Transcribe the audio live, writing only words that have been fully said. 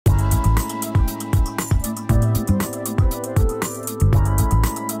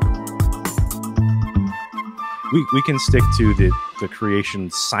we can stick to the creation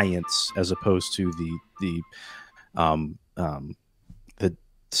science as opposed to um, um, the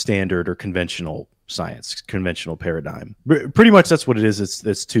standard or conventional science, conventional paradigm. Pretty much that's what it is.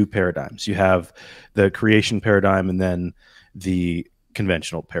 It's two paradigms. You have the creation paradigm and then the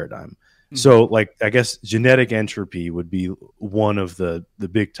conventional paradigm. So, like, I guess genetic entropy would be one of the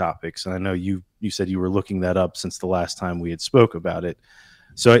big topics. And I know you said you were looking that up since the last time we had spoke about it.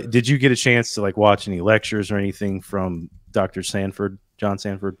 So, did you get a chance to like watch any lectures or anything from Dr. Sanford, John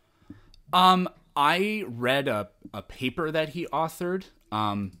Sanford? I read a paper that he authored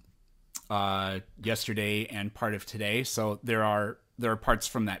yesterday and part of today. So there are parts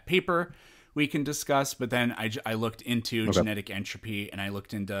from that paper we can discuss, but then I looked into genetic entropy and I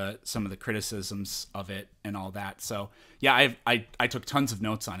looked into some of the criticisms of it and all that. So yeah, I took tons of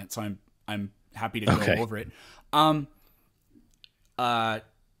notes on it, so I'm happy to go over it. But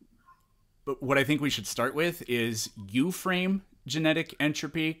what I think we should start with is you frame genetic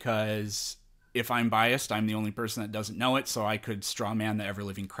entropy, because if I'm biased, I'm the only person that doesn't know it, so I could straw man the ever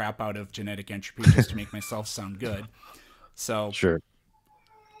living crap out of genetic entropy just to make myself sound good. So sure.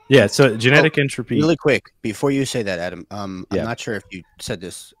 Yeah, so genetic entropy. Really quick, before you say that, Adam, I'm not sure if you said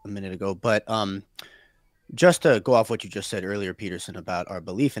this a minute ago, but just to go off what you just said earlier, Peterson, about our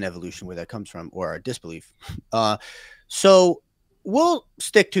belief in evolution, where that comes from, or our disbelief. So we'll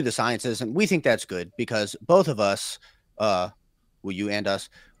stick to the sciences, and we think that's good because both of us, well, you and us,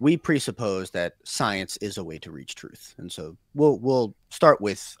 we presuppose that science is a way to reach truth. And so we'll start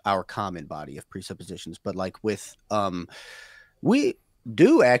with our common body of presuppositions, but like with we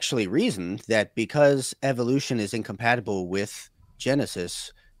do actually reason that because evolution is incompatible with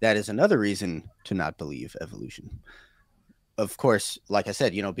Genesis, that is another reason to not believe evolution. Of course, like I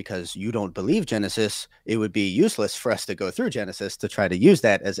said, because you don't believe Genesis, it would be useless for us to go through Genesis to try to use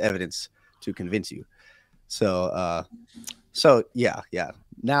that as evidence to convince you. So, yeah.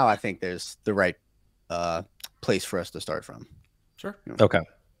 Now I think there's the right place for us to start from. Sure. Okay.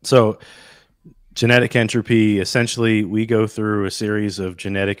 So genetic entropy, essentially, we go through a series of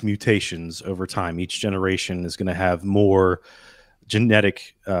genetic mutations over time. Each generation is going to have more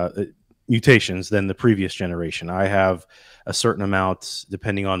genetic mutations than the previous generation. I have a certain amount,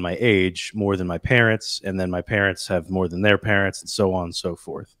 depending on my age, more than my parents, and then my parents have more than their parents, and so on and so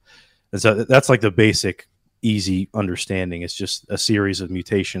forth. And so that's like the basic, easy understanding. It's just a series of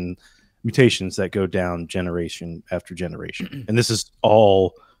mutations that go down generation after generation. And this is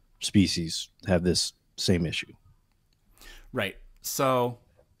all species have this same issue. Right. So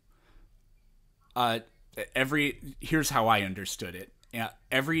here's how I understood it.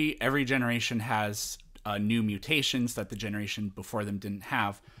 Every generation has new mutations that the generation before them didn't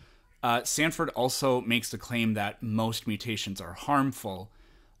have. Sanford also makes the claim that most mutations are harmful.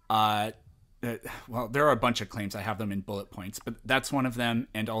 Well, there are a bunch of claims. I have them in bullet points, but that's one of them.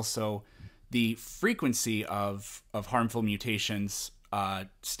 And also the frequency of harmful mutations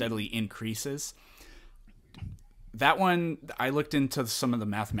steadily increases. That one, I looked into some of the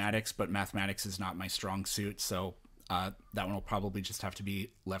mathematics, but mathematics is not my strong suit, so that one will probably just have to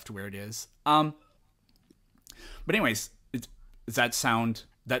be left where it is. But anyways, does that sound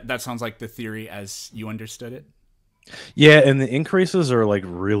that sounds like the theory as you understood it? Yeah, and the increases are like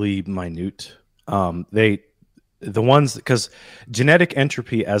really minute. The ones, because genetic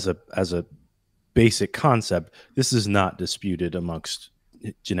entropy as a basic concept, this is not disputed amongst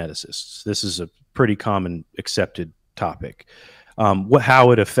geneticists. This is a pretty common accepted topic.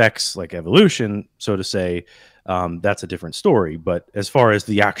 How it affects like evolution, so to say, that's a different story. But as far as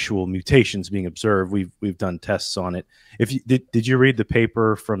the actual mutations being observed, we've done tests on it. If you did you read the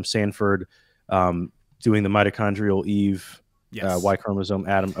paper from Sanford doing the mitochondrial Eve, yes. Y chromosome,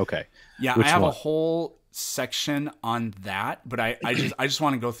 Adam? Okay. Yeah, I have a whole section on that, but I just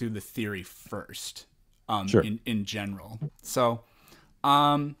want to go through the theory first. Sure. In general. So,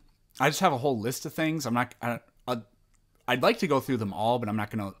 I just have a whole list of things. I'd like to go through them all, but I'm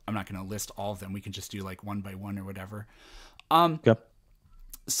not gonna list all of them. We can just do like one by one or whatever. Okay.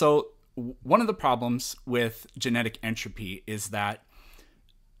 So one of the problems with genetic entropy is that,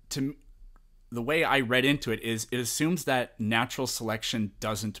 the way I read into it is it assumes that natural selection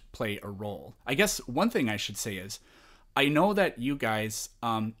doesn't play a role. I guess one thing I should say is, I know that you guys,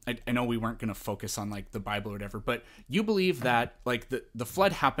 I know we weren't going to focus on like the Bible or whatever, but you believe that like the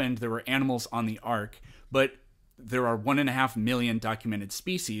flood happened, there were animals on the ark, but there are 1.5 million documented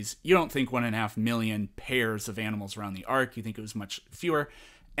species. You don't think 1.5 million pairs of animals around the ark. You think it was much fewer,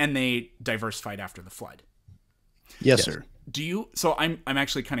 and they diversified after the flood. Yes, sir. So I'm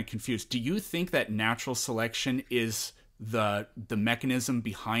actually kind of confused. Do you think that natural selection is the mechanism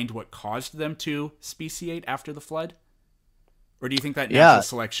behind what caused them to speciate after the flood? Or do you think that natural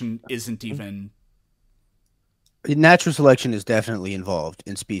selection isn't even... Natural selection is definitely involved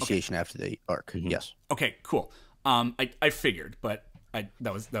in speciation after the arc. Yes. Okay, cool. I figured, but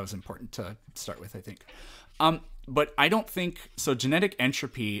that was important to start with, I think. But I don't think so. Genetic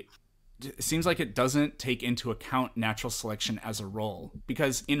entropy seems like it doesn't take into account natural selection as a role,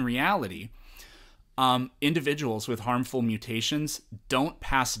 because in reality, individuals with harmful mutations don't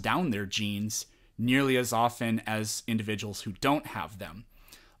pass down their genes nearly as often as individuals who don't have them.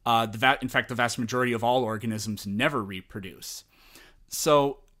 In fact, the vast majority of all organisms never reproduce.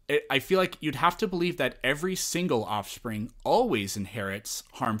 So I feel like you'd have to believe that every single offspring always inherits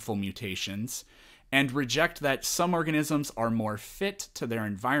harmful mutations, and reject that some organisms are more fit to their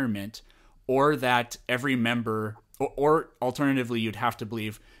environment, or that every member, or alternatively, you'd have to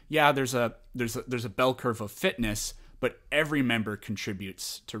believe, yeah, there's a bell curve of fitness, but every member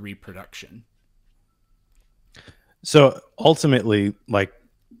contributes to reproduction. So ultimately, like,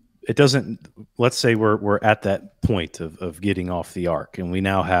 it doesn't, let's say we're at that point of getting off the ark, and we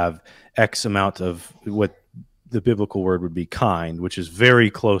now have X amount of what the biblical word would be kind, which is very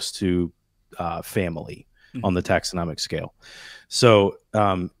close to family on the taxonomic scale. So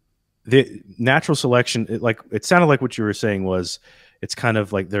the natural selection, it sounded like what you were saying was, it's kind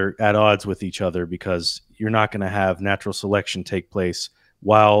of like they're at odds with each other, because you're not going to have natural selection take place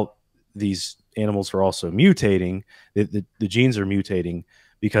while these animals are also mutating. The genes are mutating,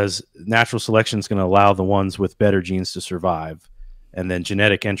 because natural selection is going to allow the ones with better genes to survive. And then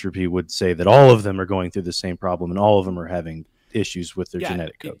genetic entropy would say that all of them are going through the same problem, and all of them are having issues with their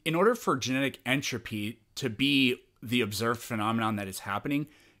genetic code. In order for genetic entropy to be the observed phenomenon that is happening,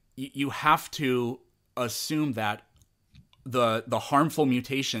 you have to assume that the harmful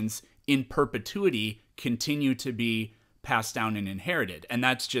mutations in perpetuity continue to be passed down and inherited. And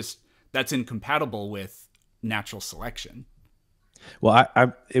that's incompatible with natural selection. Well,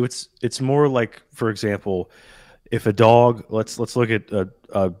 it's more like, for example, if a dog, let's look at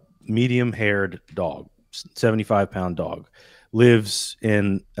a medium-haired dog, 75-pound dog, lives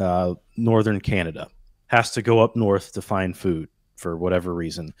in northern Canada, has to go up north to find food for whatever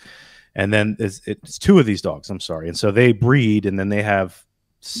reason. And then it's two of these dogs, I'm sorry. And so they breed, and then they have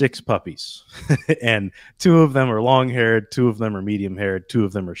 6 puppies. And 2 of them are long-haired, 2 of them are medium-haired, 2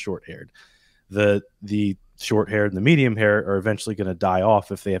 of them are short-haired. The short-haired and the medium-hair are eventually going to die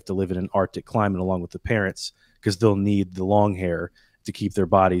off if they have to live in an Arctic climate along with the parents, because they'll need the long hair to keep their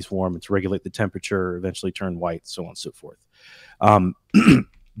bodies warm and to regulate the temperature, eventually turn white, so on and so forth.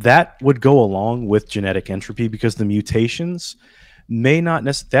 That would go along with genetic entropy, because the mutations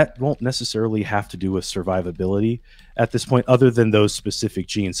that won't necessarily have to do with survivability at this point, other than those specific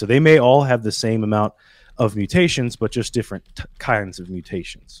genes. So they may all have the same amount of mutations, but just different kinds of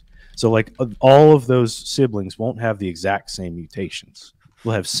mutations. So like all of those siblings won't have the exact same mutations.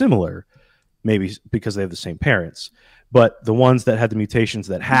 They'll have similar, maybe because they have the same parents, but the ones that had the mutations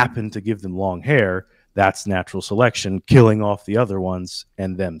that happen to give them long hair, that's natural selection killing off the other ones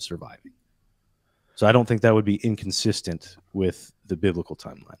and them surviving. So I don't think that would be inconsistent with the biblical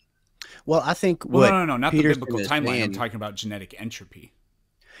timeline. Well, I think no, not Peterson the biblical timeline. I'm talking about genetic entropy.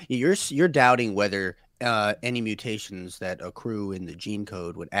 You're doubting whether any mutations that accrue in the gene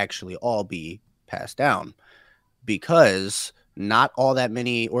code would actually all be passed down, because not all that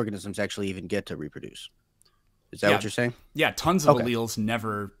many organisms actually even get to reproduce. Is that what you're saying? Yeah, tons of alleles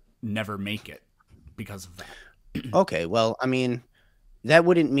never make it because of that. Okay, well, I mean, that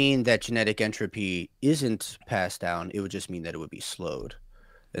wouldn't mean that genetic entropy isn't passed down. It would just mean that it would be slowed.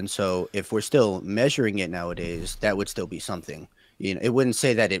 And so if we're still measuring it nowadays, that would still be something. You know, it wouldn't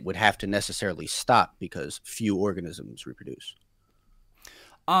say that it would have to necessarily stop because few organisms reproduce.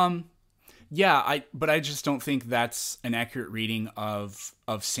 Yeah, but I just don't think that's an accurate reading of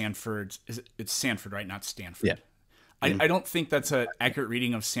Sanford's. It's Sanford, right? Not Stanford. Yeah. I don't think that's an accurate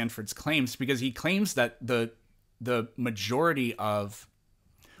reading of Sanford's claims, because he claims that the majority of,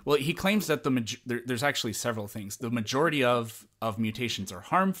 well, he claims that there's actually several things. The majority of mutations are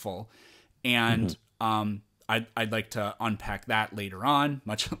harmful, and I'd like to unpack that later on,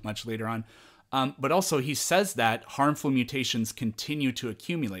 much later on. But also he says that harmful mutations continue to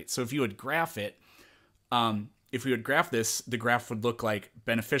accumulate. So if you would graph it, if we would graph this, the graph would look like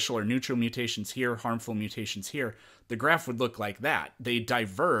beneficial or neutral mutations here, harmful mutations here. The graph would look like that. They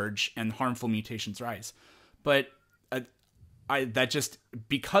diverge and harmful mutations rise. But that just,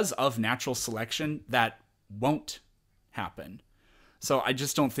 because of natural selection, that won't happen. So I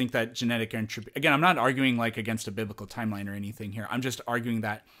just don't think that genetic entropy, again, I'm not arguing like against a biblical timeline or anything here. I'm just arguing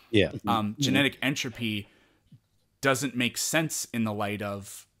that genetic entropy doesn't make sense in the light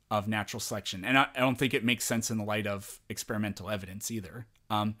of natural selection, and I don't think it makes sense in the light of experimental evidence either.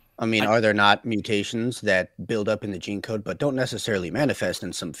 I mean, are there not mutations that build up in the gene code but don't necessarily manifest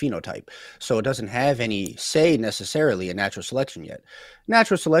in some phenotype? So it doesn't have any say necessarily in natural selection yet.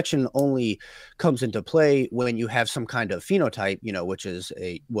 Natural selection only comes into play when you have some kind of phenotype, you know, which is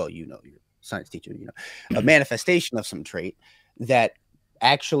well, you know, your science teacher, you know, a manifestation of some trait that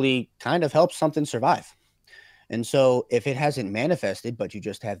actually kind of helps something survive. And so if it hasn't manifested, but you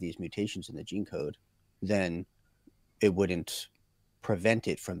just have these mutations in the gene code, then it wouldn't prevent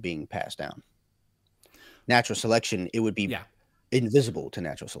it from being passed down. Natural selection, it would be invisible to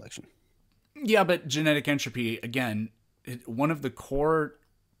natural selection. Yeah, but genetic entropy, again, one of the core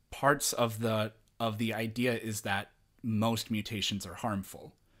parts of the idea is that most mutations are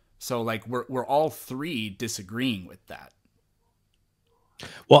harmful. So like we're all three disagreeing with that.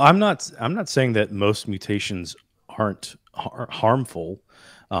 Well, I'm not saying that most mutations aren't harmful.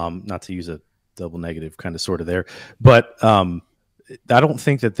 Not to use a double negative kind of sort of there, but I don't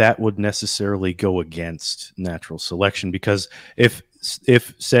think that would necessarily go against natural selection, because if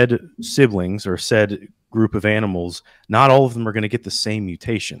said siblings or said group of animals, not all of them are going to get the same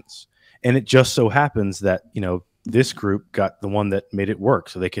mutations, and it just so happens that, you know, this group got the one that made it work,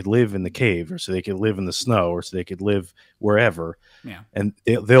 so they could live in the cave, or so they could live in the snow, or so they could live wherever, and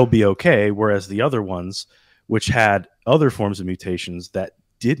they'll be okay. Whereas the other ones, which had other forms of mutations that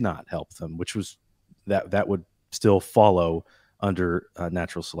did not help them, which was that would still follow under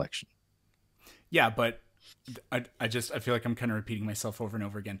natural selection. Yeah, but I feel like I'm kind of repeating myself over and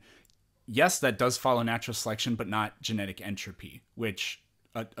over again. Yes, that does follow natural selection, but not genetic entropy, which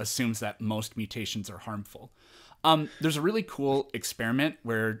assumes that most mutations are harmful. There's a really cool experiment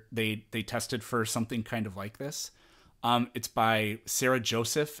where they tested for something kind of like this. It's by Sarah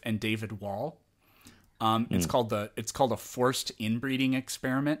Joseph and David Wall. It's called a forced inbreeding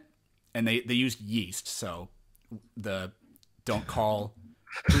experiment, and they used yeast. So don't call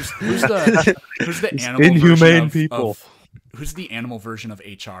who's the animal inhumane people. Who's the animal version of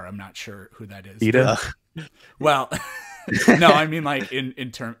HR? I'm not sure who that is. PETA? Well, no, I mean like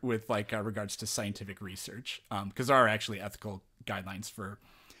in term with like regards to scientific research, because there are actually ethical guidelines for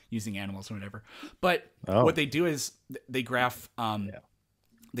using animals or whatever. But what they do is they graph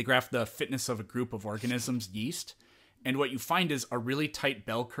the fitness of a group of organisms, yeast, and what you find is a really tight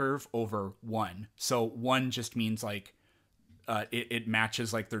bell curve over 1. So 1 just means like it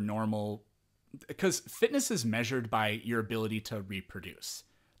matches like their normal, because fitness is measured by your ability to reproduce.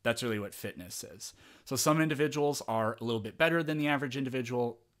 That's really what fitness is. So some individuals are a little bit better than the average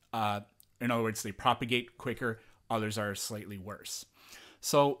individual. In other words, they propagate quicker. Others are slightly worse.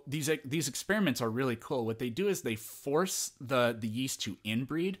 So these experiments are really cool. What they do is they force the yeast to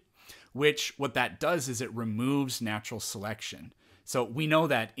inbreed, which what that does is it removes natural selection. So we know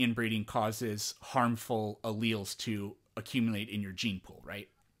that inbreeding causes harmful alleles to accumulate in your gene pool, right?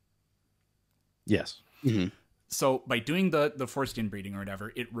 Yes. Mm-hmm. So by doing the forced inbreeding or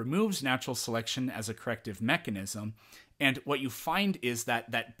whatever, it removes natural selection as a corrective mechanism. And what you find is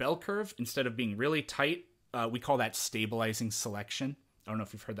that bell curve, instead of being really tight, we call that stabilizing selection. I don't know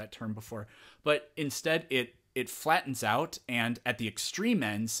if you've heard that term before, but instead it flattens out, and at the extreme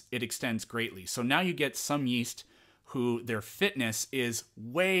ends, it extends greatly. So now you get some yeast who their fitness is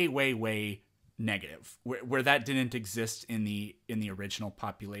way, way, way negative, where that didn't exist in the original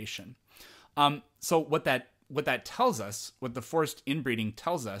population. So what that tells us, what the forced inbreeding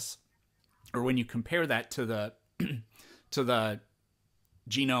tells us, or when you compare that to the to the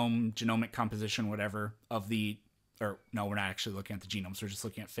genomic composition, whatever, of the, or no, we're not actually looking at the genomes, we're just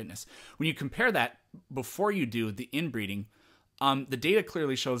looking at fitness. When you compare that before you do the inbreeding, the data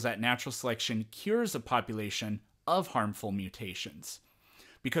clearly shows that natural selection cures a population of harmful mutations.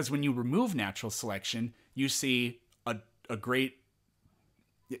 Because when you remove natural selection, you see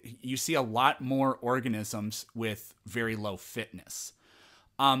you see a lot more organisms with very low fitness.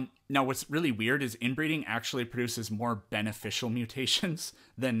 Now, what's really weird is inbreeding actually produces more beneficial mutations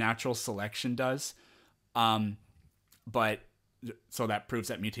than natural selection does. But so that proves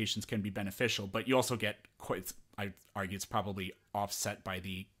that mutations can be beneficial, but you also get quite, I argue it's probably offset by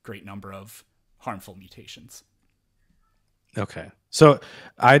the great number of harmful mutations. Okay. So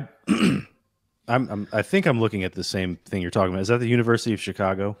I think I'm looking at the same thing you're talking about. Is that the University of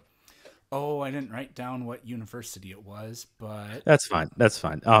Chicago? Oh, I didn't write down what university it was, but that's fine. That's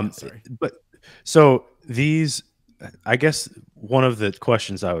fine. Sorry. But so these, I guess one of the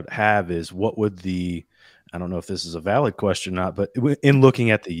questions I would have is, what would I don't know if this is a valid question or not, but in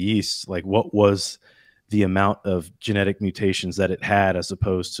looking at the yeast, like what was the amount of genetic mutations that it had, as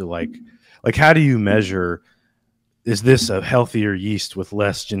opposed to like how do you measure is this a healthier yeast with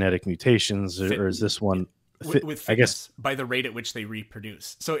less genetic mutations, or is this one with fitness, I guess by the rate at which they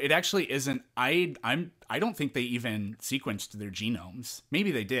reproduce? So it actually isn't. I don't think they even sequenced their genomes.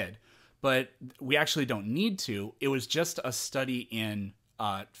 Maybe they did, but we actually don't need to. It was just a study in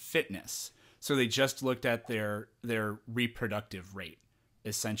fitness. So they just looked at their reproductive rate,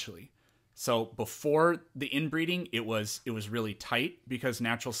 essentially. So before the inbreeding, it was really tight because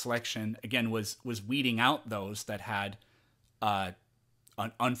natural selection again was weeding out those that had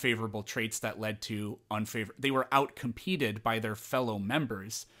unfavorable traits that led to they were outcompeted by their fellow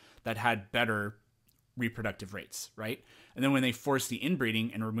members that had better reproductive rates, right? And then when they force the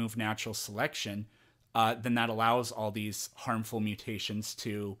inbreeding and remove natural selection, then that allows all these harmful mutations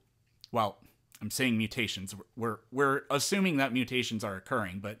to, well, I'm saying mutations. We're assuming that mutations are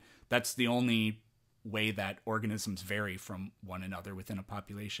occurring, but that's the only way that organisms vary from one another within a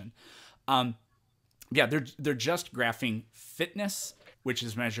population. Yeah, they're just graphing fitness, which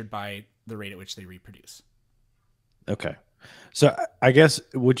is measured by the rate at which they reproduce. Okay. So I guess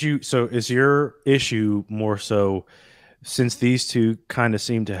so is your issue more so since these two kind of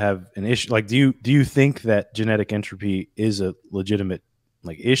seem to have an issue, like do you think that genetic entropy is a legitimate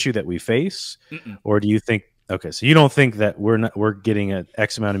like issue that we face? Mm-mm. Or do you think, okay, so you don't think that we're getting an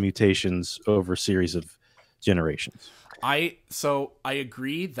X amount of mutations over a series of generations? I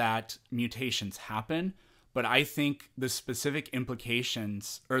agree that mutations happen, but I think the specific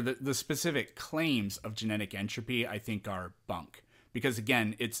implications or the specific claims of genetic entropy, I think, are bunk. Because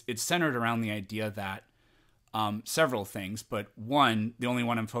again, it's centered around the idea that several things, but the only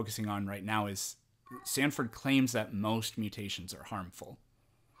one I'm focusing on right now is Sanford claims that most mutations are harmful.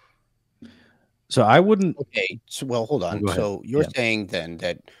 So I wouldn't. Okay, so well, hold on. Go ahead. So you're saying then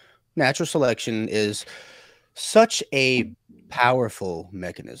that natural selection is such a powerful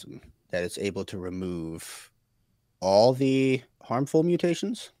mechanism that it's able to remove all the harmful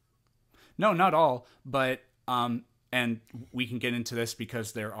mutations? No, not all, but and we can get into this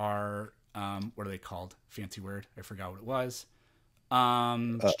because there are what are they called? Fancy word. I forgot what it was.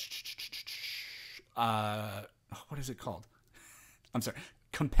 What is it called? I'm sorry.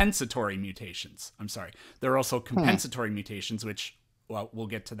 Compensatory mutations. I'm sorry. There are also compensatory mutations, which, well, we'll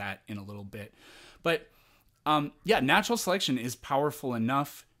get to that in a little bit. But yeah, natural selection is powerful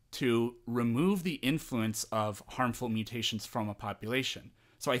enough to remove the influence of harmful mutations from a population.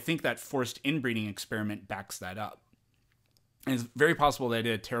 So I think that forced inbreeding experiment backs that up. And it's very possible that I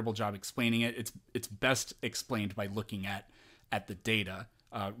did a terrible job explaining it. It's best explained by looking at the data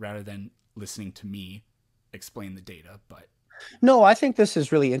rather than listening to me explain the data. But no, I think this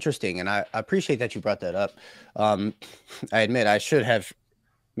is really interesting, and I appreciate that you brought that up. I admit I should have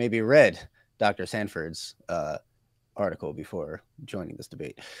maybe read Dr. Sanford's article before joining this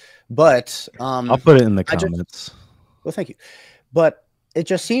debate, but I'll put it in the comments. Well, thank you. But it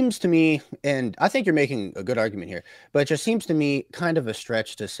just seems to me, and I think you're making a good argument here, but it just seems to me kind of a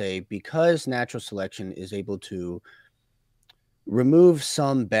stretch to say because natural selection is able to remove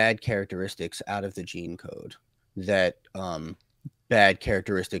some bad characteristics out of the gene code, that bad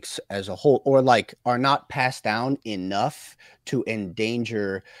characteristics as a whole, or like are not passed down enough to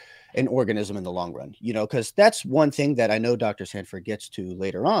endanger an organism in the long run, you know, because that's one thing that I know Dr. Sanford gets to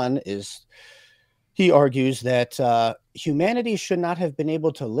later on is he argues that humanity should not have been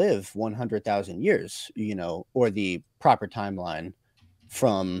able to live 100,000 years, you know, or the proper timeline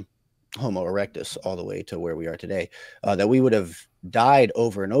from Homo erectus all the way to where we are today, that we would have died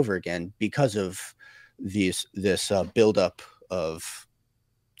over and over again because of this buildup of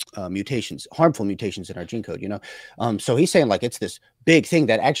mutations, harmful mutations in our gene code, you know. So he's saying like it's this big thing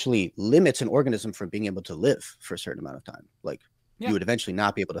that actually limits an organism from being able to live for a certain amount of time. Like you would eventually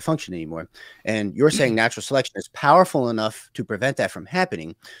not be able to function anymore. And you're saying natural selection is powerful enough to prevent that from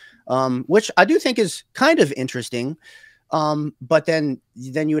happening, which I do think is kind of interesting. But then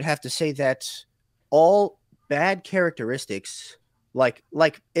you would have to say that all bad characteristics, like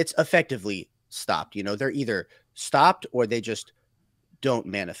it's effectively stopped, you know, they're either stopped or they just don't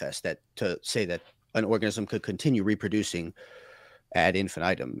manifest, that to say that an organism could continue reproducing ad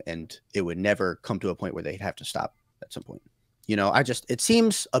infinitum and it would never come to a point where they'd have to stop at some point. You know, it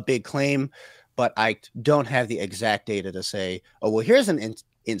seems a big claim, but I don't have the exact data to say, oh, well, here's an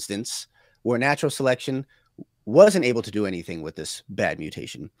instance where natural selection wasn't able to do anything with this bad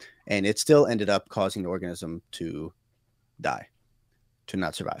mutation and it still ended up causing the organism to die, to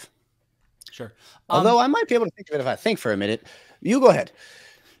not survive. Sure. Although I might be able to think of it if I think for a minute. You go ahead.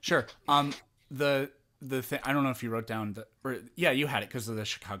 Sure. The thing, I don't know if you wrote down you had it because of the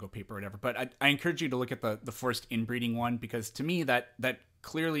Chicago paper or whatever, but I encourage you to look at the forced inbreeding one, because to me that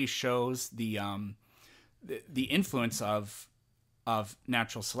clearly shows the the influence of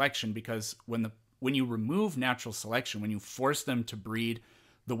natural selection, because when you remove natural selection, when you force them to breed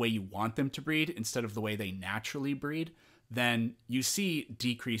the way you want them to breed instead of the way they naturally breed, then you see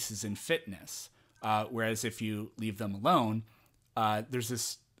decreases in fitness. Whereas if you leave them alone, there's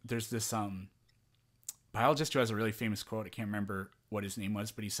this biologist who has a really famous quote. I can't remember what his name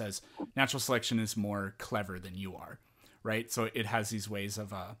was, but he says, natural selection is more clever than you are, right? So it has these ways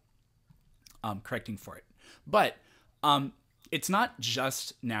of correcting for it. But it's not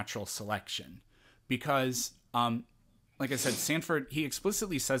just natural selection, because like I said, Sanford, he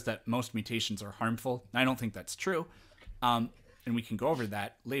explicitly says that most mutations are harmful. I don't think that's true. And we can go over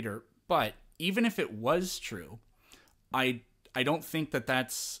that later. But even if it was true, I don't think that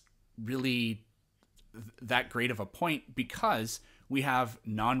that's really that great of a point, because we have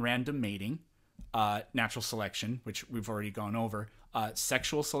non-random mating, natural selection, which we've already gone over,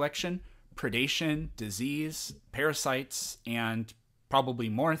 sexual selection, predation, disease, parasites, and probably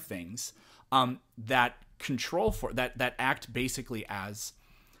more things that control for that act basically as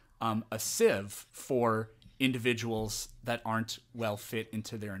a sieve for individuals that aren't well fit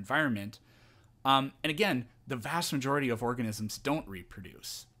into their environment. And again, the vast majority of organisms don't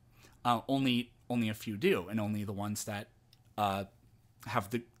reproduce. Only a few do, and only the ones that have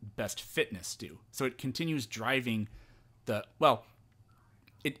the best fitness do. So it continues driving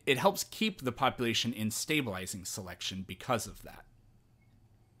it helps keep the population in stabilizing selection because of that.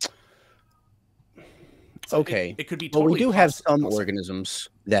 So okay. It could be totally we do have some organisms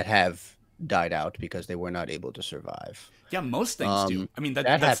that have died out because they were not able to survive. Yeah, most things do. I mean, that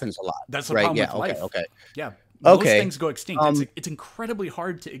happens a lot. That's the problem with life. Okay. Yeah, most things go extinct. It's incredibly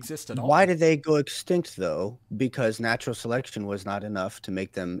hard to exist at all. Why did they go extinct, though? Because natural selection was not enough to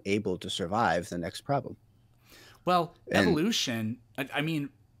make them able to survive the next problem. Well, evolution, I mean,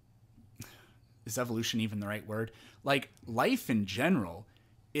 is evolution even the right word? Like, life in general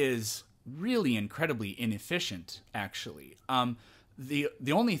is really incredibly inefficient, actually.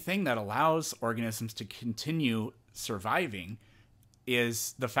 The only thing that allows organisms to continue surviving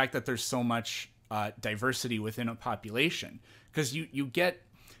is the fact that there's so much diversity within a population, because you get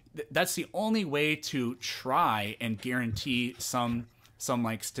that's the only way to try and guarantee some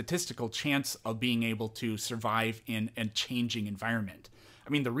like statistical chance of being able to survive in a changing environment. I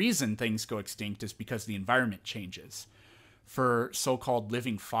mean, the reason things go extinct is because the environment changes. For so-called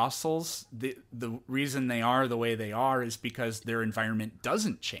living fossils, the reason they are the way they are is because their environment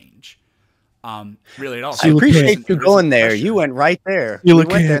doesn't change. Really at all. I appreciate you going there. You went right there. You went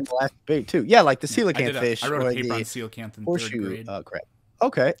there in the last debate too. Yeah, like the coelacanth fish. I wrote a paper on coelacanth in third grade. Crap.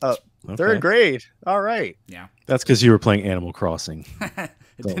 Okay. Third grade. All right. Yeah. That's because you were playing Animal Crossing. It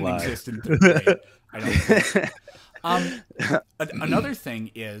didn't exist in third grade. I don't think. Another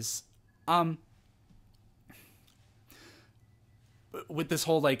thing is, with this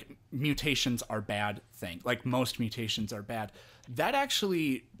whole like mutations are bad thing, like most mutations are bad, that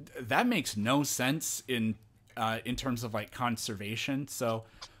makes no sense in terms of like conservation. So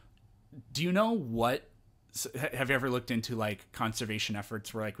do you know have you ever looked into like conservation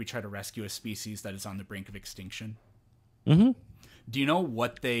efforts where like we try to rescue a species that is on the brink of extinction? Mm-hmm. Do you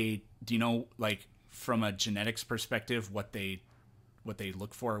know like from a genetics perspective what they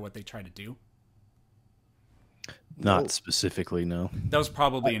look for or what they try to do? Not specifically, no. That was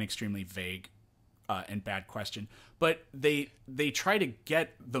probably an extremely vague and bad question. But they try to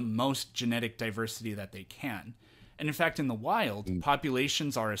get the most genetic diversity that they can. And in fact, in the wild,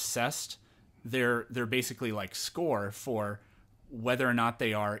 populations are assessed. They're basically like score for whether or not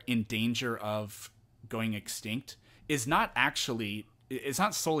they are in danger of going extinct. It's not solely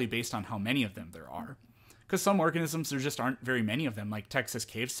based on how many of them there are. Because some organisms, there just aren't very many of them, like Texas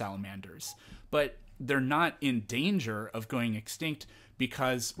cave salamanders. But they're not in danger of going extinct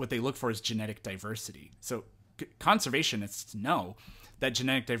because what they look for is genetic diversity. So conservationists know that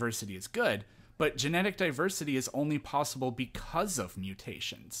genetic diversity is good, but genetic diversity is only possible because of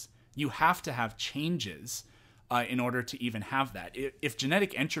mutations. You have to have changes in order to even have that. If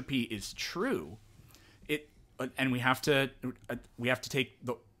genetic entropy is true, and we have to take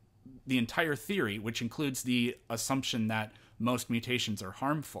the entire theory, which includes the assumption that most mutations are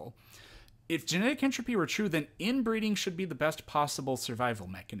harmful. If genetic entropy were true, then inbreeding should be the best possible survival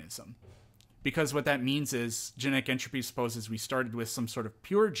mechanism. Because what that means is genetic entropy supposes we started with some sort of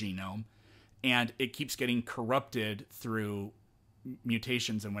pure genome, and it keeps getting corrupted through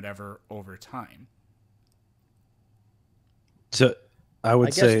mutations and whatever over time. So I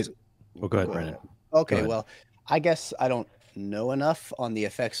would say... Well, go ahead, Brandon. Okay, well, I guess I don't know enough on the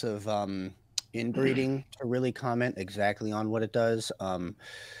effects of inbreeding to really comment exactly on what it does.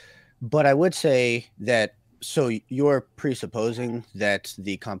 But I would say that, so you're presupposing that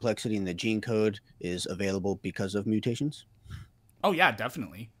the complexity in the gene code is available because of mutations? Oh yeah,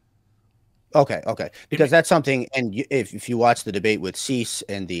 definitely. Okay, It, because that's something, and if you watch the debate with Cease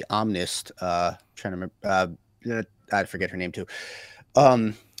and the Omnist, trying to remember, I forget her name too.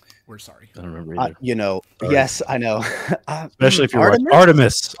 we're sorry. I don't remember either. Sorry. Yes, I know. Especially if you're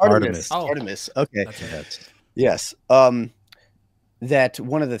Artemis? Artemis. Oh, Artemis. Okay. that's right. Yes. That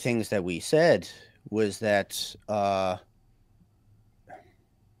one of the things that we said was that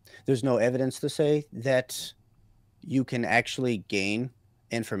there's no evidence to say that you can actually gain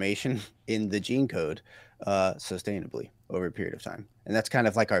information in the gene code sustainably over a period of time. And that's kind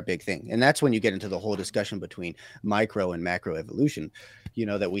of like our big thing. And that's when you get into the whole discussion between micro and macro evolution,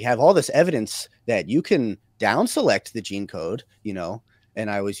 that we have all this evidence that you can down select the gene code, and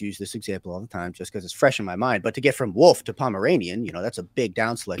I always use this example all the time just because it's fresh in my mind, but to get from wolf to Pomeranian, that's a big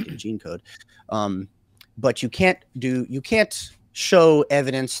down selecting gene code. But you can't show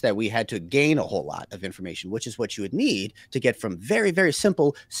evidence that we had to gain a whole lot of information, which is what you would need to get from very, very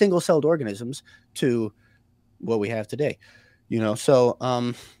simple single-celled organisms to what we have today. So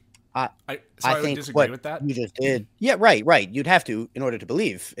I think disagree with that. You just did. Yeah, right. You'd have to in order to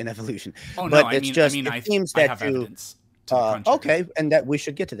believe in evolution. Oh but no, it seems I that have evidence. To okay, and that we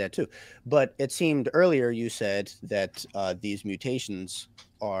should get to that too. But it seemed earlier you said that these mutations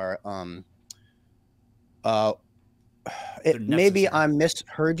are maybe I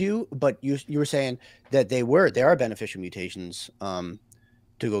misheard you, but you were saying that there are beneficial mutations to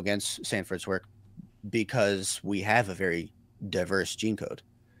go against Sanford's work because we have a very diverse gene code,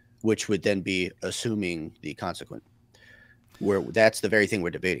 which would then be assuming the consequent. Where that's the very thing we're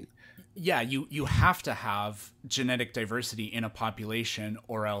debating. Yeah, you have to have genetic diversity in a population,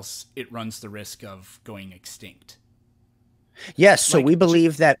 or else it runs the risk of going extinct. Yes, so we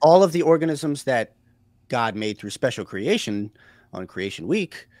believe that all of the organisms that God made through special creation on Creation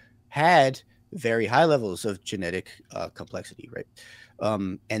Week had very high levels of genetic complexity, right?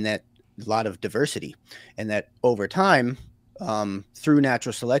 And that a lot of diversity, and that over time, through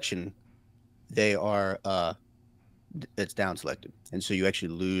natural selection, they are it's down selected, and so you actually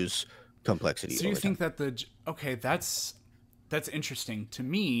lose complexity. So you think that that's interesting to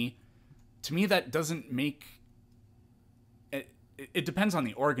me. To me, that doesn't make it. It depends on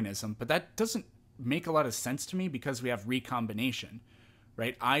the organism, but that doesn't make a lot of sense to me because we have recombination,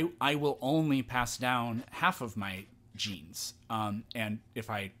 right? I will only pass down half of my genes, and if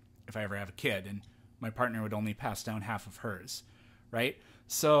I ever have a kid, and my partner would only pass down half of hers, right?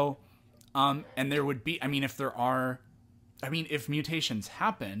 So, and there would be, if mutations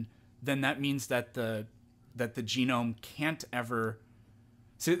happen, then that means that the genome can't ever.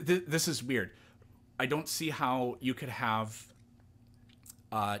 So this is weird. I don't see how you could have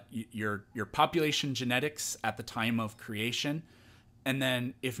your population genetics at the time of creation, and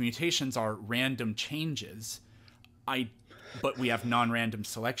then if mutations are random changes, but we have non-random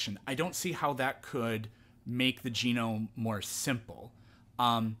selection, I don't see how that could make the genome more simple.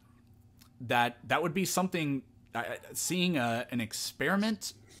 That would be something. Seeing an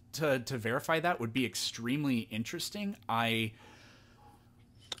experiment to verify that would be extremely interesting.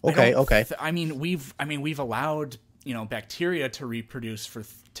 We've allowed bacteria to reproduce for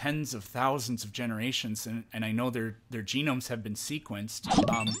tens of thousands of generations, and I know their genomes have been sequenced,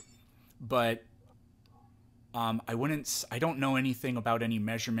 but I don't know anything about any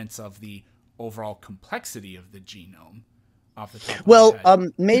measurements of the overall complexity of the genome off the top of my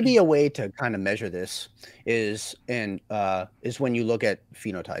head. Maybe a way to kind of measure this is when you look at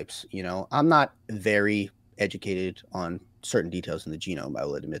phenotypes. I'm not very educated on certain details in the genome, I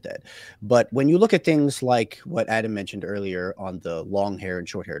will admit that. But when you look at things like what Adam mentioned earlier on the long hair and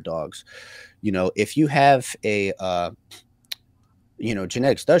short hair dogs, if you have a,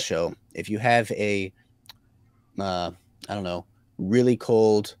 genetics does show, if you have a, really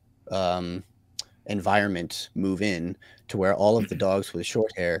cold environment move in to where all of the dogs with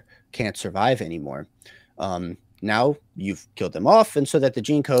short hair can't survive anymore. Now you've killed them off, and so that the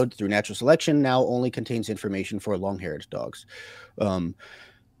gene code through natural selection now only contains information for long-haired dogs.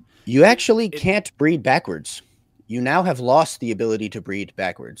 You actually can't breed backwards. You now have lost the ability to breed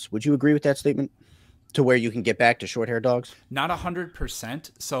backwards. Would you agree with that statement? To where you can get back to short-haired dogs? Not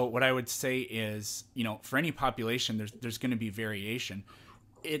 100%. So what I would say is, for any population, there's going to be variation.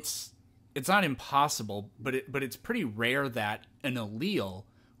 It's not impossible, but it's pretty rare that an allele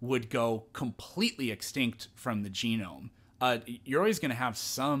would go completely extinct from the genome. You're always going to have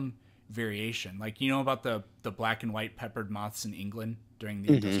some variation. Like, you know about the black and white peppered moths in England during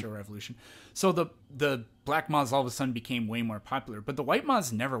the Industrial Revolution? So the black moths all of a sudden became way more popular, but the white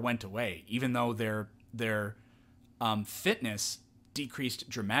moths never went away, even though their fitness decreased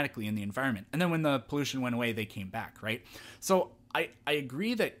dramatically in the environment. And then when the pollution went away, they came back, right? So I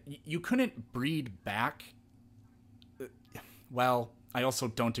agree that you couldn't breed back. Well, I also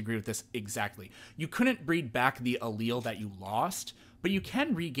don't agree with this exactly. You couldn't breed back the allele that you lost, but you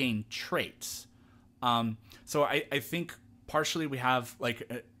can regain traits. So I think partially we have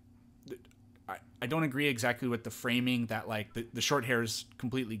like, I don't agree exactly with the framing that like the short hairs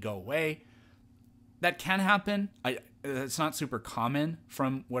completely go away. That can happen. It's not super common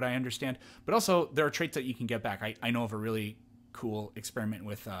from what I understand, but also there are traits that you can get back. I know of a really cool experiment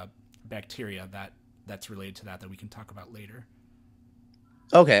with bacteria that's related to that we can talk about later.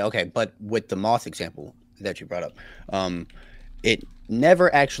 Okay. But with the moth example that you brought up, it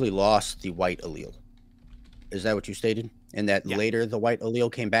never actually lost the white allele. Is that what you stated? And that later the white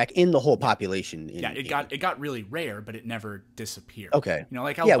allele came back in the whole population. It got really rare, but it never disappeared. Okay. You know,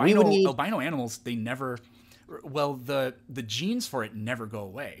 like albino animals, they never. Well, the genes for it never go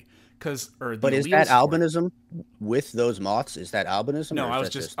away. But is that albinism with those moths? Is that albinism? No, I was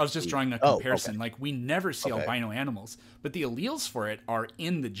just drawing a comparison. Like, we never see albino animals, but the alleles for it are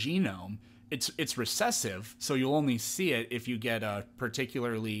in the genome. It's recessive, so you'll only see it if you get a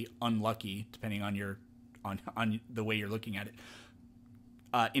particularly unlucky, depending on your on the way you're looking at it,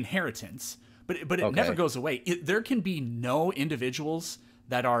 inheritance. But it never goes away. There can be no individuals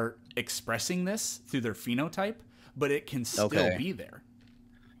that are expressing this through their phenotype, but it can still be there.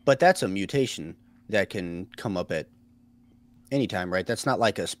 But that's a mutation that can come up at any time, right? That's not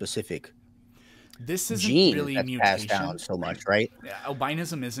like a specific gene really that's mutation. Passed down so much, right? Yeah,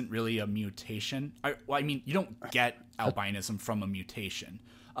 albinism isn't really a mutation. I mean, you don't get albinism from a mutation.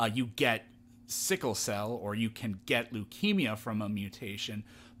 You get sickle cell, or you can get leukemia from a mutation,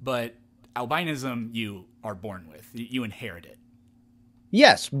 but albinism you are born with. You inherit it.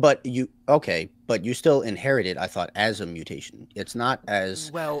 Yes, but you still inherit it, I thought, as a mutation. It's not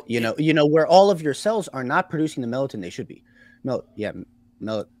as you know where all of your cells are not producing the melatonin they should be. Melanin.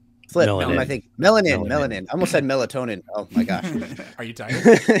 I think melanin. I almost said melatonin. Oh my gosh. Are you tired?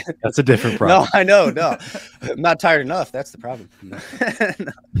 That's a different problem. No, I know. No, I'm not tired enough. That's the problem.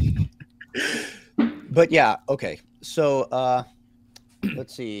 But yeah, okay. So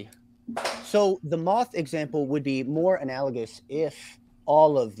let's see. So the moth example would be more analogous if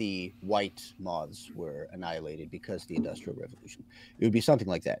all of the white moths were annihilated because of the Industrial Revolution. It would be something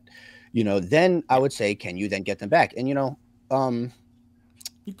like that. You know, then I would say, can you then get them back? And, you know,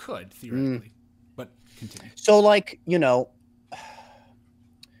 you could theoretically, but continue. So like, you know,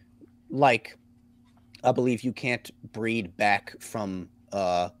 like I believe you can't breed back from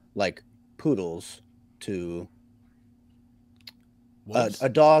like poodles to a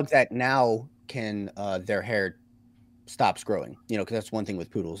dog that now can their hair stops growing, you know, because that's one thing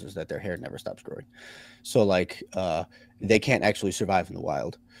with poodles is that their hair never stops growing. So like they can't actually survive in the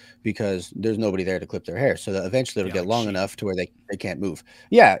wild because there's nobody there to clip their hair. So that eventually it'll get long enough to where they can't move.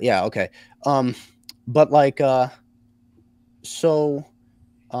 Yeah, okay. But like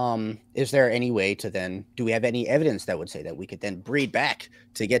is there any way to then, do we have any evidence that would say that we could then breed back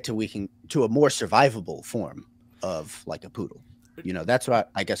to get to a more survivable form of like a poodle? You know, that's what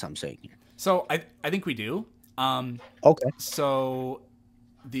I guess I'm saying here. So I think we do. Okay. So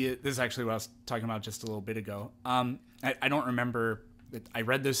this is actually what I was talking about just a little bit ago. I don't remember. I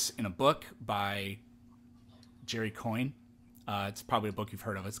read this in a book by Jerry Coyne. It's probably a book you've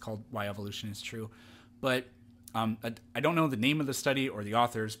heard of. It's called Why Evolution is True. But I don't know the name of the study or the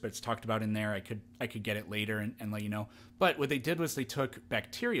authors, but it's talked about in there. I could get it later and let you know. But what they did was they took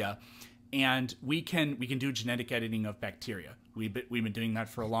bacteria, and we can do genetic editing of bacteria. We've been doing that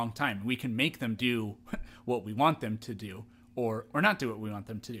for a long time. We can make them do what we want them to do, or not do what we want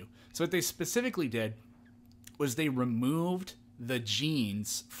them to do. So what they specifically did was they removed the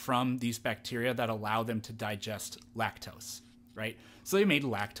genes from these bacteria that allow them to digest lactose, right? So they made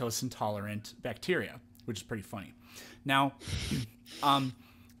lactose intolerant bacteria, which is pretty funny. Now,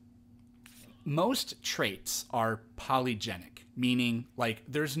 most traits are polygenic, meaning like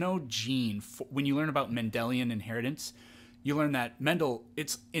there's no gene. When you learn about Mendelian inheritance, you learn that Mendel,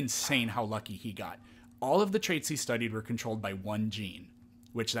 it's insane how lucky he got. All of the traits he studied were controlled by one gene,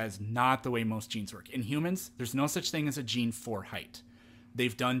 which that is not the way most genes work. In humans, there's no such thing as a gene for height.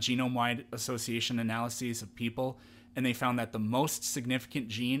 They've done genome-wide association analyses of people, and they found that the most significant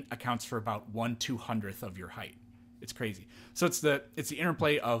gene accounts for about 1/200th of your height. It's crazy. So it's the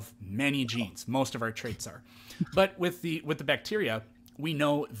interplay of many genes. Most of our traits are. But with the bacteria, we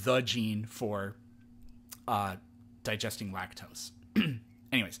know the gene for digesting lactose.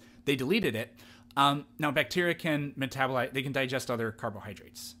 Anyways, they deleted it. Now bacteria can metabolize, they can digest other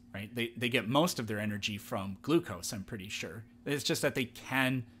carbohydrates, right? They get most of their energy from glucose, I'm pretty sure. It's just that they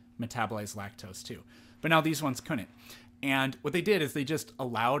can metabolize lactose too. But now these ones couldn't. And what they did is they just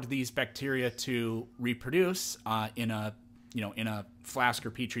allowed these bacteria to reproduce in a flask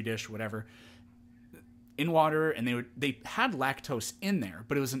or petri dish, whatever, in water, and they had lactose in there,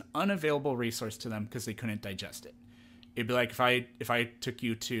 but it was an unavailable resource to them because they couldn't digest it. It'd be like if I took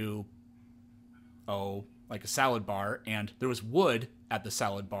you to like a salad bar and there was wood at the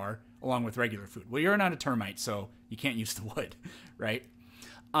salad bar along with regular food. Well, you're not a termite, so you can't use the wood, right?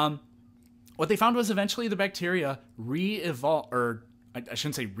 What they found was eventually the bacteria re-evolved, or I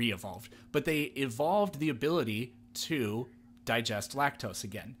shouldn't say re-evolved, but they evolved the ability to digest lactose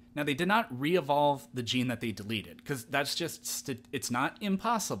again. Now, they did not re-evolve the gene that they deleted, because that's just, it's not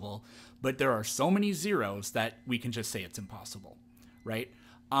impossible, but there are so many zeros that we can just say it's impossible, right?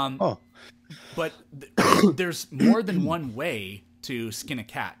 But there's more than one way to skin a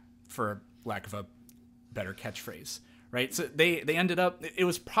cat, for lack of a better catchphrase, right? So they ended up, it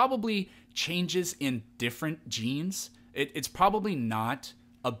was probably changes in different genes. It's probably not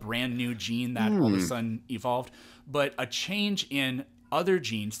a brand new gene that all of a sudden evolved, but a change in other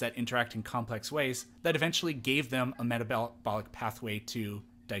genes that interact in complex ways that eventually gave them a metabolic pathway to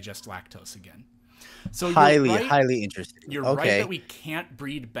digest lactose again. So highly interesting. You're right that we can't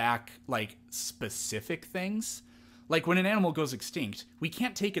breed back like specific things. Like when an animal goes extinct, we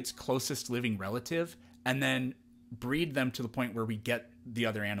can't take its closest living relative and then breed them to the point where we get the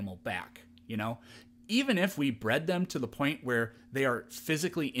other animal back, you know? Even if we bred them to the point where they are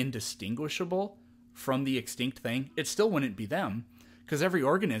physically indistinguishable from the extinct thing, it still wouldn't be them, because every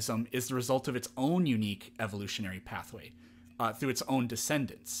organism is the result of its own unique evolutionary pathway through its own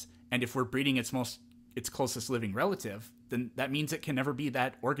descendants. And if we're breeding its closest living relative, then that means it can never be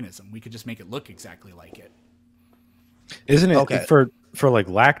that organism. We could just make it look exactly like it. Isn't it for like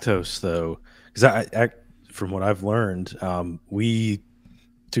lactose though? Because I from what I've learned, we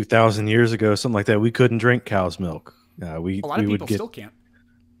 2,000 years ago, something like that, we couldn't drink cow's milk. A lot of people still can't.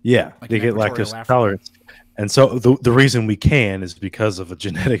 Yeah, like they get lactose intolerance. And so the reason we can is because of a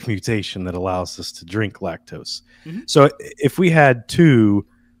genetic mutation that allows us to drink lactose. Mm-hmm. So if we had two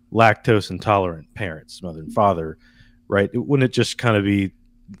lactose intolerant parents, mother and father, right, wouldn't it just kind of be,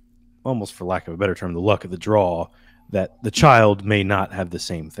 almost for lack of a better term, the luck of the draw that the child may not have the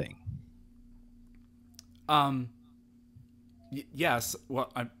same thing? Yes. Well,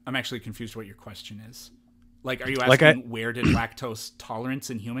 I'm actually confused what your question is. Like, are you asking where did lactose tolerance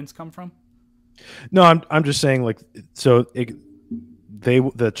in humans come from? No, I'm just saying, like, so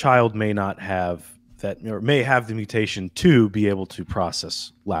the child may not have that, or may have the mutation to be able to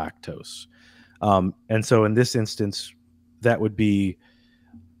process lactose, and so in this instance, that would be,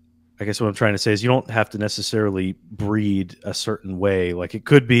 I guess what I'm trying to say is you don't have to necessarily breed a certain way. Like it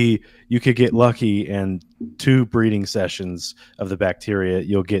could be you could get lucky and 2 breeding sessions of the bacteria,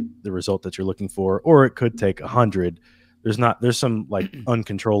 you'll get the result that you're looking for, or it could take 100. There's some like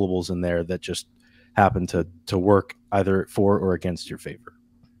uncontrollables in there that just happen to work either for or against your favor.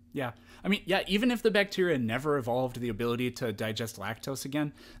 Yeah. I mean, yeah, even if the bacteria never evolved the ability to digest lactose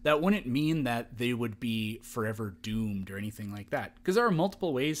again, that wouldn't mean that they would be forever doomed or anything like that. Because there are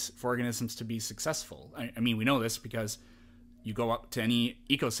multiple ways for organisms to be successful. I mean, we know this because you go up to any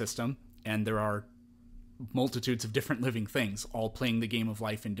ecosystem and there are multitudes of different living things all playing the game of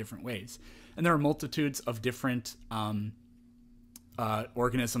life in different ways. And there are multitudes of different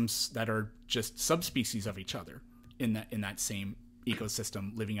organisms that are just subspecies of each other in that same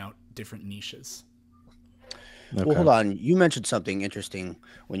ecosystem, living out different niches. Okay. Well, hold on. You mentioned something interesting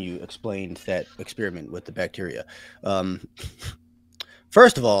when you explained that experiment with the bacteria.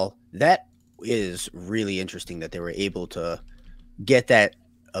 First of all, that is really interesting that they were able to get that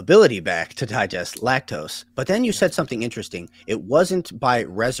ability back to digest lactose. But then you said something interesting. It wasn't by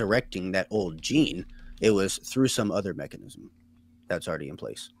resurrecting that old gene. It was through some other mechanism that's already in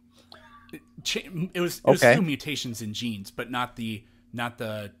place. It was through mutations in genes, but not the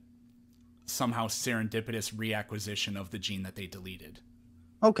somehow serendipitous reacquisition of the gene that they deleted.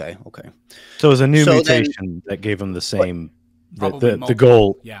 Okay. So it was a new mutation that gave them the same the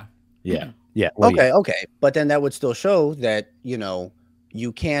goal. Yeah. Well, okay. But then that would still show that,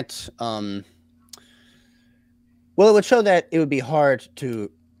 you can't it would show that it would be hard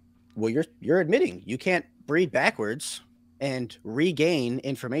to, well, you're admitting you can't breed backwards and regain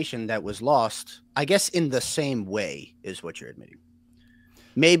information that was lost, I guess, in the same way is what you're admitting.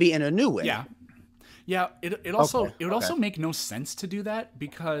 Maybe in a new way. Yeah. Yeah, it also it would also make no sense to do that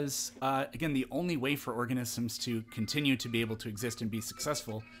because again, the only way for organisms to continue to be able to exist and be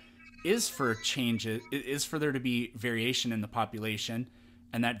successful is for changes, is for there to be variation in the population,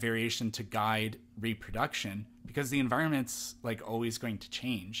 and that variation to guide reproduction because the environment's like always going to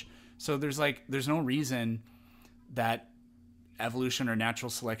change. So there's no reason that evolution or natural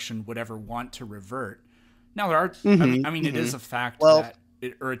selection would ever want to revert. Now there are, I mean, it is a fact that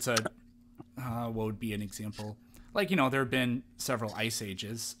it's a what would be an example? Like, there have been several ice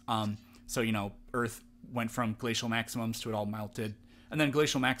ages. So, Earth went from glacial maximums to it all melted. And then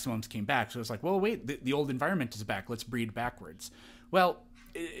glacial maximums came back. So it's like, well, wait, the old environment is back. Let's breed backwards. Well,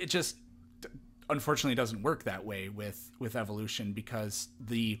 it just unfortunately doesn't work that way with evolution because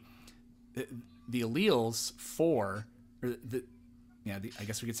the alleles for, I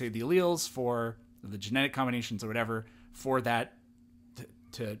guess we could say the alleles for the genetic combinations or whatever for that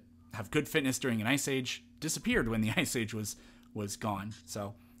to have good fitness during an ice age disappeared when the ice age was gone.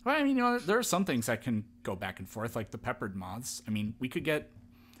 So, well, I mean, there are some things that can go back and forth, like the peppered moths. I mean, we could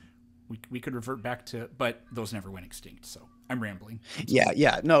revert back to, but those never went extinct. So I'm rambling.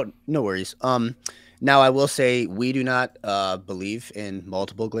 Yeah, no worries. Now I will say we do not believe in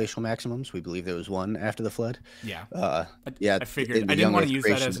multiple glacial maximums. We believe there was one after the flood. Yeah. I figured I didn't want to use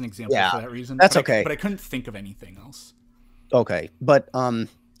that as an example for that reason. That's okay. But I couldn't think of anything else. Okay, but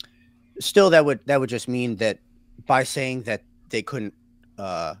still, that would just mean that by saying that they couldn't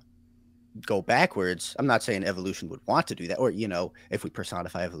go backwards, I'm not saying evolution would want to do that, or if we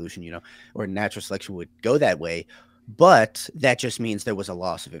personify evolution, or natural selection would go that way, but that just means there was a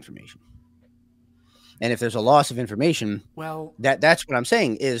loss of information. And if there's a loss of information, well, that's what I'm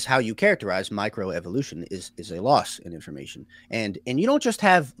saying is how you characterize microevolution is a loss in information, and you don't just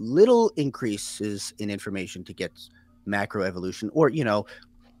have little increases in information to get macroevolution, or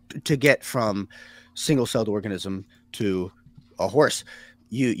to get from single-celled organism to a horse.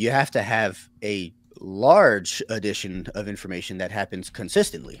 You have to have a large addition of information that happens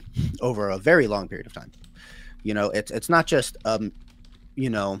consistently over a very long period of time. It's not just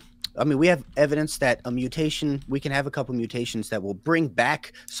I mean, we have evidence that a mutation, we can have a couple mutations that will bring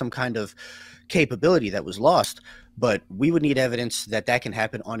back some kind of capability that was lost, but we would need evidence that can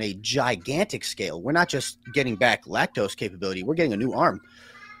happen on a gigantic scale. We're not just getting back lactose capability, we're getting a new arm,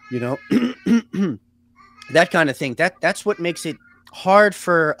 that kind of thing. That's what makes it hard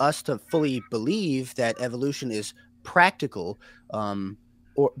for us to fully believe that evolution is practical,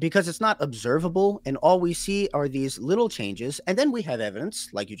 or because it's not observable, and all we see are these little changes. And then we have evidence,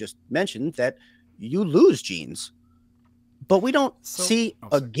 like you just mentioned, that you lose genes, but we don't see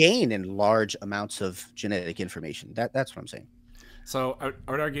a gain in large amounts of genetic information. That's what I'm saying. So I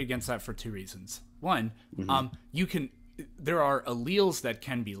would argue against that for two reasons. One, there are alleles that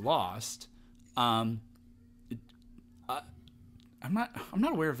can be lost. I'm not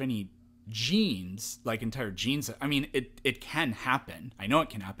aware of any genes, like entire genes. I mean, it can happen. I know it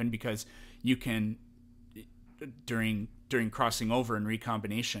can happen because you can, during crossing over and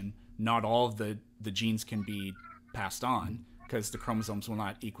recombination, not all of the genes can be passed on because the chromosomes will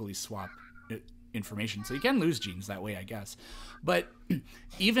not equally swap information. So you can lose genes that way, I guess. But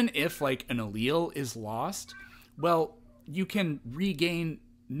even if like an allele is lost, well, you can regain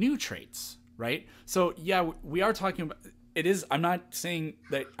new traits, right? So yeah, we are talking about it is. I'm not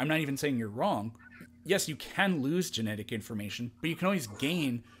even saying you're wrong. Yes, you can lose genetic information, but you can always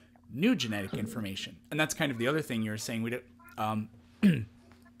gain new genetic information. And that's kind of the other thing you're saying. I'm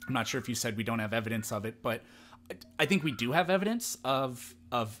not sure if you said we don't have evidence of it, but I think we do have evidence of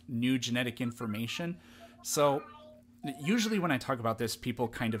new genetic information. So usually when I talk about this, people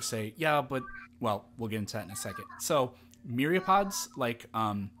kind of say, yeah, but, well, we'll get into that in a second. So myriapods, like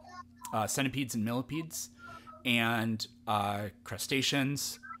centipedes and millipedes, and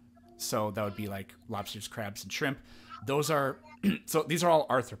crustaceans, so that would be like lobsters, crabs, and shrimp. Those are so these are all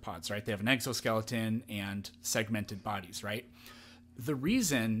arthropods, right? They have an exoskeleton and segmented bodies, right? The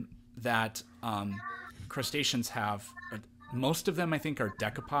reason that crustaceans have most of them, I think, are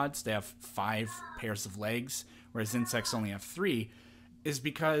decapods. They have 5 pairs of legs, whereas insects only have 3, is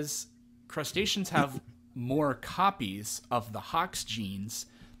because crustaceans have more copies of the Hox genes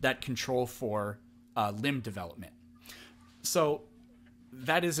that control for limb development. So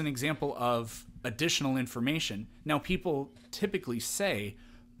that is an example of additional information. Now, people typically say,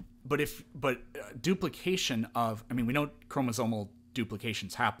 but duplication of, I mean, we know chromosomal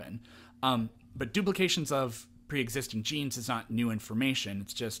duplications happen, but duplications of pre-existing genes is not new information.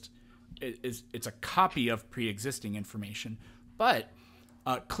 It's just, it's a copy of pre-existing information. But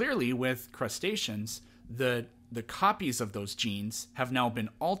clearly with crustaceans, the the copies of those genes have now been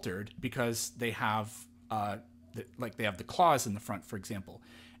altered because they have they have the claws in the front, for example.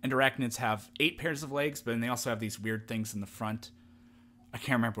 And arachnids have 8 pairs of legs, but then they also have these weird things in the front. I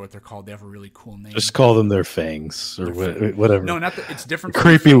can't remember what they're called. They have a really cool name. Just call them their fangs or whatever. No, not it's different.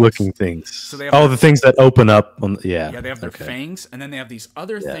 Creepy looking things. So they have the things that open up. Yeah, they have their fangs, and then they have these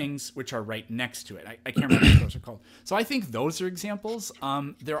other things which are right next to it. I can't remember what those are called. So I think those are examples.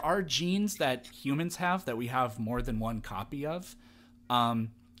 There are genes that humans have that we have more than one copy of. I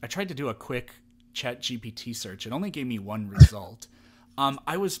tried to do a quick ChatGPT search. It only gave me one result. I'm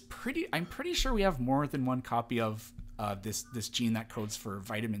pretty sure we have more than one copy of this gene that codes for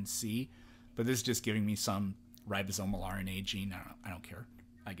vitamin C, but this is just giving me some ribosomal RNA gene. I don't care,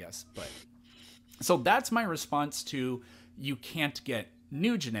 I guess. But so that's my response to you can't get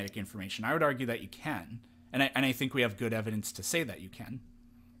new genetic information. I would argue that you can, and I think we have good evidence to say that you can.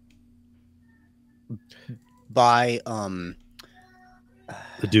 By the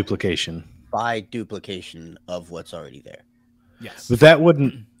duplication. By duplication of what's already there. Yes. But that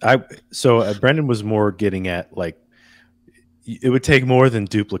wouldn't. So Brendan was more getting at like it would take more than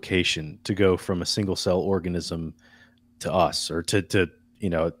duplication to go from a single cell organism to us, or to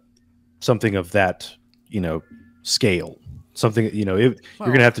something of that scale. Something you're going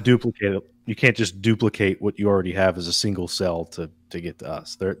to have to duplicate it. You can't just duplicate what you already have as a single cell to get to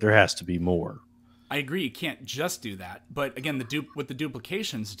us. There has to be more. I agree. You can't just do that. But again, what the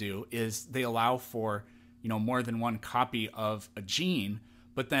duplications do is they allow for more than one copy of a gene,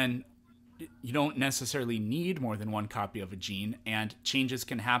 but then you don't necessarily need more than one copy of a gene, and changes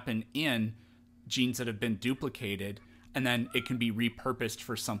can happen in genes that have been duplicated, and then it can be repurposed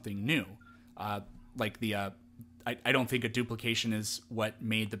for something new. I don't think a duplication is what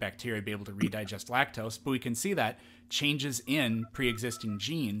made the bacteria be able to redigest lactose, but we can see that changes in pre-existing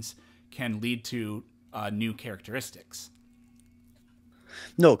genes can lead to new characteristics.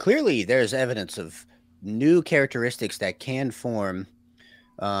 No, clearly there's evidence of new characteristics that can form,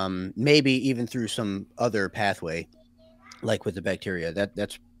 maybe even through some other pathway, like with the bacteria.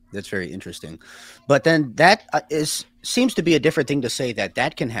 That's very interesting. But then that seems to be a different thing to say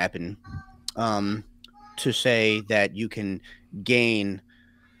that can happen. To say that you can gain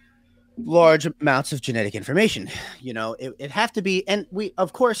large amounts of genetic information, it have to be, and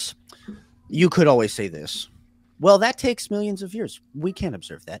of course, you could always say this. Well, that takes millions of years. We can't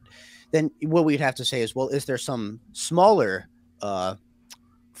observe that. Then what we'd have to say is, well, is there some smaller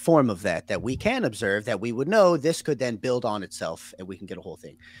form of that we can observe that we would know this could then build on itself and we can get a whole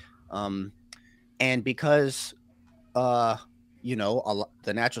thing? And because, the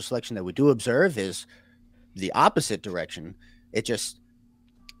natural selection that we do observe is the opposite direction,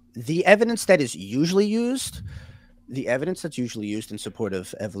 the evidence that's usually used in support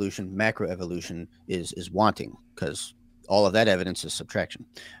of evolution, macroevolution, is wanting, because all of that evidence is subtraction.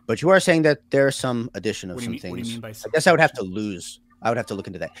 But you are saying that there's some addition of some things. What do you mean by subtraction? I guess I would have to look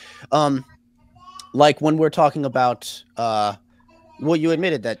into that. Like when we're talking about, you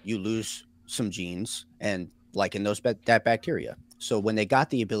admitted that you lose some genes, and like in that bacteria. So when they got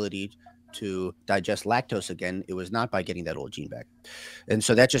the ability to digest lactose again, it was not by getting that old gene back. And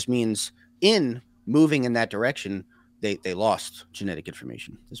so that just means in moving in that direction, they lost genetic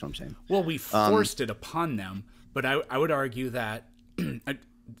information. That's what I'm saying. Well, we forced it upon them, but I would argue that, first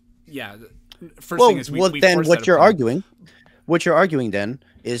thing is we then what you're arguing then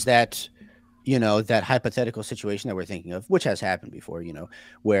is that, that hypothetical situation that we're thinking of, which has happened before,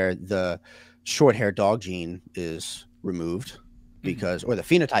 where the short-haired dog gene is removed because, or the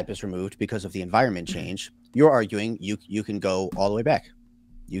phenotype is removed because of the environment change. You're arguing you can go all the way back.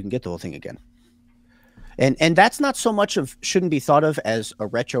 You can get the whole thing again. And that's not so much shouldn't be thought of as a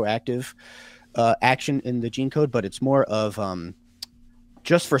retroactive action in the gene code, but it's more of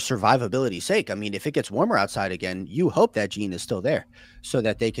just for survivability's sake. I mean, if it gets warmer outside again, you hope that gene is still there so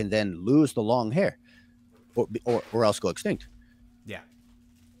that they can then lose the long hair or else go extinct. Yeah.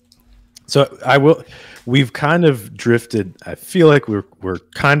 So we've kind of drifted. I feel like we're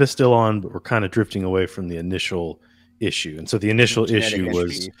kind of still on, but we're kind of drifting away from the initial issue. And so the initial issue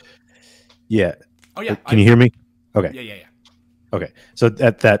was, yeah. Oh yeah. Can you hear me? Okay. Yeah. Okay. So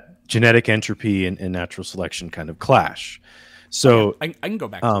that genetic entropy and natural selection kind of clash. So I can go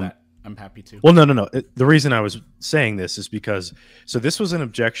back to that. I'm happy to. Well, no. The reason I was saying this is because, so this was an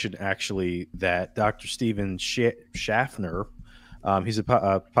objection actually that Dr. Stephen Schaffner, he's a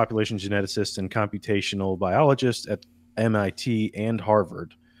population geneticist and computational biologist at MIT and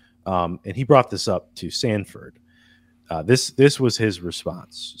Harvard, and he brought this up to Sanford. This was his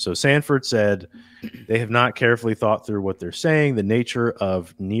response. So Sanford said, they have not carefully thought through what they're saying. The nature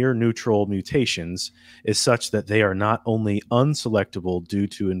of near neutral mutations is such that they are not only unselectable due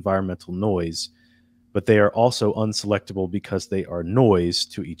to environmental noise, but they are also unselectable because they are noise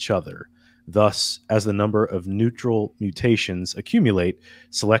to each other. Thus, as the number of neutral mutations accumulate,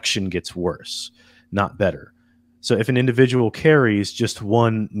 selection gets worse, not better. So if an individual carries just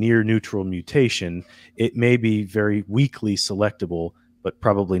one near neutral mutation, it may be very weakly selectable, but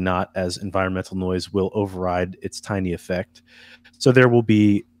probably not, as environmental noise will override its tiny effect. So there will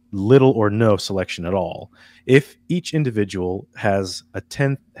be little or no selection at all. If each individual has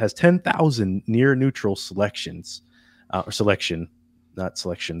 10,000 near neutral selections, or selection, not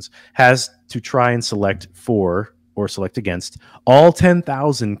selections, has to try and select for or select against all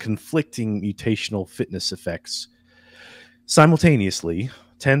 10,000 conflicting mutational fitness effects simultaneously.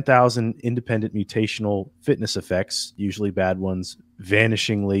 10,000 independent mutational fitness effects, usually bad ones,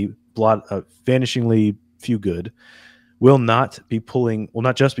 vanishingly few good, will not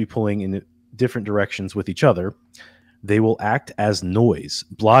just be pulling in different directions with each other. They will act as noise,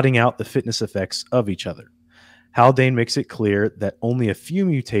 blotting out the fitness effects of each other. Haldane makes it clear that only a few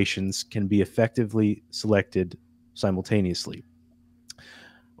mutations can be effectively selected simultaneously,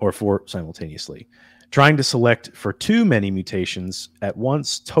 or for simultaneously. Trying to select for too many mutations at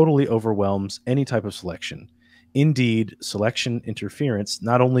once totally overwhelms any type of selection. Indeed, selection interference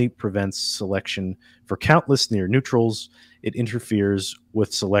not only prevents selection for countless near neutrals, it interferes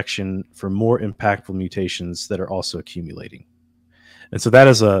with selection for more impactful mutations that are also accumulating. And so that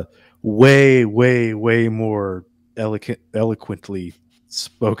is a way, way, way more eloquently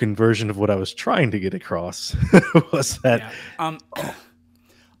spoken version of what I was trying to get across. Was that? Yeah.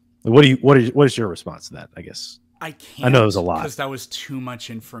 What is your response to that? I guess I can't. I know it was a lot because that was too much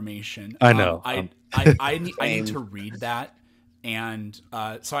information. I know. I need to read that, and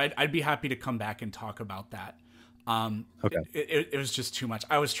so I'd be happy to come back and talk about that. Okay. It was just too much.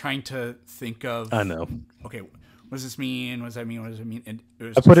 I was trying to think of. I know. Okay, what does this mean? What does that mean? What does it mean? And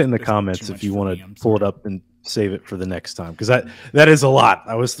I put it in the comments if you want to pull it up and save it for the next time, because that is a lot.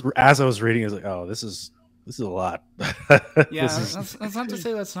 As I was reading, I was like, oh, this is a lot. Yeah, that's not to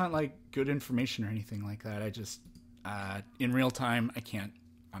say that's not like good information or anything like that. I just in real time I can't.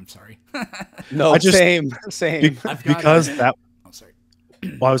 I'm sorry. No, same. Because that. Oh, sorry.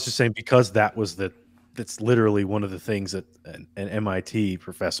 Well, I was just saying, because that's literally one of the things that an MIT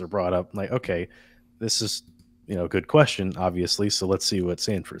professor brought up. I'm like, okay, this is a good question, obviously. So let's see what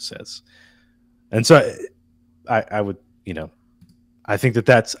Sanford says. And so I would I think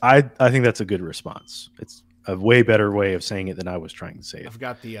that's a good response. It's a way better way of saying it than I was trying to say it. I've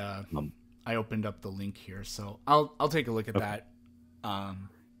got the I opened up the link here, so I'll take a look at that.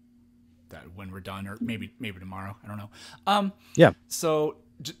 That when we're done, or maybe tomorrow. I don't know. Yeah. So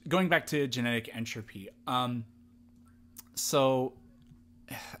going back to genetic entropy. So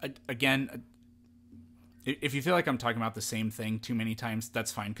again, if you feel like I'm talking about the same thing too many times,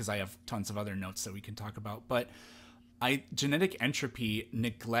 that's fine, because I have tons of other notes that we can talk about. But genetic entropy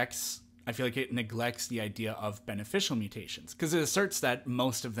I feel like it neglects the idea of beneficial mutations, because it asserts that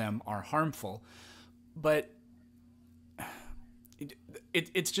most of them are harmful. But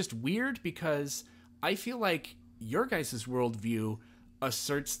it's just weird, because I feel like your guys' worldview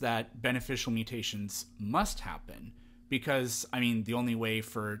asserts that beneficial mutations must happen, because, I mean, the only way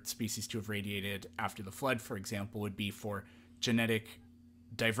for species to have radiated after the flood, for example, would be for genetic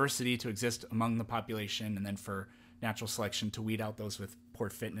diversity to exist among the population, and then for natural selection to weed out those with poor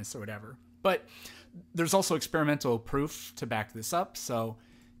fitness or whatever. But there's also experimental proof to back this up. So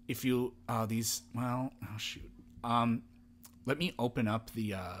if you let me open up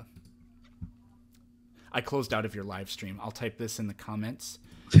the I closed out of your live stream. I'll type this in the comments,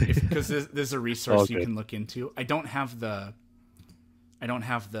 because this is a resource you can look into. I don't have the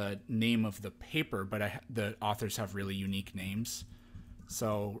name of the paper, but the authors have really unique names.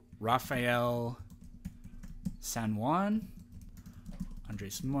 So Rafael San Juan,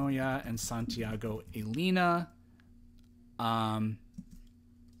 Andres Moya, and Santiago Elena. And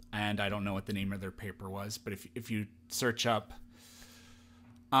I don't know what the name of their paper was, but if you search up,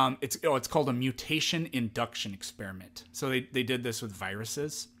 it's called a mutation induction experiment. So they did this with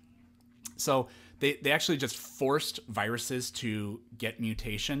viruses. So they actually just forced viruses to get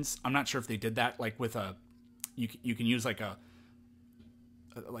mutations. I'm not sure if they did that like with you can use like a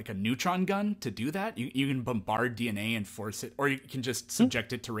neutron gun to do that. You can bombard DNA and force it, or you can just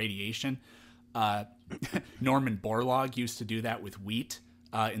subject it to radiation. Norman Borlaug used to do that with wheat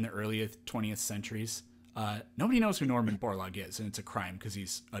in the early 20th centuries. Nobody knows who Norman Borlaug is, and it's a crime, because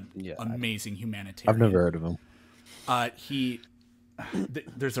he's an amazing humanitarian. I've never heard of him.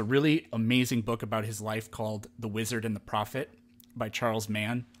 There's a really amazing book about his life called The Wizard and the Prophet by Charles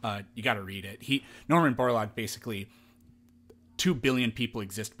Mann. You got to read it. Norman Borlaug, basically 2 billion people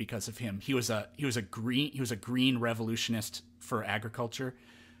exist because of him. He was a green revolutionist for agriculture,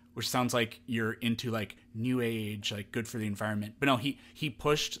 which sounds like you're into like new age, like good for the environment. But no, he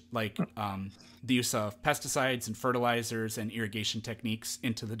pushed like the use of pesticides and fertilizers and irrigation techniques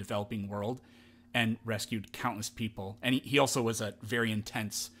into the developing world and rescued countless people. And he also was a very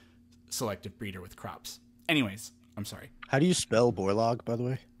intense selective breeder with crops. Anyways, I'm sorry. How do you spell Borlaug, by the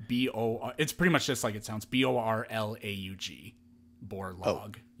way? B-O-R. It's pretty much just like it sounds. B-O-R-L-A-U-G. Borlaug.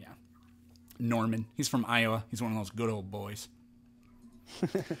 Oh. Yeah. Norman. He's from Iowa. He's one of those good old boys.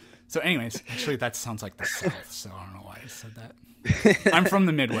 So anyways, actually that sounds like the South, so I don't know why I said that. I'm from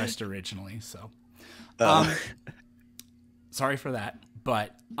the Midwest originally, so. Sorry for that.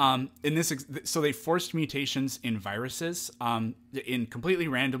 But in this, so they forced mutations in viruses in completely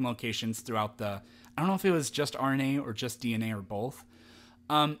random locations throughout I don't know if it was just RNA or just DNA or both.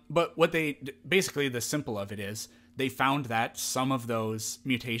 But what basically the simple of it is they found that some of those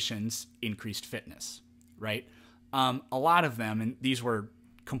mutations increased fitness, right? A lot of them, and these were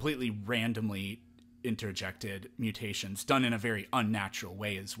completely randomly interjected mutations done in a very unnatural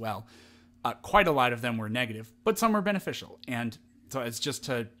way as well. Quite a lot of them were negative, but some were beneficial. And so it's just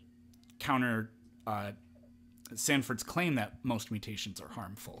to counter Sanford's claim that most mutations are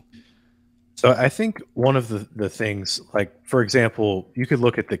harmful. So I think one of the things, like, for example, you could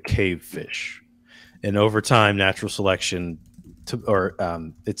look at the cave fish, and over time, natural selection,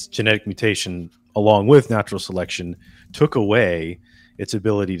 its genetic mutation, along with natural selection, took away its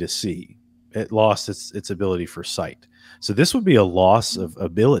ability to see. It lost its ability for sight. So this would be a loss of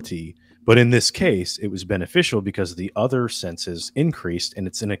ability. But in this case, it was beneficial because the other senses increased, and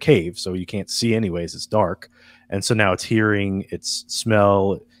it's in a cave, so you can't see anyways. It's dark. And so now it's hearing, its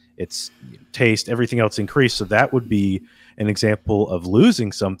smell, its taste, everything else increased. So that would be an example of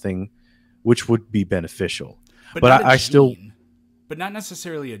losing something which would be beneficial. But But not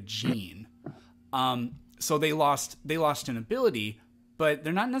necessarily a gene. So they lost an ability, but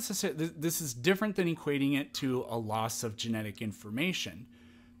they're not necessarily... This is different than equating it to a loss of genetic information.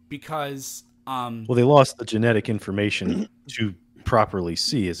 Because they lost the genetic information to properly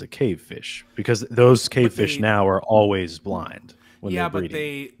see as a cave fish, because those cave fish now are always blind when they're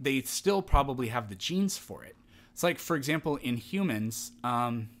breeding. But they still probably have the genes for it. It's like, for example, in humans,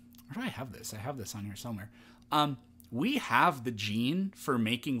 where do I have this? I have this on here somewhere. We have the gene for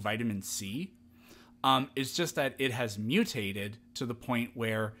making vitamin C. It's just that it has mutated to the point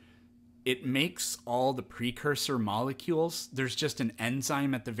where it makes all the precursor molecules. There's just an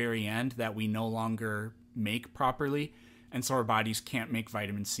enzyme at the very end that we no longer make properly. And so our bodies can't make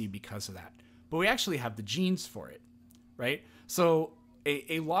vitamin C because of that. But we actually have the genes for it, right? So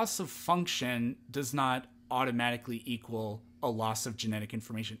a loss of function does not automatically equal a loss of genetic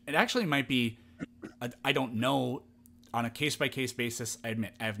information. It actually might be, I don't know, on a case-by-case basis, I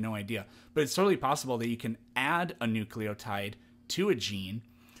admit, I have no idea. But it's totally possible that you can add a nucleotide to a gene,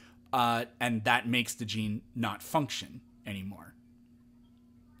 and that makes the gene not function anymore.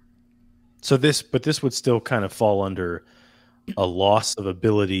 So this would still kind of fall under a loss of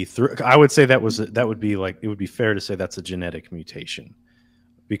ability through. I would say it would be fair to say that's a genetic mutation,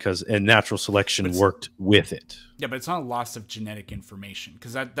 because natural selection worked with it. Yeah, but it's not a loss of genetic information,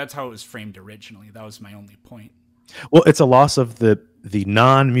 because that's how it was framed originally. That was my only point. Well, it's a loss of the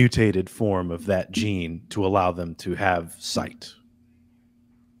non-mutated form of that gene to allow them to have sight.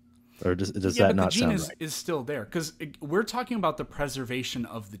 Or does that not sound right? The gene is still there, because we're talking about the preservation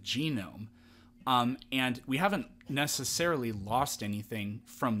of the genome, and we haven't necessarily lost anything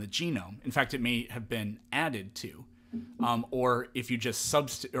from the genome. In fact, it may have been added to, or if you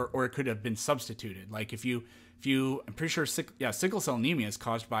just or it could have been substituted. Like if you, I'm pretty sure, sickle cell anemia is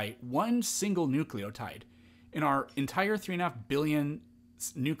caused by one single nucleotide. In our entire 3.5 billion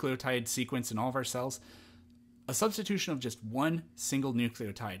nucleotide sequence in all of our cells, a substitution of just one single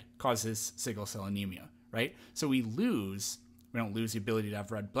nucleotide causes sickle cell anemia, right? So we don't lose the ability to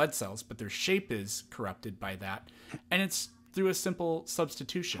have red blood cells, but their shape is corrupted by that. And it's through a simple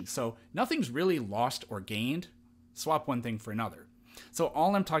substitution. So nothing's really lost or gained. Swap one thing for another. So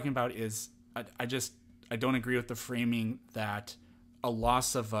all I'm talking about is I don't agree with the framing that a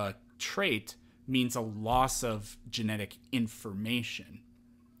loss of a trait means a loss of genetic information.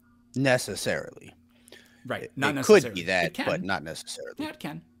 Necessarily. Right. Not it necessarily. Could be that, but not necessarily. Yeah, it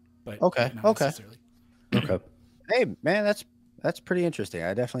can. But okay. Not necessarily. Okay. Hey, man, that's pretty interesting.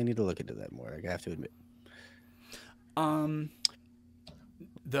 I definitely need to look into that more. I have to admit.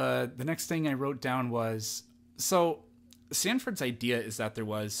 The next thing I wrote down was, So Sanford's idea is that there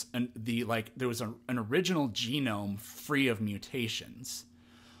was an original genome free of mutations.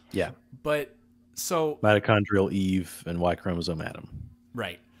 Yeah. But so Mitochondrial Eve and Y chromosome Adam.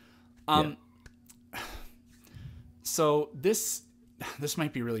 Right. So this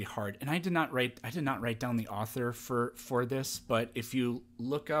might be really hard, and I did not write down the author for this, but if you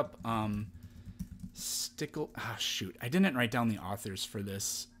look up I didn't write down the authors for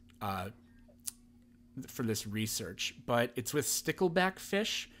this research, but it's with stickleback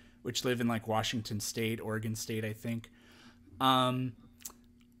fish, which live in like Washington State, Oregon State, I think. I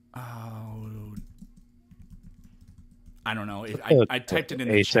don't know. I typed it in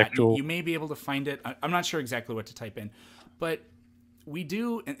the chat. You may be able to find it. I'm not sure exactly what to type in, but we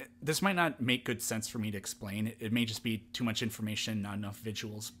do. And this might not make good sense for me to explain. It may just be too much information, not enough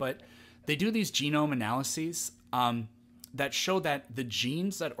visuals. But they do these genome analyses that show that the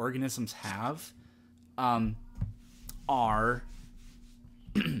genes that organisms have are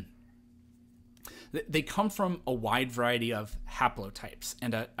they come from a wide variety of haplotypes,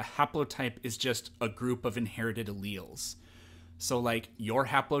 and a haplotype is just a group of inherited alleles. So like your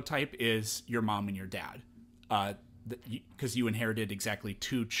haplotype is your mom and your dad, because you inherited exactly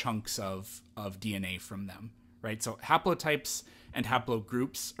 2 chunks of DNA from them, right? So haplotypes and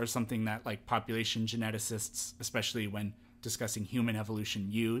haplogroups are something that like population geneticists, especially when discussing human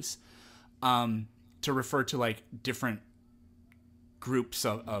evolution, use to refer to like different groups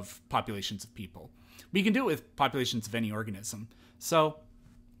of populations of people. But you can do it with populations of any organism. So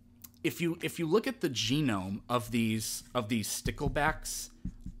if you look at the genome of these sticklebacks,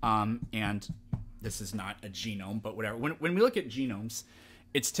 and this is not a genome, but whatever. When we look at genomes,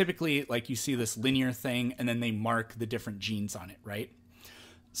 it's typically like you see this linear thing, and then they mark the different genes on it, right?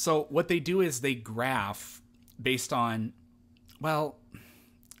 So what they do is they graph based on, well,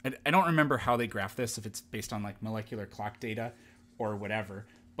 I don't remember how they graph this, if it's based on like molecular clock data or whatever,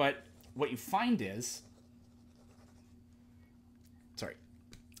 but what you find is, sorry,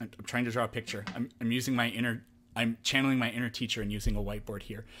 I'm trying to draw a picture. I'm channeling my inner teacher and using a whiteboard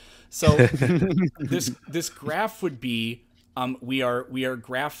here. So this graph would be, we are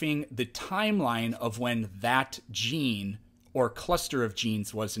graphing the timeline of when that gene or cluster of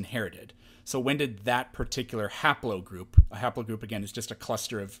genes was inherited. So when did that particular haplogroup, a haplogroup again is just a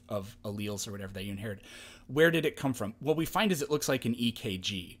cluster of alleles or whatever that you inherit, where did it come from? What we find is it looks like an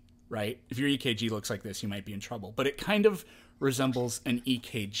EKG, right? If your EKG looks like this, you might be in trouble. But it kind of resembles an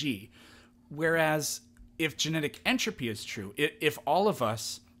EKG. Whereas if genetic entropy is true, if all of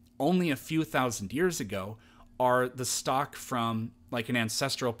us only a few thousand years ago are the stock from like an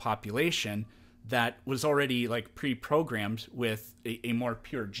ancestral population that was already like pre-programmed with a more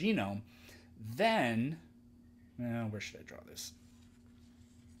pure genome, then, where should I draw this?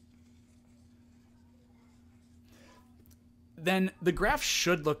 Then the graph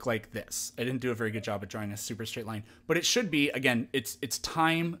should look like this. I didn't do a very good job at drawing a super straight line, but it should be, again, it's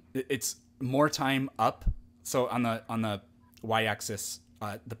time, it's more time up. So on the y-axis,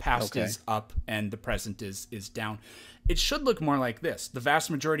 the past is up and the present is down. It should look more like this. The vast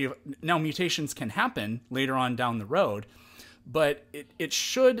majority of, now mutations can happen later on down the road, but it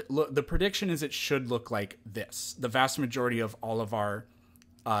should look, the prediction is it should look like this. The vast majority of all of our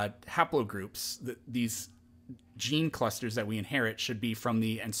haplogroups, these gene clusters that we inherit, should be from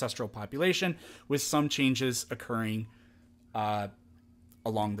the ancestral population, with some changes occurring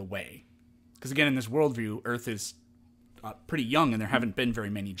along the way. Because again, in this worldview, Earth is pretty young, and there haven't been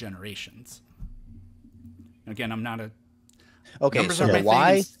very many generations. Again, I'm not a numbers so aren't my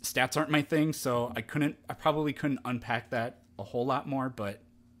why thing, stats aren't my thing, so I probably couldn't unpack that a whole lot more. But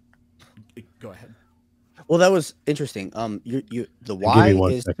go ahead. Well, that was interesting. The Y give me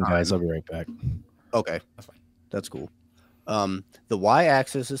 1 is second, time. guys. I'll be right back. Okay, That's fine. that's cool. The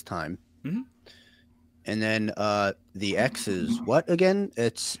y-axis is time, Mhm. and then the x is what again?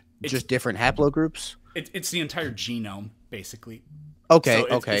 It's just different haplogroups. It's the entire genome, basically. Okay, So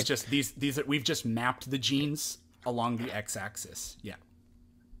okay. It's just these are, we've just mapped the genes along the x-axis. Yeah.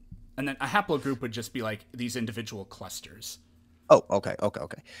 And then a haplogroup would just be like these individual clusters. Oh, okay.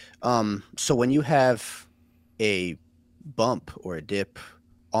 So when you have a bump or a dip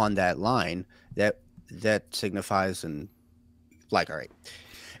on that line, that signifies all right.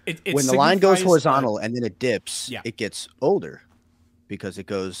 It When the line goes signifies, horizontal and then it dips, yeah. it gets older because it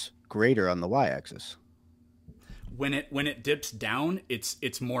goes greater on the y-axis. When it dips down,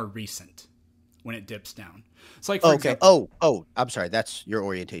 it's more recent. When it dips down, so like for example, I'm sorry, that's your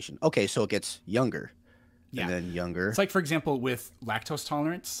orientation. Okay, so it gets younger, yeah. and then younger. It's like, for example, with lactose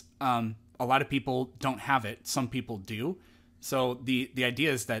tolerance, a lot of people don't have it. Some people do. So the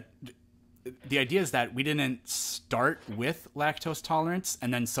idea is that the idea is that we didn't start with lactose tolerance,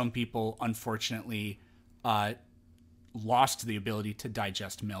 and then some people unfortunately lost the ability to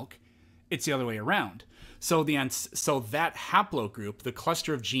digest milk. It's the other way around. So that haplogroup, the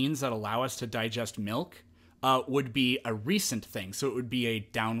cluster of genes that allow us to digest milk, would be a recent thing. So it would be a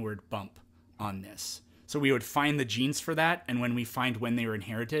downward bump on this. So we would find the genes for that, and when we find when they were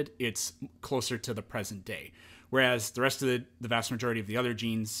inherited, it's closer to the present day. Whereas the rest of the vast majority of the other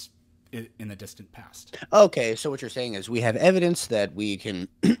genes in the distant past. Okay, so what you're saying is we have evidence that we can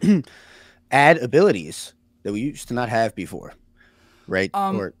add abilities that we used to not have before, right?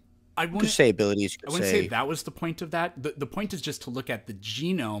 Or I wouldn't say abilities. I wouldn't say that was the point of that. The point is just to look at the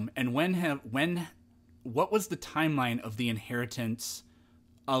genome and what was the timeline of the inheritance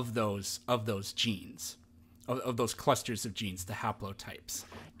of those genes, of those clusters of genes, the haplotypes.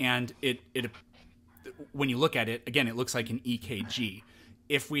 And it when you look at it, again, it looks like an EKG.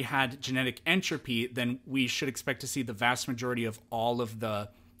 If we had genetic entropy, then we should expect to see the vast majority of all of the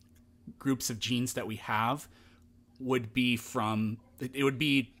groups of genes that we have would be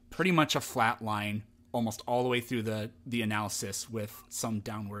pretty much a flat line almost all the way through the analysis with some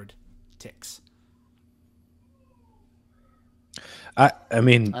downward ticks. I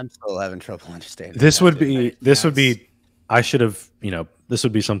mean, I'm still having trouble understanding. This would be I should have, this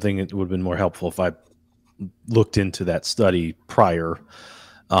would be something that would have been more helpful if I looked into that study prior.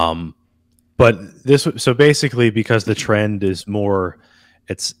 But so basically, because the trend is more,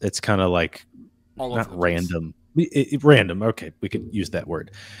 it's kind of like not random, random. Okay, we could use that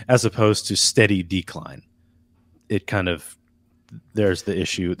word, as opposed to steady decline. It kind of, there's the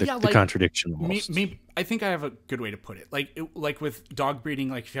issue, the contradiction. Almost. I think I have a good way to put it. Like with dog breeding,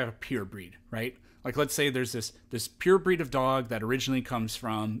 like if you have a pure breed, right? Like let's say there's this pure breed of dog that originally comes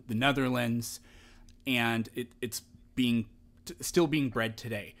from the Netherlands, and it's still being bred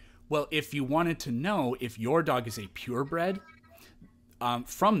today. Well, if you wanted to know if your dog is a purebred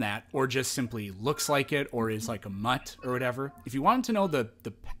from that, or just simply looks like it, or is like a mutt or whatever, if you wanted to know the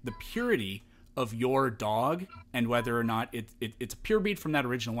purity of your dog and whether or not it's a pure breed from that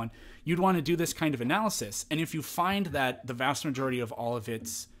original one, you'd want to do this kind of analysis. And if you find that the vast majority of all of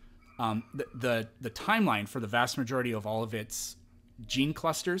its the timeline for the vast majority of all of its gene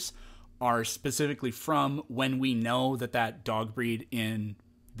clusters are specifically from when we know that dog breed in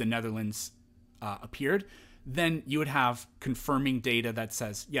the Netherlands appeared, then you would have confirming data that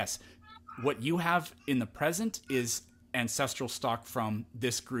says, yes, what you have in the present is ancestral stock from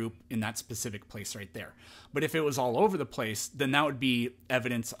this group in that specific place right there. But if it was all over the place, then that would be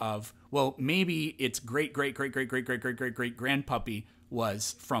evidence of, well, maybe its great grandpuppy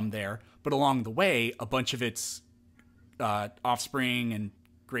was from there, but along the way, a bunch of its offspring and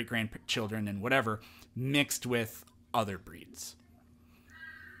great grandchildren and whatever mixed with other breeds.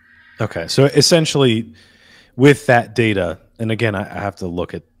 Okay, so essentially, with that data, and again, I have to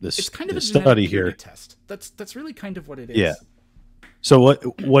look at this. It's kind of a study here. Test. That's really kind of what it is. Yeah. So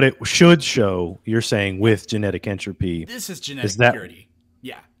what it should show, you're saying, with genetic entropy, this is genetic purity.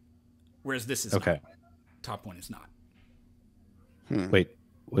 Yeah. Whereas this is okay. Not. Top one is not. Wait,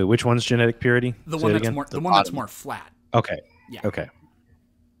 which one's genetic purity? The one that's more flat. Okay. Yeah. Okay.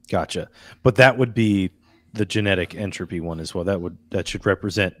 Gotcha. But that would be the genetic entropy one as well. That should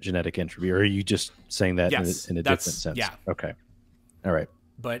represent genetic entropy. Or are you just saying that in a different sense? Yeah. Okay. All right.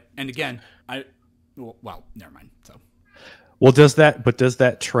 And again, well, never mind. So. Well, does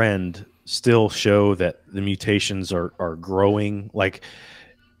that trend still show that the mutations are growing? Like,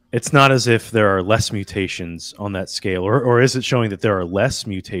 it's not as if there are less mutations on that scale, or is it showing that there are less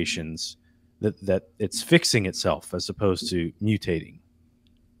mutations, that it's fixing itself as opposed to mutating?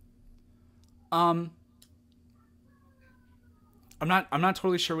 I'm not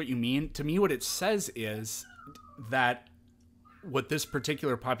totally sure what you mean. To me, what it says is that what this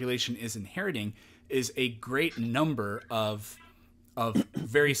particular population is inheriting is a great number of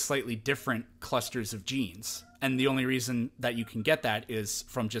very slightly different clusters of genes. And the only reason that you can get that is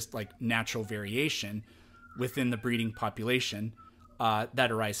from just like natural variation within the breeding population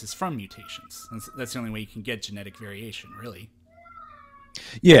that arises from mutations. That's the only way you can get genetic variation, really.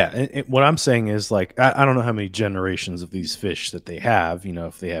 Yeah, and what I'm saying is, like, I don't know how many generations of these fish that they have.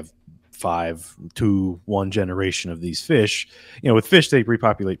 If they have 1 generation of these fish, with fish, they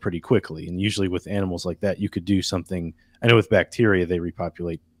repopulate pretty quickly. And usually with animals like that, you could do something. I know with bacteria, they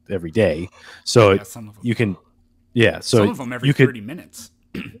repopulate every day. So some of them. You can, so some of them every 30 minutes.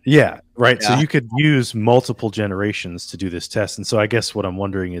 Yeah, right. Yeah. So you could use multiple generations to do this test. And so I guess what I'm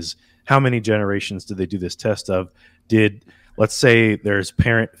wondering is, how many generations did they do this test of? Let's say there's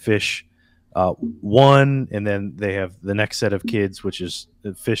parent fish one, and then they have the next set of kids, which is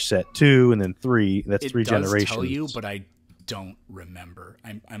fish set 2, and then 3. That's it 3 does generations. tell you, but I don't remember.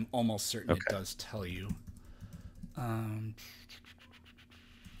 I'm almost certain it does tell you.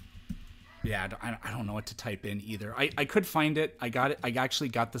 Yeah, I don't know what to type in either. I could find it. I got it. I actually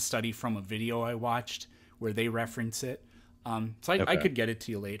got the study from a video I watched where they reference it. So I could get it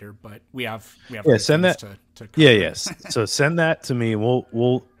to you later, but we have send that to cover. Yes. So send that to me.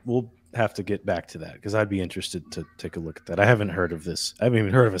 We'll have to get back to that because I'd be interested to take a look at that. I haven't heard of this. I haven't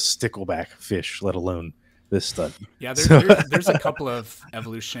even heard of a stickleback fish, let alone this study. Yeah, there's a couple of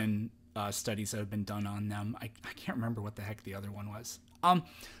evolution studies that have been done on them. I can't remember what the heck the other one was.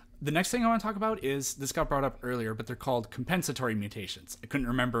 The next thing I want to talk about is, this got brought up earlier, but they're called compensatory mutations. I couldn't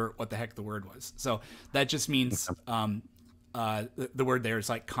remember what the heck the word was. So that just means the word there is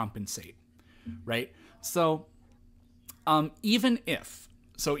like compensate, right? So even if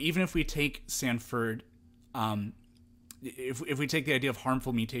we take Sanford, if we take the idea of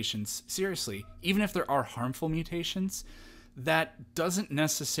harmful mutations seriously, even if there are harmful mutations, that isn't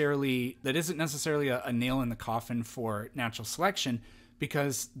necessarily a nail in the coffin for natural selection,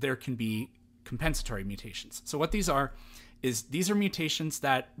 because there can be compensatory mutations. So what these are mutations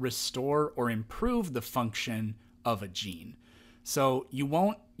that restore or improve the function of a gene. So you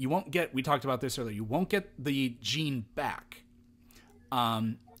won't get, we talked about this earlier, you won't get the gene back.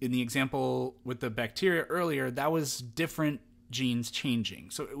 In the example with the bacteria earlier, that was different genes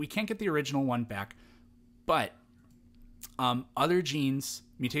changing. So we can't get the original one back, but other genes,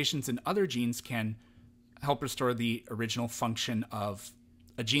 mutations in other genes can help restore the original function of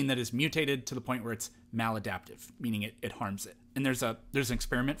a gene that is mutated to the point where it's maladaptive, meaning it harms it. And there's an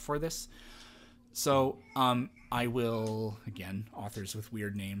experiment for this. So I will, again, authors with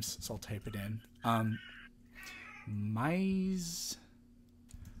weird names, so I'll type it in.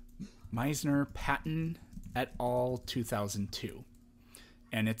 Meisner, Patton et al. 2002.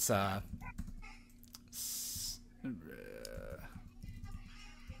 And it's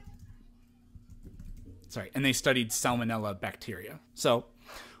and they studied Salmonella bacteria. So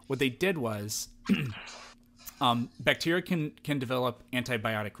what they did was bacteria can develop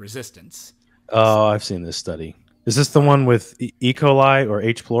antibiotic resistance. Oh, I've seen this study. Is this the one with E. coli or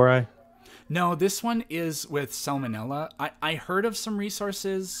H. pylori? No, this one is with Salmonella. I heard of some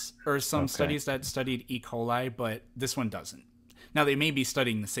resources or some studies that studied E. coli, but this one doesn't. Now, they may be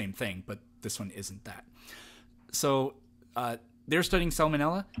studying the same thing, but this one isn't that. So they're studying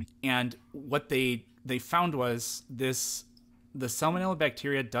Salmonella, and what they found was the Salmonella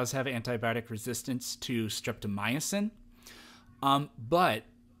bacteria does have antibiotic resistance to streptomycin, but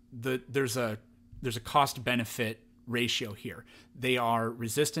there's a cost-benefit ratio here. They are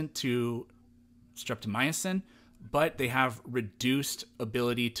resistant to streptomycin, but they have reduced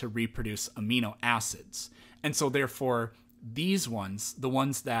ability to reproduce amino acids. And so therefore, these ones, the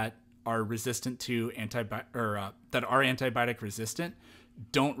ones that are resistant to that are antibiotic resistant,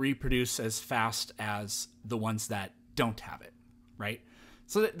 don't reproduce as fast as the ones that don't have it, right?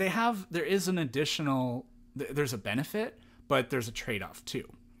 So there's a benefit, but there's a trade-off too.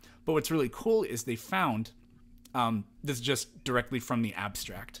 But what's really cool is they found, this is just directly from the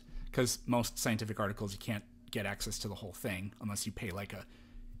abstract, because most scientific articles, you can't get access to the whole thing unless you pay like a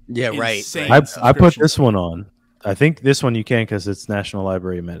I put this one on. I think this one you can because it's National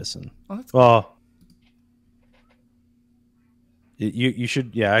Library of Medicine. Oh, that's cool. Well, you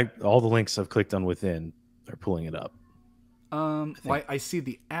should, all the links I've clicked on within are pulling it up. I see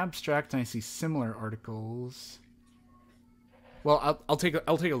the abstract and I see similar articles. Well, I'll take a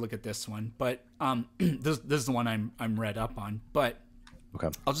look at this one, but this is the one I'm read up on. But okay,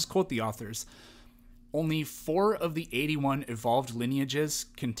 I'll just quote the authors. Only 4 of the 81 evolved lineages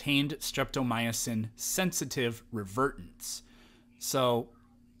contained streptomycin-sensitive revertants. So,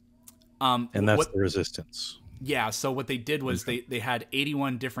 and that's the resistance. Yeah. So what they did was they had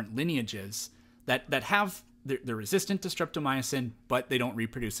 81 different lineages that have they're resistant to streptomycin, but they don't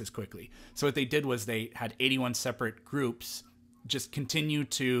reproduce as quickly. So what they did was they had 81 separate groups just continue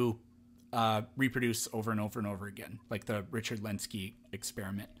to reproduce over and over and over again, like the Richard Lenski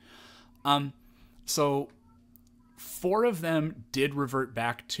experiment. So 4 of them did revert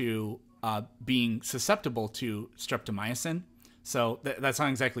back to being susceptible to streptomycin. So that's not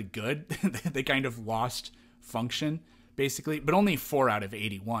exactly good. They kind of lost function, basically, but only 4 out of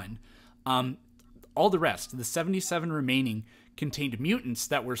 81. All the rest, the 77 remaining, contained mutants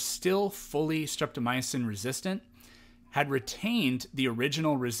that were still fully streptomycin resistant, had retained the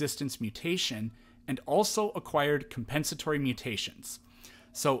original resistance mutation, and also acquired compensatory mutations.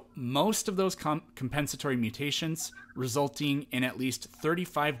 So most of those compensatory mutations, resulting in at least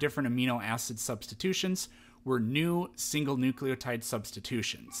 35 different amino acid substitutions, were new single nucleotide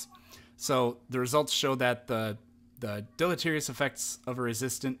substitutions. So the results show that the deleterious effects of a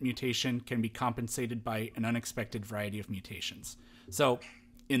resistant mutation can be compensated by an unexpected variety of mutations. So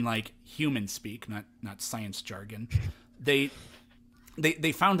in like human speak, not science jargon, they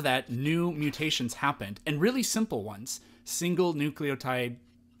found that new mutations happened, and really simple ones. Single nucleotide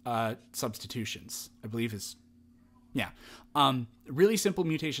substitutions, I believe is, yeah. Really simple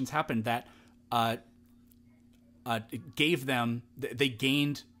mutations happened that gave them, they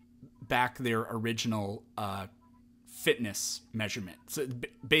gained back their original fitness measurement. So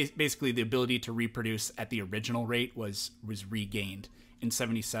basically the ability to reproduce at the original rate was regained in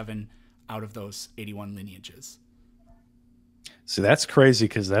 77 out of those 81 lineages. So that's crazy,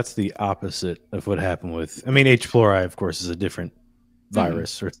 because that's the opposite of what happened with, I mean, H. pylori, of course, is a different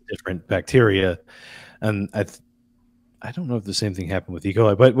virus or it's a different bacteria. And I don't know if the same thing happened with E.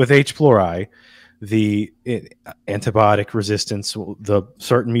 coli, but with H. pylori, the antibiotic resistance, the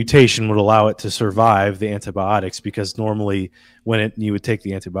certain mutation would allow it to survive the antibiotics, because normally when you would take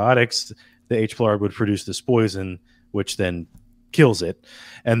the antibiotics, the H. pylori would produce this poison, which then kills it.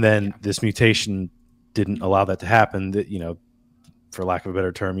 And then this mutation didn't allow that to happen. That, you know, for lack of a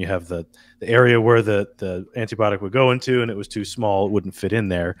better term, you have the area where the antibiotic would go into, and it was too small, it wouldn't fit in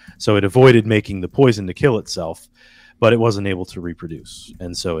there. So it avoided making the poison to kill itself, but it wasn't able to reproduce.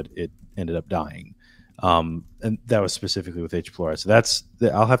 And so it ended up dying. And that was specifically with H. pylori. So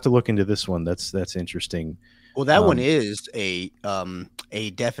I'll have to look into this one. That's interesting. Well, that one is a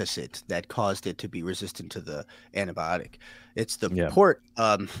deficit that caused it to be resistant to the antibiotic. It's the port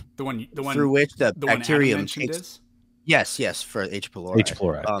the one through which the bacterium takes. Yes, for H. pylori. H.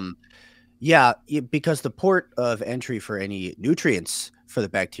 pylori. Because the port of entry for any nutrients for the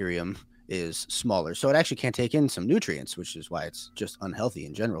bacterium is smaller, so it actually can't take in some nutrients, which is why it's just unhealthy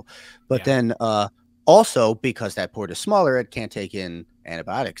in general. But then also because that port is smaller, it can't take in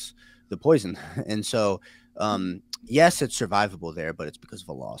antibiotics, the poison, and so yes, it's survivable there, but it's because of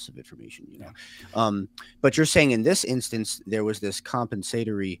a loss of information, you know. But you're saying in this instance there was this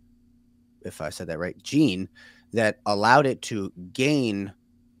compensatory, if I said that right, gene that allowed it to gain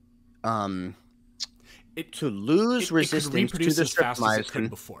to lose resistance to the as fast as it could streptomycin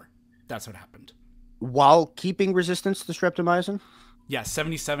before. That's what happened. While keeping resistance to streptomycin? Yeah,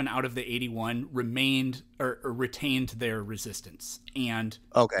 77 out of the 81 remained or retained their resistance and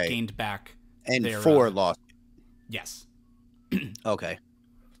gained back. And their, 4 lost. Yes. Okay.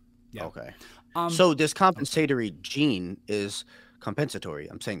 Yeah. Okay. So this compensatory gene is compensatory.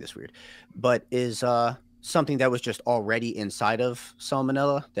 I'm saying this weird, but is something that was just already inside of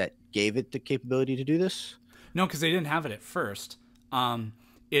Salmonella that gave it the capability to do this? No, because they didn't have it at first.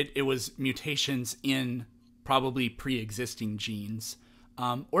 It was mutations in probably pre-existing genes,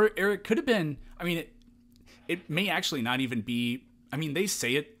 or it could have been. I mean, it may actually not even be. I mean, they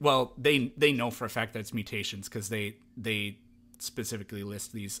say it. Well, they know for a fact that it's mutations because they specifically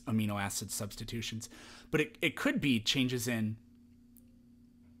list these amino acid substitutions, but it could be changes in.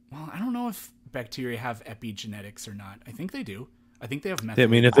 Well, I don't know if bacteria have epigenetics or not. I think they do. I think they have methylation. I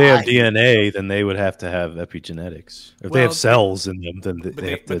mean, if they have DNA, then they would have to have epigenetics. If they have cells in them, then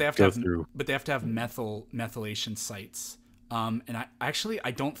they have to go through. But they have to have methylation sites. And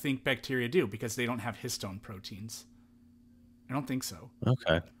I don't think bacteria do, because they don't have histone proteins. I don't think so.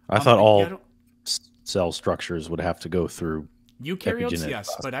 Okay. I thought all cell structures would have to go through eukaryotes, yes,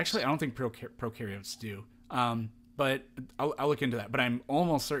 but actually I don't think prokaryotes do. But I'll look into that. But I'm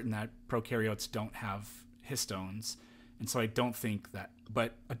almost certain that prokaryotes don't have histones. And so I don't think that,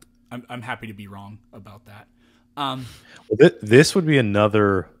 but I'm happy to be wrong about that. This would be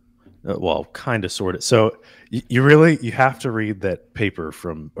another, well, kind of, sort of. So you have to read that paper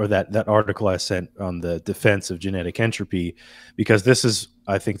or that article I sent on the defense of genetic entropy, because this is,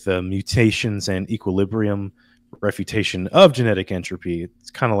 I think, the mutations and equilibrium refutation of genetic entropy.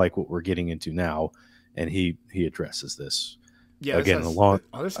 It's kind of like what we're getting into now, and he addresses this. Yeah, again,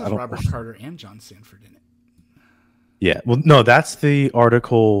 this has Robert Carter and John Sanford in it. Yeah, well, no, that's the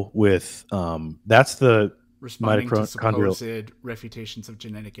article with that's the responding to supposed refutations of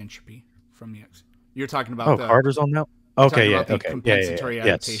genetic entropy from the X. You're talking about Carter's on that. Okay, yeah, okay, compensatory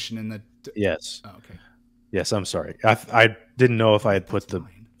adaptation in the yes. Oh, okay. Yes, I'm sorry. I didn't know if I had put the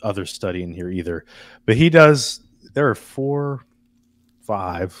other study in here either, but he does. There are 4,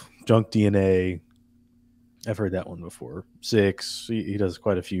 5 junk DNA. I've heard that one before. 6. He does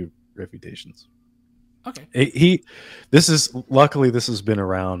quite a few refutations. Okay. Luckily this has been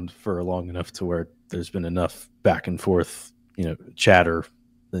around for long enough to where there's been enough back and forth, chatter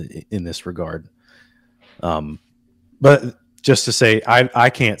in this regard. But just to say, I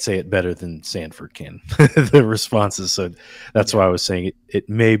can't say it better than Sanford can. The responses, so that's why I was saying it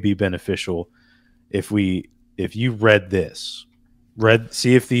may be beneficial if you read this,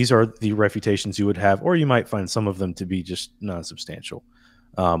 see if these are the refutations you would have, or you might find some of them to be just non-substantial,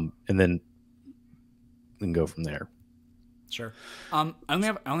 and then go from there. Sure. I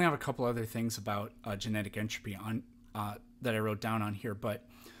only have a couple other things about genetic entropy on that I wrote down on here, but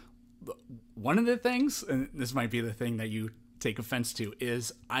one of the things, and this might be the thing that you take offense to,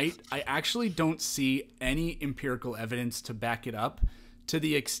 is I actually don't see any empirical evidence to back it up to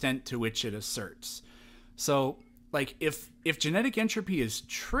the extent to which it asserts. So, like, if genetic entropy is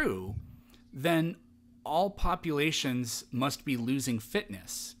true, then all populations must be losing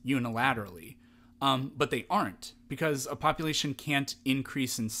fitness unilaterally. But they aren't, because a population can't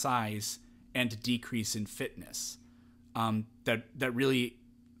increase in size and decrease in fitness.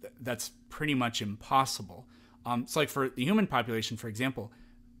 That's pretty much impossible. So like for the human population, for example,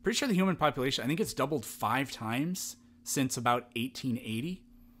 pretty sure the human population, I think it's doubled 5 times since about 1880,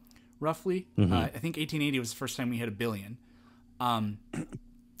 roughly. Mm-hmm. I think 1880 was the first time we hit 1 billion.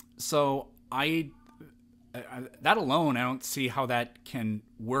 So that alone, I don't see how that can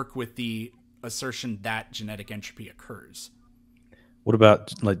work with the assertion that genetic entropy occurs. What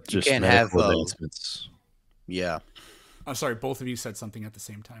about like just medical advancements? Yeah. I'm sorry, both of you said something at the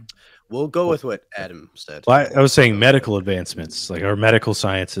same time. We'll go with what Adam said. Well, I was saying medical advancements. Like our medical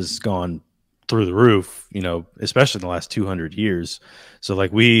science has gone through the roof, especially in the last 200 years. So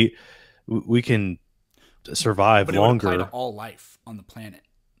like we can survive longer. But it would apply to all life on the planet,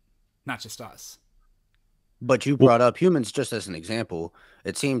 not just us. But you brought up humans just as an example.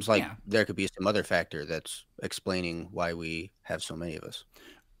 It seems like there could be some other factor that's explaining why we have so many of us.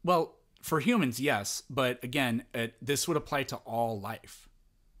 Well, for humans, yes. But again, this would apply to all life.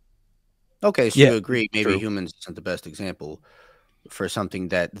 Okay, so you agree maybe humans isn't the best example for something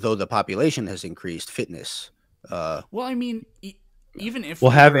that, though the population has increased, fitness. Well, I mean, even if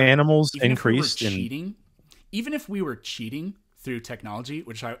animals increased even if we were cheating through technology,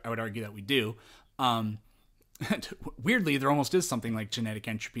 which I would argue that we do, weirdly, there almost is something like genetic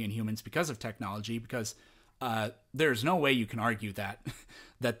entropy in humans because of technology, because there's no way you can argue that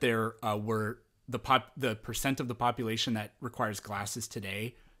there were the percent of the population that requires glasses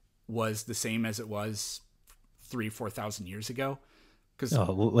today was the same as it was 3,000-4,000 years ago. Because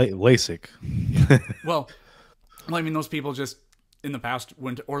LASIK. well, I mean, those people just in the past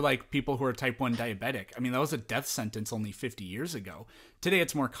went, or like people who are type 1 diabetic. I mean, that was a death sentence only 50 years ago. Today,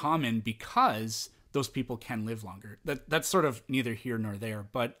 it's more common because those people can live longer. That's sort of neither here nor there.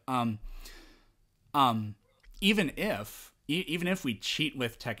 But even if we cheat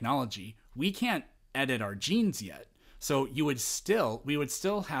with technology, we can't edit our genes yet. So we would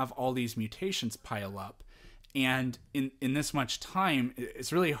still have all these mutations pile up. And in this much time,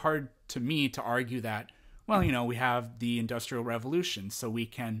 it's really hard to me to argue that, well, we have the Industrial Revolution, so we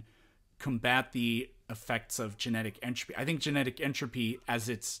can combat the effects of genetic entropy. I think genetic entropy, as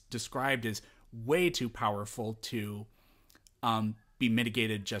it's described, is way too powerful to be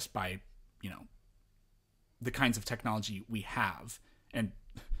mitigated just by, the kinds of technology we have. And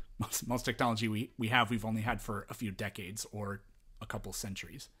most technology we've only had for a few decades or a couple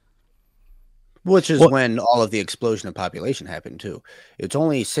centuries. Which is when all of the explosion of population happened too. It's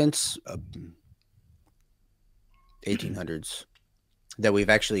only since 1800s that we've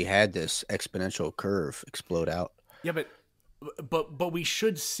actually had this exponential curve explode out. Yeah, but we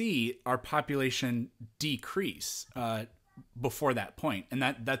should see our population decrease before that point, and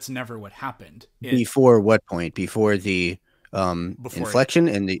that's never what happened. Before what point? Before the inflection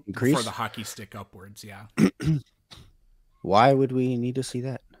and the increase? Before the hockey stick upwards, yeah. Why would we need to see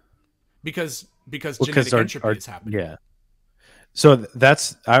that? Because genetic entropy is happening. Yeah. So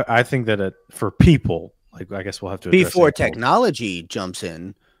that's I think that for people, like I guess we'll have to before technology jumps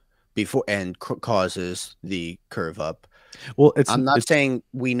in and causes the curve up. Well, I'm not saying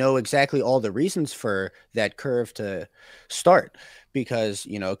we know exactly all the reasons for that curve to start, because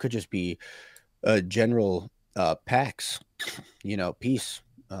it could just be a general peace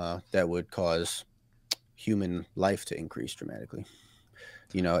that would cause human life to increase dramatically.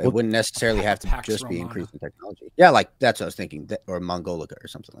 It wouldn't necessarily have to just be increasing technology. Yeah, like that's what I was thinking, or Mongolica or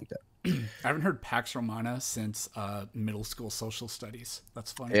something like that. I haven't heard Pax Romana since middle school social studies.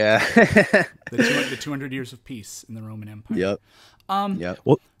 That's funny. Yeah. the 200 years of peace in the Roman Empire. Yep. Yep.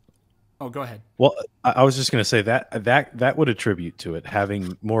 Well, go ahead. Well, I was just going to say that would attribute to it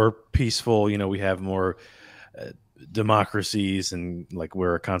having more peaceful. We have more democracies, and like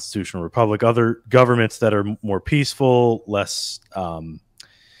we're a constitutional republic. Other governments that are more peaceful, less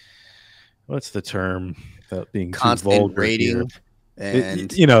what's the term without being too constant vulgar here? raiding and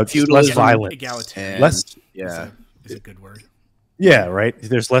just less violence, egalitarian. Less, is a good word. Yeah, right.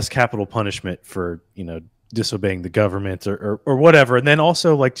 There's less capital punishment for disobeying the government or whatever, and then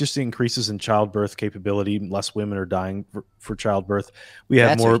also like just the increases in childbirth capability. Less women are dying for childbirth. We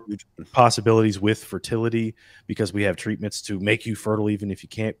have more possibilities with fertility because we have treatments to make you fertile even if you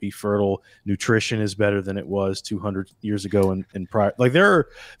can't be fertile. Nutrition is better than it was 200 years ago and prior. Like there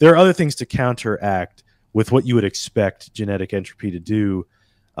are other things to counteract with what you would expect genetic entropy to do.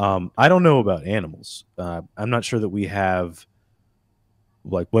 I don't know about animals. I'm not sure that we have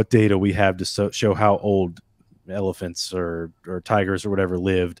like what data we have to show how old elephants or tigers or whatever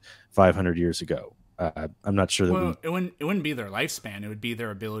lived 500 years ago. I'm not sure that it wouldn't be their lifespan. It would be their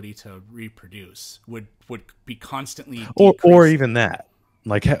ability to reproduce would be constantly or even that.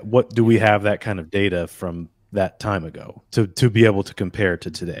 Like, what do we have that kind of data from that time ago to be able to compare to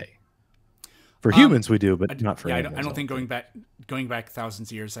today? For humans, we do, but not for animals. I don't think going back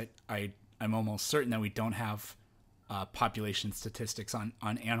thousands of years. I'm almost certain that we don't have population statistics on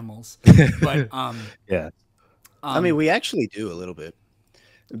animals, but yeah. I mean, we actually do a little bit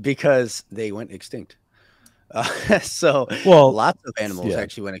because they went extinct. So lots of animals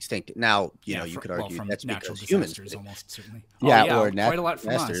actually went extinct. Now, you could argue from that's natural disasters, almost certainly. Or quite a lot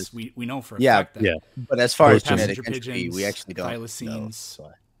from us. We know for a fact that. Yeah, but as far as genetic entropy, we actually don't know.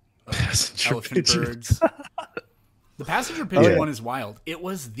 Elephant birds. The passenger pigeon one is wild. It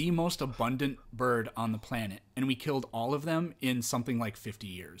was the most abundant bird on the planet, and we killed all of them in something like 50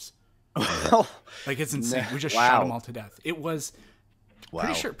 years. Like, it's insane. We just shot them all to death. It was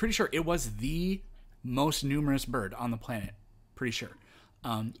pretty sure it was the most numerous bird on the planet. Pretty sure.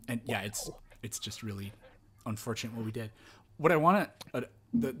 And yeah, it's just really unfortunate what we did. What I want to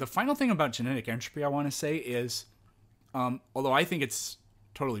the final thing about genetic entropy I want to say is, although I think it's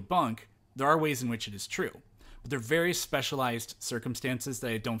totally bunk, there are ways in which it is true. But they're very specialized circumstances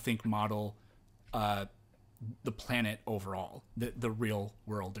that I don't think model the planet overall, the real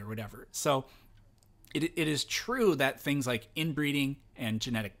world or whatever. So it is true that things like inbreeding and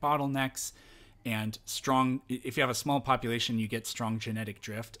genetic bottlenecks and if you have a small population, you get strong genetic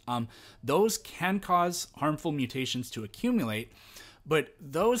drift. Those can cause harmful mutations to accumulate, but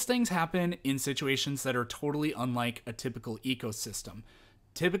those things happen in situations that are totally unlike a typical ecosystem.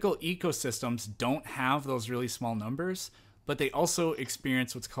 Typical ecosystems don't have those really small numbers, but they also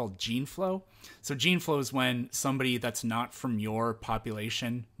experience what's called gene flow. So gene flow is when somebody that's not from your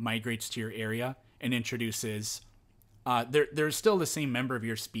population migrates to your area and introduces, they're still the same member of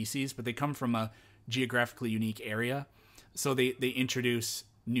your species, but they come from a geographically unique area. So they introduce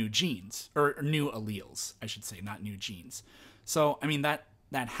new genes, or new alleles, I should say, not new genes. So, I mean, that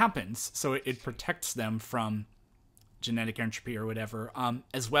happens. So it protects them from genetic entropy or whatever,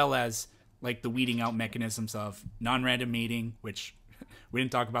 as well as like the weeding out mechanisms of non-random mating, which we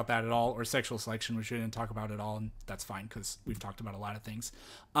didn't talk about that at all, or sexual selection, which we didn't talk about at all, and that's fine because we've talked about a lot of things,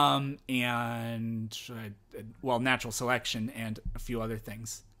 and natural selection and a few other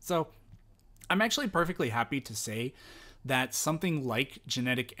things. So I'm actually perfectly happy to say that something like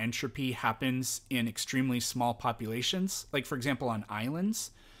genetic entropy happens in extremely small populations, like for example on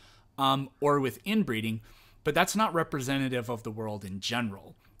islands, or with inbreeding. But that's not representative of the world in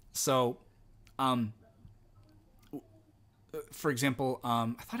general. So, for example,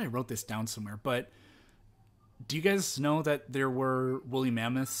 I thought I wrote this down somewhere, but do you guys know that there were woolly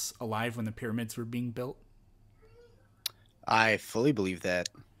mammoths alive when the pyramids were being built? I fully believe that.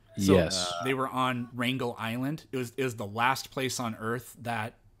 So, yes. They were on Wrangel Island. It was the last place on Earth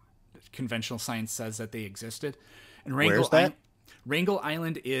that conventional science says that they existed. And Where's that? Wrangel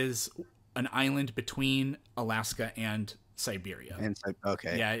Island is an island between Alaska and Siberia.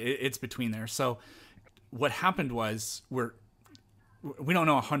 Okay. Yeah, it's between there. So what happened was we don't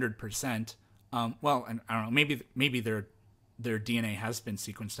know 100%. Well, and I don't know, maybe their DNA has been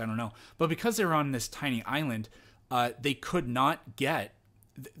sequenced. I don't know. But because they were on this tiny island, they could not get.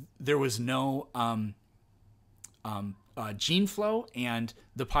 There was no gene flow, and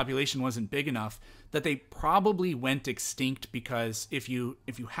the population wasn't big enough that they probably went extinct, because if you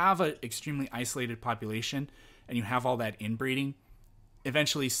have an extremely isolated population and you have all that inbreeding,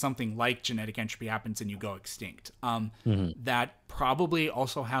 eventually something like genetic entropy happens and you go extinct. That probably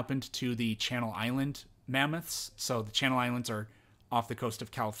also happened to the Channel Island mammoths. So the Channel Islands are off the coast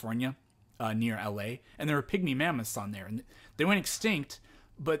of California, near LA, and there were pygmy mammoths on there, and they went extinct.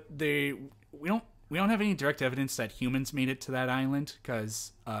 But we don't have any direct evidence that humans made it to that island,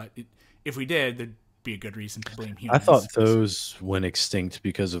 because if we did, there'd be a good reason to blame humans. I thought those went extinct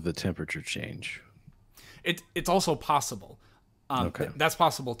because of the temperature change. It's also possible. Okay. That's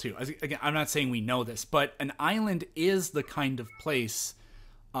possible too. Again, I'm not saying we know this, but an island is the kind of place,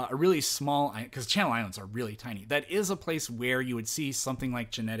 a really small, because Channel Islands are really tiny. That is a place where you would see something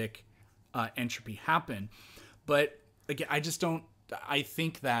like genetic entropy happen. But again, I just don't. I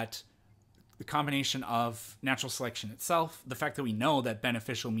think that the combination of natural selection itself, the fact that we know that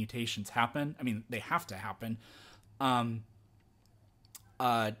beneficial mutations happen. I mean, they have to happen.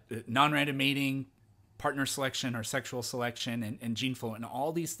 Non-random mating, partner selection or sexual selection, and gene flow, and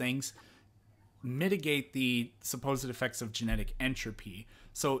all these things mitigate the supposed effects of genetic entropy.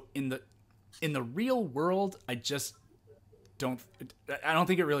 So in the real world, I don't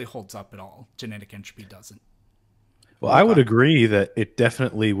think it really holds up at all. Genetic entropy doesn't. Well, I would agree that it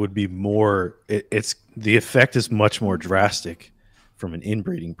definitely would be more. It's the effect is much more drastic from an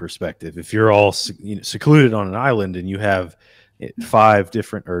inbreeding perspective. If you're all secluded on an island and you have 5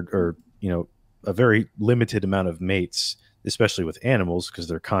 different or a very limited amount of mates, especially with animals, because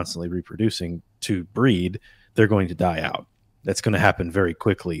they're constantly reproducing to breed, they're going to die out. That's going to happen very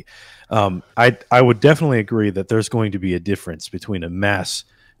quickly. I would definitely agree that there's going to be a difference between a mass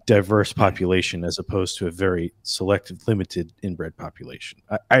diverse population as opposed to a very selective, limited inbred population.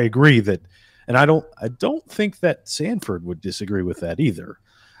 I agree that, and I don't think that Sanford would disagree with that either.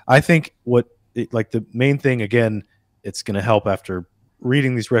 I think like the main thing, again, it's going to help after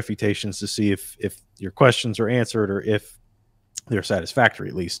reading these refutations to see if your questions are answered or if they're satisfactory,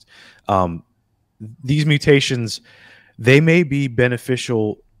 at least. These mutations, they may be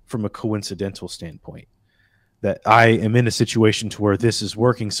beneficial from a coincidental standpoint, that I am in a situation to where this is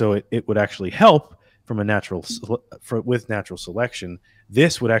working, so it would actually help from a with natural selection.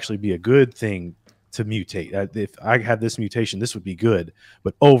 This would actually be a good thing to mutate. If I had this mutation, this would be good,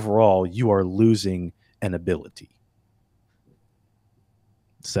 but overall, you are losing an ability.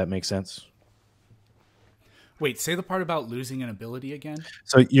 Does that make sense? Wait, say the part about losing an ability again.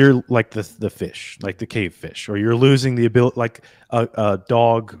 So you're like the fish, like the cave fish, or you're losing the ability, like a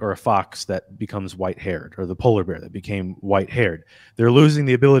dog or a fox that becomes white-haired, or the polar bear that became white-haired. They're losing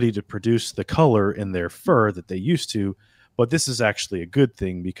the ability to produce the color in their fur that they used to, but this is actually a good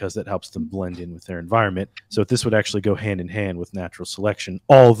thing because it helps them blend in with their environment. So this would actually go hand in hand with natural selection,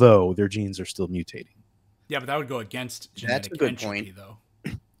 although their genes are still mutating. Yeah, but that would go against genetic entropy, though.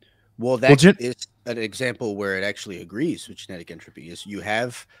 Well, that is an example where it actually agrees with genetic entropy. Is you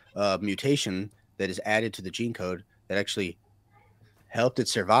have a mutation that is added to the gene code that actually helped it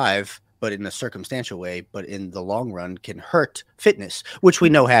survive, but in a circumstantial way, but in the long run can hurt fitness, which we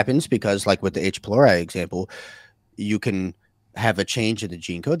know happens because, like with the H. pylori example, you can have a change in the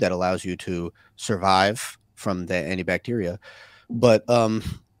gene code that allows you to survive from the antibacteria, but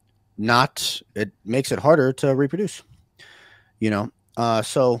it makes it harder to reproduce,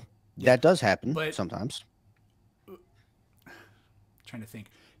 so that does happen sometimes. Trying to think.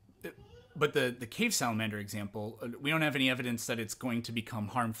 But the cave salamander example, we don't have any evidence that it's going to become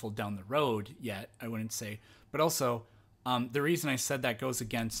harmful down the road yet, I wouldn't say. But also, the reason I said that goes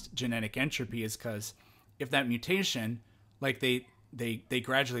against genetic entropy is because if that mutation, like they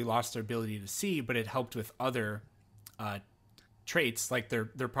gradually lost their ability to see, but it helped with other traits, like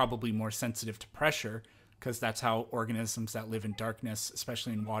they're probably more sensitive to pressure, because that's how organisms that live in darkness,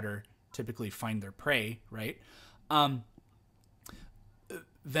 especially in water, typically find their prey, right?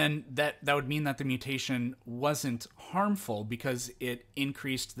 Then that would mean that the mutation wasn't harmful because it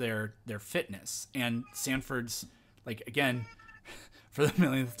increased their fitness. And Sanford's, like, again, for the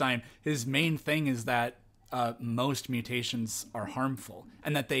millionth time, his main thing is that most mutations are harmful,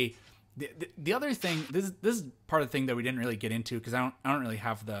 and that the other thing, this is part of the thing that we didn't really get into because I don't really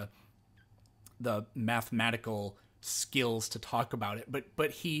have the mathematical skills to talk about it,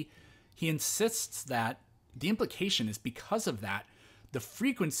 but he insists that the implication is because of that, the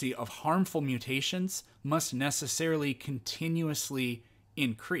frequency of harmful mutations must necessarily continuously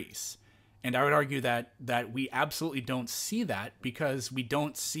increase. And I would argue that we absolutely don't see that because we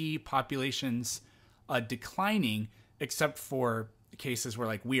don't see populations declining except for cases where,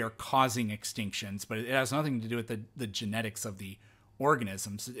 like, we are causing extinctions, but it has nothing to do with the genetics of the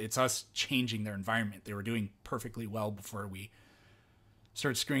organisms. It's us changing their environment. They were doing perfectly well before we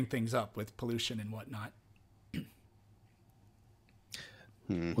started screwing things up with pollution and whatnot.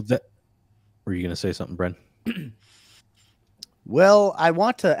 Well, were you going to say something, Bren? Well, I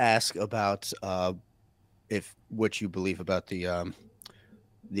want to ask about if what you believe about the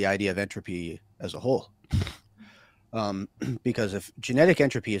idea of entropy as a whole. Because if genetic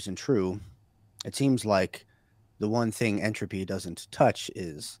entropy isn't true, it seems like the one thing entropy doesn't touch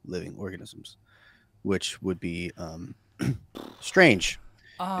is living organisms, which would be strange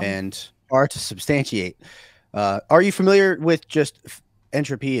and hard to substantiate. Are you familiar with just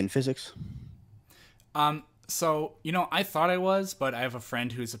entropy in physics? So, I thought I was, but I have a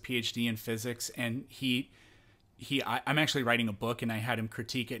friend who's a PhD in physics, and I'm actually writing a book, and I had him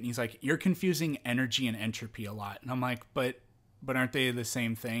critique it, and he's like, "You're confusing energy and entropy a lot," and I'm like, "But aren't they the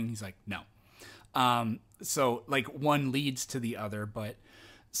same thing?" He's like, "No." So like one leads to the other, but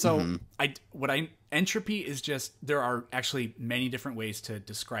so entropy is just, there are actually many different ways to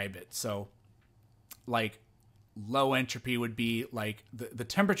describe it. So like low entropy would be like the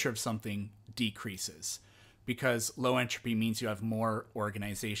temperature of something decreases, because low entropy means you have more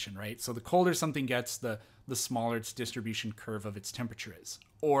organization, right? So the colder something gets, the smaller its distribution curve of its temperature is.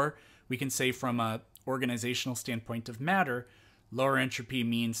 Or we can say from a organizational standpoint of matter, lower entropy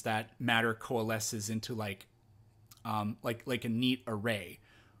means that matter coalesces into like a neat array.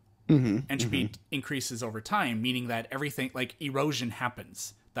 Entropy increases over time, meaning that everything, like erosion,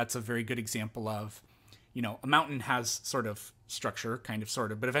 happens. That's a very good example of, a mountain has sort of structure, kind of,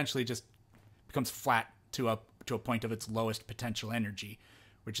 sort of, but eventually just becomes flat to a point of its lowest potential energy,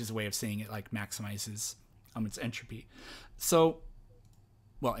 which is a way of saying it like maximizes its entropy. So,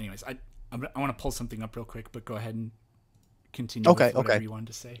 well, anyways, I want to pull something up real quick, but go ahead and continue with whatever you wanted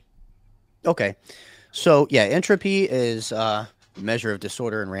to say. Okay. So yeah, entropy is a measure of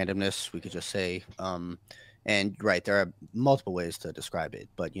disorder and randomness, we could just say. And right, there are multiple ways to describe it,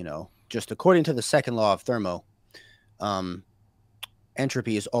 but just according to the second law of thermo,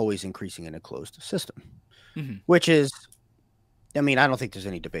 entropy is always increasing in a closed system, which is, I don't think there's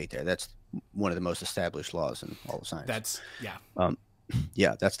any debate there. That's one of the most established laws in all of science.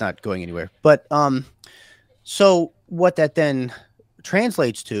 Yeah, that's not going anywhere. But so what that then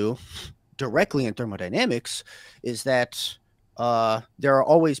translates to directly in thermodynamics is that there are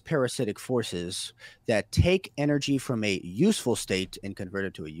always parasitic forces that take energy from a useful state and convert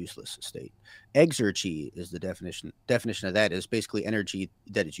it to a useless state. Exergy is the definition. Definition of that is basically energy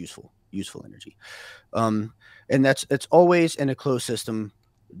that is useful energy. And it's always in a closed system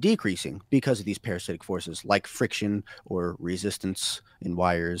decreasing because of these parasitic forces like friction or resistance in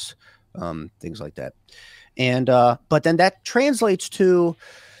wires, things like that. And but then that translates to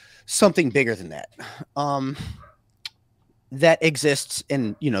something bigger than that. That exists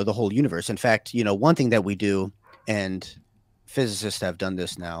in, the whole universe. In fact, one thing that we do, and physicists have done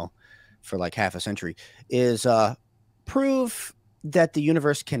this now for like half a century, is prove that the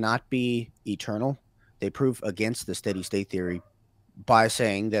universe cannot be eternal. They prove against the steady state theory by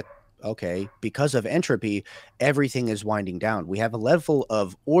saying that, okay, because of entropy, everything is winding down. We have a level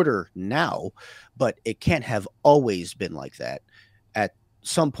of order now, but it can't have always been like that. At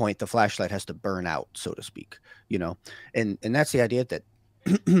some point, the flashlight has to burn out, so to speak, and that's the idea that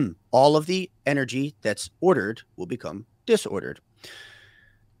all of the energy that's ordered will become disordered.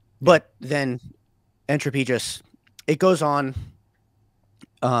 But then entropy it goes on.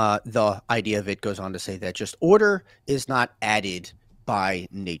 The idea of it goes on to say that just order is not added by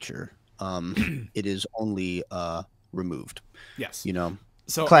nature. It is only removed. Yes.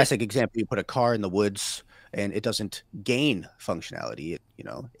 So classic example, you put a car in the woods and it doesn't gain functionality.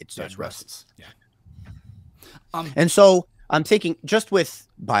 It starts rusting. Yeah. And so I'm thinking, just with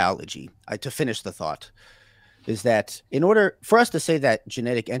biology, to finish the thought, is that in order for us to say that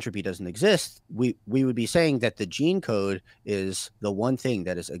genetic entropy doesn't exist, we would be saying that the gene code is the one thing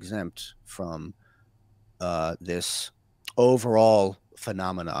that is exempt from this overall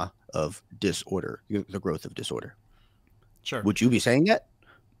phenomena of disorder, the growth of disorder. Sure. Would you be saying that?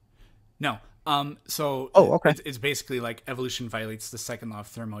 No. So okay. It's basically like evolution violates the second law of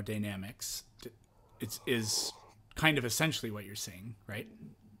thermodynamics. Is kind of essentially what you're saying, right?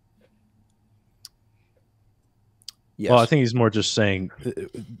 Yes. Well, I think he's more just saying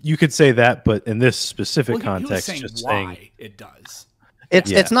you could say that, but in this specific context, he was just why saying it does.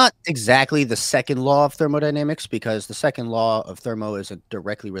 It's not exactly the second law of thermodynamics, because the second law of thermo is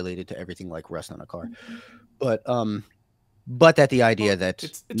directly related to everything like rust on a car. But that the idea that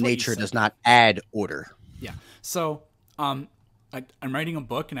it's nature does not add order. Yeah. So I'm writing a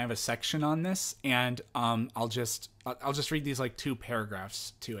book and I have a section on this, and I'll just read these like 2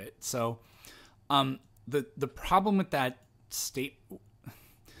 paragraphs to it. So the problem with that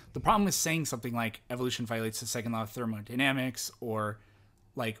the problem with saying something like evolution violates the second law of thermodynamics, or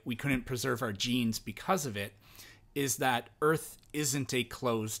like we couldn't preserve our genes because of it, is that Earth isn't a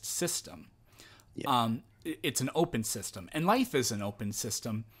closed system. Yeah. It's an open system, and life is an open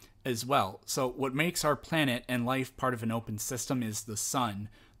system as well. So what makes our planet and life part of an open system is the sun.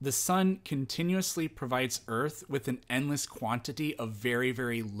 The sun continuously provides Earth with an endless quantity of very,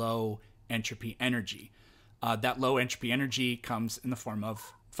 very low entropy energy. That low entropy energy comes in the form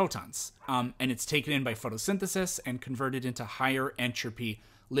of photons, and it's taken in by photosynthesis and converted into higher entropy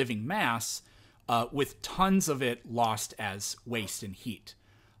living mass, with tons of it lost as waste and heat.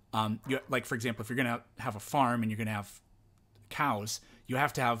 Like, for example, if you're going to have a farm and you're going to have cows, you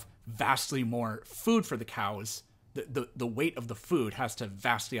have to have vastly more food for the cows. The weight of the food has to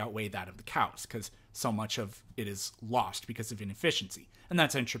vastly outweigh that of the cows because so much of it is lost because of inefficiency. And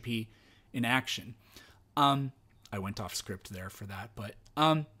that's entropy in action. I went off script there for that, but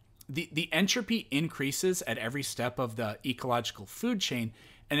the entropy increases at every step of the ecological food chain,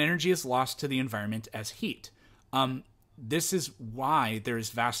 and energy is lost to the environment as heat. This is why there is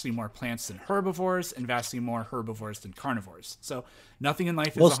vastly more plants than herbivores and vastly more herbivores than carnivores. So nothing in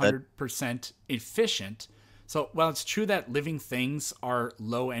life is 100% efficient. So while it's true that living things are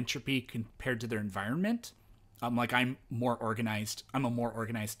low entropy compared to their environment, like I'm a more organized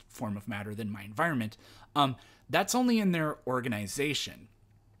form of matter than my environment, that's only in their organization.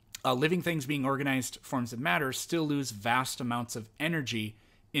 Living things being organized forms of matter still lose vast amounts of energy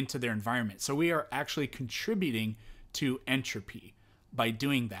into their environment. So we are actually contributing to entropy by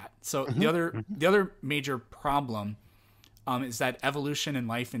doing that. So the other major problem is that evolution and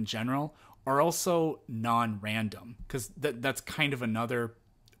life in general are also non-random, because that's kind of another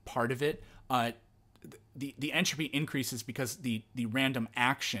part of it. The entropy increases because the random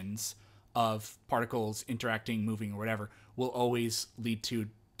actions of particles interacting, moving, or whatever will always lead to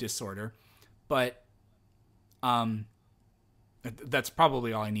disorder. But that's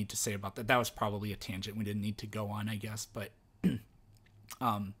probably all I need to say about that. That was probably a tangent we didn't need to go on, I guess. But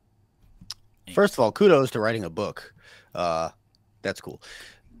first of all, kudos to writing a book. That's cool.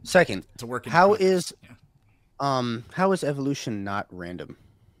 Second, it's a work in how progress. is evolution not random?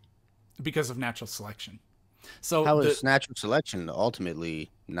 Because of natural selection. So how is natural selection ultimately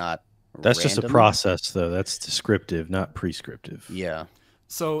not That's random? just a process, though. That's descriptive, not prescriptive. Yeah.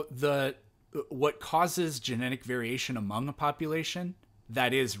 So what causes genetic variation among a population,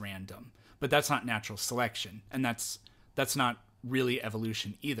 that is random, but that's not natural selection, and that's not really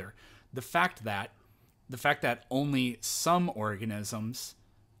evolution either. The fact that only some organisms,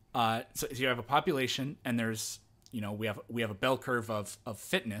 so you have a population, and there's we have a bell curve of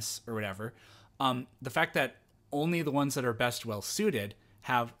fitness or whatever. The fact that only the ones that are best well suited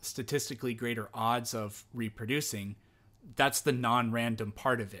have statistically greater odds of reproducing, that's the non-random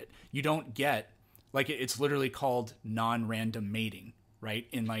part of it. You don't get, like, it's literally called non-random mating, right?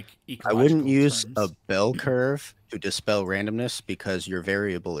 In like ecological I wouldn't use terms. a bell curve to dispel randomness, because your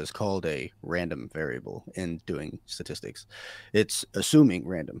variable is called a random variable in doing statistics. It's assuming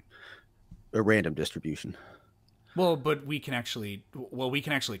a random distribution. Well, but we can actually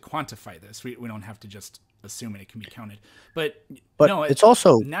quantify this. We don't have to just assume it can be counted. But no, it's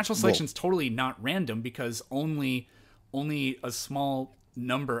also natural selection is totally not random, because only a small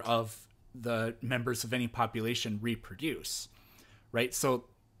number of the members of any population reproduce, right? So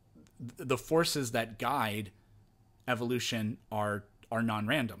the forces that guide evolution are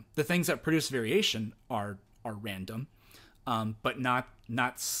non-random. The things that produce variation are random, but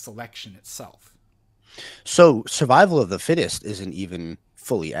not selection itself. So survival of the fittest isn't even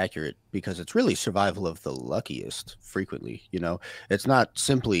fully accurate, because it's really survival of the luckiest frequently. It's not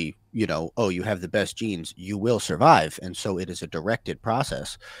simply, oh, you have the best genes, you will survive. And so it is a directed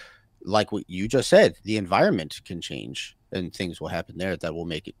process. Like what you just said, the environment can change and things will happen there that will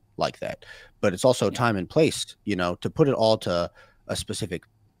make it like that. But it's also time and place, to put it all to a specific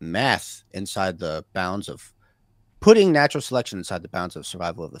math inside the bounds of putting natural selection inside the bounds of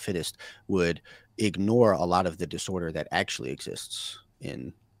survival of the fittest would ignore a lot of the disorder that actually exists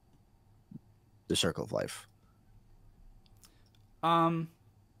in the circle of life. I'm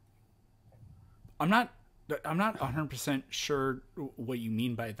not 100% sure what you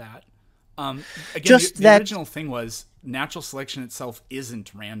mean by that. Again, Just the original thing was natural selection itself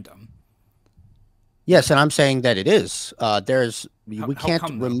isn't random. Yes, and I'm saying that it is. We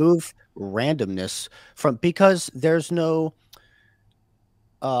can't remove randomness because there's no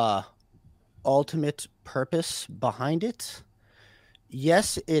ultimate purpose behind it.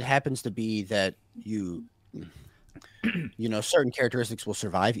 Yes, it happens to be that certain characteristics will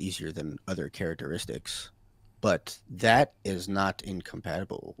survive easier than other characteristics, but that is not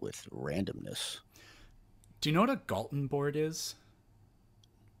incompatible with randomness. Do you know what a Galton board is?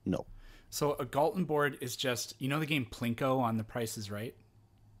 No. So a Galton board is just, the game Plinko on The Price is Right?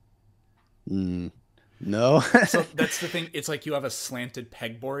 No. So that's the thing. It's like you have a slanted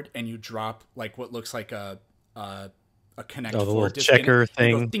pegboard and you drop like what looks like a Connect the Four little disc checker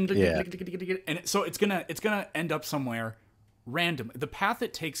thing. thing. And so it's gonna end up somewhere random. The path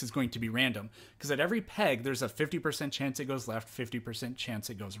it takes is going to be random, because at every peg, there's a 50% chance it goes left, 50% chance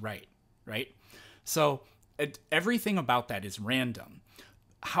it goes right, right? So everything about that is random.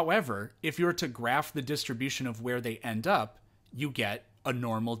 However, if you were to graph the distribution of where they end up, you get a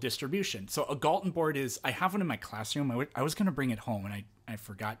normal distribution. So a Galton board is, I have one in my classroom. I was going to bring it home and I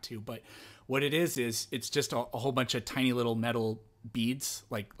forgot to, but what it is it's just a whole bunch of tiny little metal beads,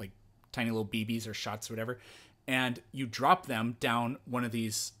 like tiny little BBs or shots or whatever. And you drop them down one of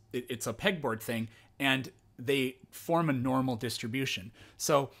these, it's a pegboard thing, and they form a normal distribution.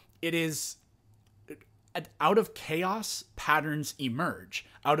 So it is, out of chaos, patterns emerge.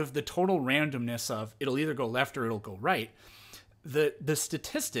 Out of the total randomness of it'll either go left or it'll go right, the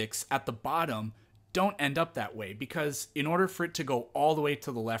statistics at the bottom don't end up that way, because in order for it to go all the way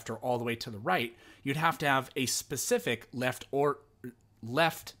to the left or all the way to the right, you'd have to have a specific left or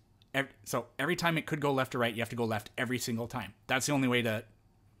left. So every time it could go left or right, you have to go left every single time. That's the only way to,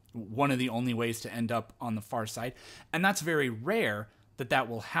 one of the only ways to end up on the far side. And that's very rare that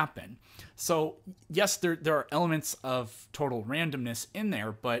will happen. So yes, there are elements of total randomness in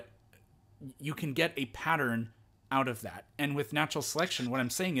there, but you can get a pattern out of that. And with natural selection, what I'm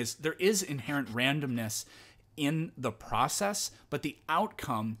saying is there is inherent randomness in the process, but the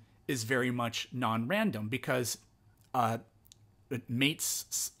outcome is very much non-random, because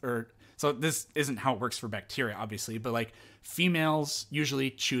mates, or so this isn't how it works for bacteria, obviously, but like females usually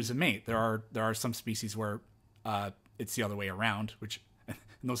choose a mate. There are some species where it's the other way around, which,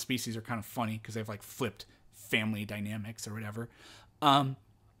 and those species are kind of funny because they've like flipped family dynamics or whatever.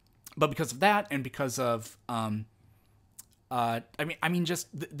 But because of that, and because of I mean, just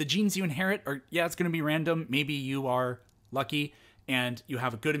the genes you inherit are, yeah, it's going to be random. Maybe you are lucky and you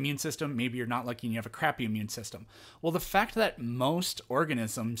have a good immune system. Maybe you're not lucky and you have a crappy immune system. Well, the fact that most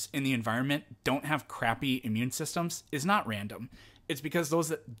organisms in the environment don't have crappy immune systems is not random. It's because those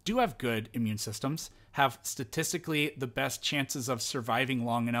that do have good immune systems have statistically the best chances of surviving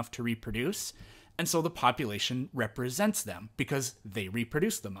long enough to reproduce. And so the population represents them because they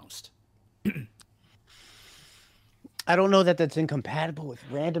reproduce the most. I don't know that that's incompatible with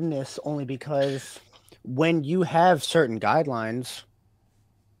randomness, only because when you have certain guidelines,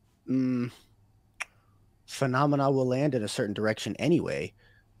 phenomena will land in a certain direction anyway.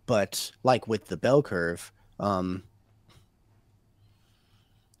 But like with the bell curve,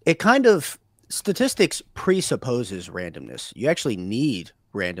 it kind of, statistics presupposes randomness. You actually need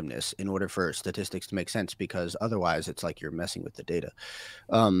randomness in order for statistics to make sense, because otherwise it's like you're messing with the data.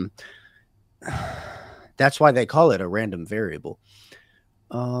 That's why they call it a random variable.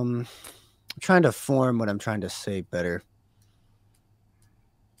 I'm trying to form what I'm trying to say better.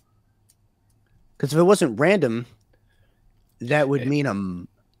 Because if it wasn't random, that would mean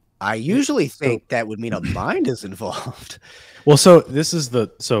I usually think that would mean a mind is involved. Well, so this is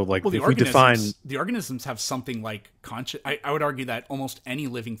like, well, if we define, the organisms have something like conscious. I would argue that almost any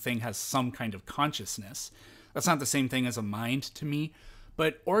living thing has some kind of consciousness. That's not the same thing as a mind to me,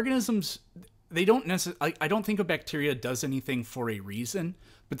 but organisms, they don't necessarily, I don't think a bacteria does anything for a reason,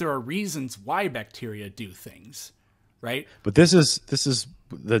 but there are reasons why bacteria do things, right? But this is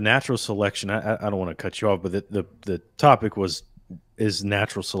the natural selection. I don't want to cut you off, but the topic was, is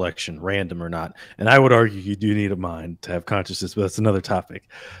natural selection random or not? And I would argue you do need a mind to have consciousness, but that's another topic.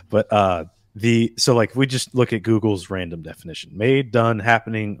 But so like, if we just look at Google's random definition: made, done,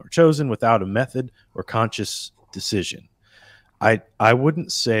 happening, or chosen without a method or conscious decision. I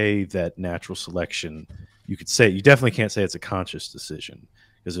wouldn't say that natural selection, you definitely can't say it's a conscious decision,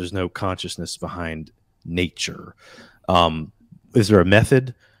 because there's no consciousness behind nature. Is there a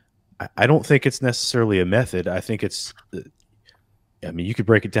method? I don't think it's necessarily a method. I think it's, I mean, you could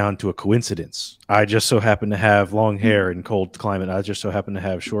break it down to a coincidence. I just so happen to have long hair in cold climate. I just so happen to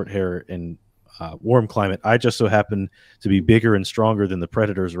have short hair in warm climate. I just so happen to be bigger and stronger than the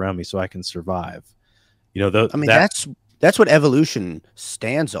predators around me, so I can survive. You know, that's what evolution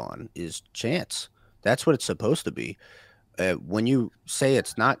stands on, is chance. That's what it's supposed to be. When you say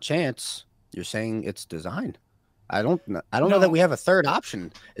it's not chance, you're saying it's design. I don't know that we have a third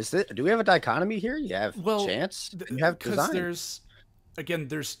option. Do we have a dichotomy here? You have chance, you have design.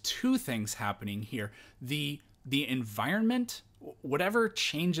 There's two things happening here. The environment, whatever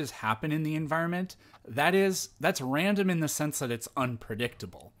changes happen in the environment, that's random in the sense that it's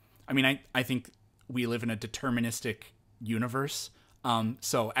unpredictable. I mean, I think we live in a deterministic universe.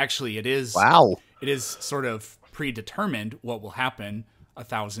 So actually it is sort of predetermined what will happen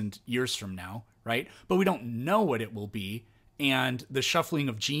 1,000 years from now, right? But we don't know what it will be, and the shuffling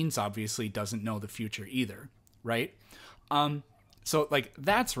of genes obviously doesn't know the future either, right? So like,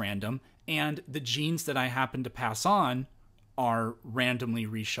 that's random, and the genes that I happen to pass on are randomly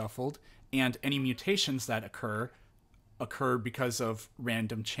reshuffled, and any mutations that occur because of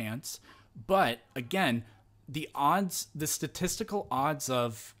random chance. But again, the statistical odds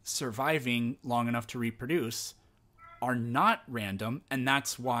of surviving long enough to reproduce are not random, and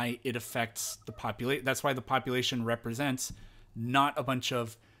that's why it affects the population. That's why the population represents not a bunch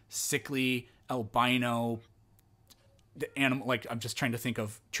of sickly albino the animal. Like, I'm just trying to think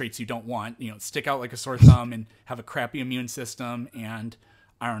of traits you don't want, stick out like a sore thumb and have a crappy immune system, and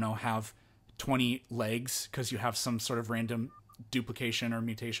I don't know, have 20 legs because you have some sort of random duplication or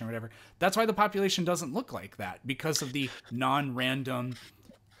mutation or whatever. That's why the population doesn't look like that, because of the non-random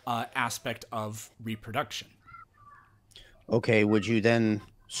aspect of reproduction. Okay, would you then,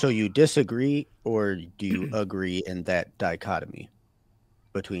 so you disagree, or do you agree in that dichotomy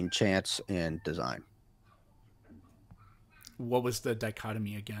between chance and design? What was the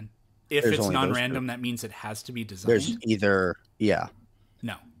dichotomy again? If There's it's only non-random, that means it has to be designed? There's either, yeah.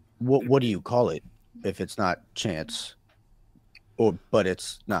 No. What do you call it if it's not chance, but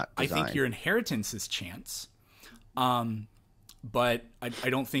it's not design? I think your inheritance is chance. But I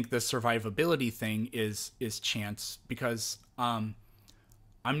don't think the survivability thing is chance, because I'm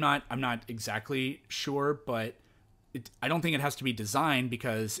not exactly sure, but I don't think it has to be designed,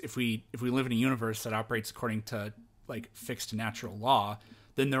 because if we live in a universe that operates according to like fixed natural law,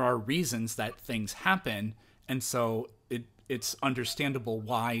 then there are reasons that things happen, and so it's understandable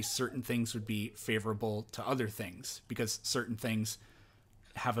why certain things would be favorable to other things, because certain things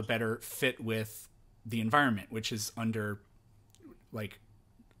have a better fit with the environment, which is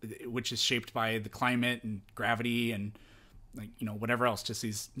shaped by the climate and gravity and whatever else, just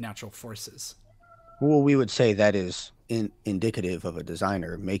these natural forces. Well, we would say that is indicative of a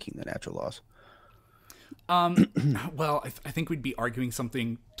designer making the natural laws. Well, I think we'd be arguing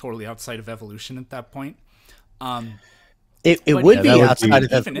something totally outside of evolution at that point. It would be outside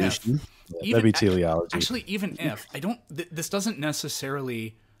of evolution. That'd be teleology. Actually, even if this doesn't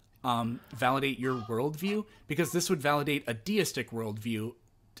necessarily validate your worldview, because this would validate a deistic worldview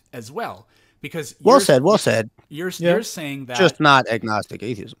as well. Because well said. You're saying that just not agnostic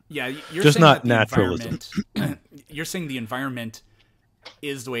atheism. Yeah, you're just saying not that naturalism. You're saying the environment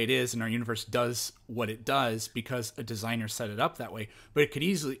is the way it is, and our universe does what it does because a designer set it up that way. But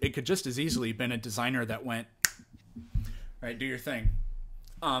it could just as easily been a designer that went, right, do your thing,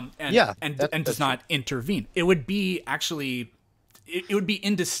 and does not intervene. It would be it would be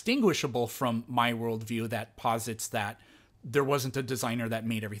indistinguishable from my worldview that posits that there wasn't a designer that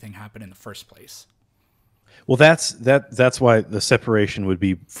made everything happen in the first place. Well, that's why the separation would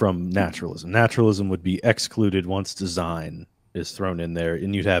be from naturalism. Naturalism would be excluded once design is thrown in there,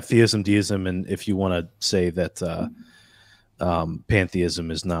 and you'd have theism, deism, and if you want to say that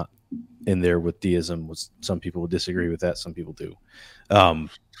pantheism is not in there with deism, some people would disagree with that, some people do.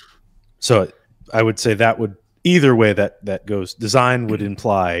 So I would say that would, either way that goes, design would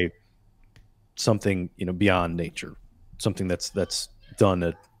imply something beyond nature, something that's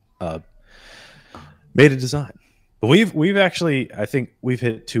done made a design. But we've actually, I think we've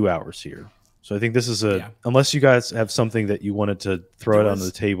hit 2 hours here. So I think this is unless you guys have something that you wanted to throw it on the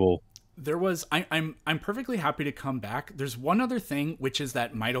table. There was, I'm perfectly happy to come back. There's one other thing, which is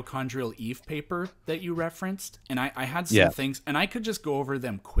that mitochondrial Eve paper that you referenced, and I had some things, and I could just go over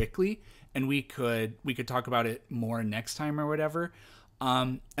them quickly, and we could talk about it more next time or whatever.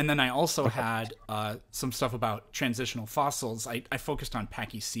 And then I also had some stuff about transitional fossils. I focused on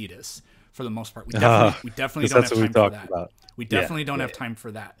Pachycetus for the most part. We definitely don't have time for that. We definitely don't have time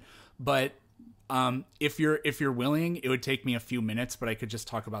for that. But if you're willing, it would take me a few minutes, but I could just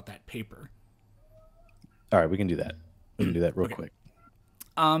talk about that paper. All right, we can do that. We can do that real quick.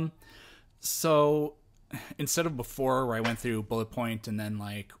 So instead of before, where I went through bullet point and then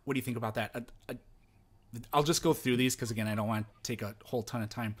like, what do you think about that? I'll just go through these because, again, I don't want to take a whole ton of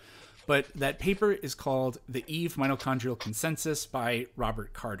time. But that paper is called The Eve Mitochondrial Consensus by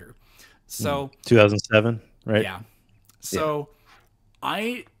Robert Carter. So 2007, right? Yeah. So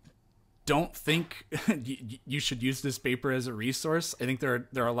I don't think you should use this paper as a resource. I think there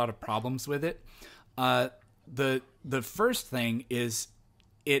are a lot of problems with it. The first thing is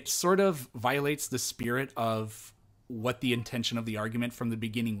it sort of violates the spirit of what the intention of the argument from the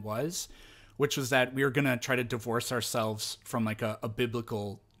beginning was, which was that we were going to try to divorce ourselves from like a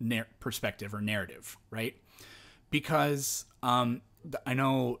biblical perspective or narrative, right? Because I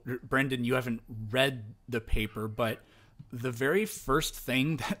know, Brendan, you haven't read the paper, but the very first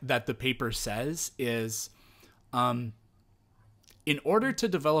thing that the paper says is, in order to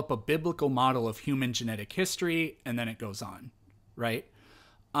develop a biblical model of human genetic history, and then it goes on, right?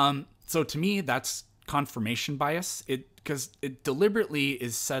 So to me, that's confirmation bias. Because it deliberately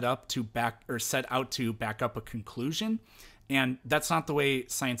is set out to back up a conclusion, and that's not the way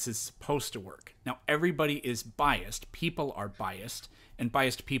science is supposed to work. Now, everybody is biased. People are biased, and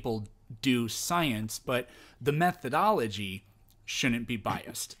biased people do science, but the methodology shouldn't be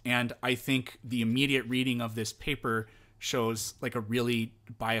biased. And I think the immediate reading of this paper shows like a really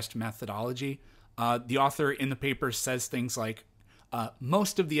biased methodology. The author in the paper says things like,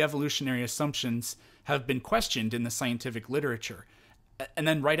 most of the evolutionary assumptions have been questioned in the scientific literature. And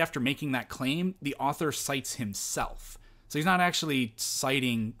then right after making that claim, the author cites himself. So he's not actually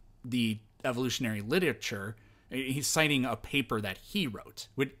citing the evolutionary literature. He's citing a paper that he wrote,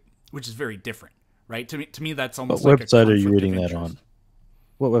 which is very different, right? To me, that's almost what like website a are you conflict reading of that interest. on?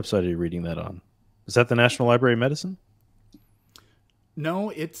 What website are you reading that on? Is that the National Library of Medicine?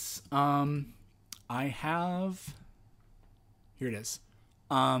 No, it's I have, here it is.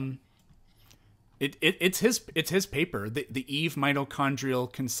 It's his paper, the Eve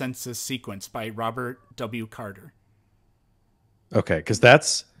Mitochondrial Consensus Sequence by Robert W. Carter. Okay, because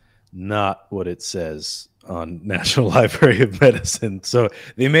that's not what it says on National Library of Medicine. So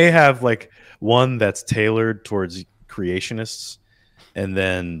they may have like one that's tailored towards creationists, and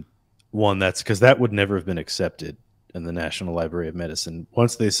then one that's, because that would never have been accepted in the National Library of Medicine.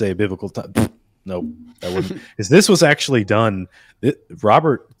 Once they say biblical time, nope, that wouldn't. Because this was actually done.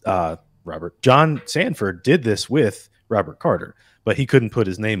 John Sanford did this with Robert Carter, but he couldn't put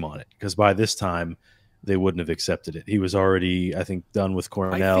his name on it because by this time they wouldn't have accepted it. He was already, I think, done with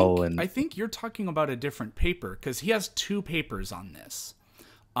Cornell. I think you're talking about a different paper because he has two papers on this.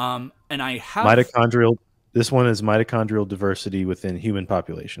 And I have mitochondrial. This one is mitochondrial diversity within human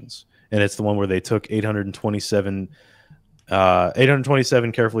populations, and it's the one where they took 827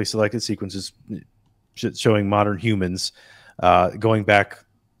 carefully selected sequences showing modern humans, going back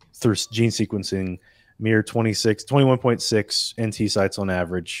through gene sequencing, mere 21.6 NT sites on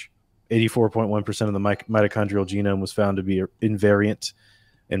average. 84.1% of the mitochondrial genome was found to be invariant,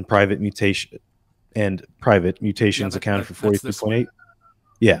 and private mutations accounted for 43.8.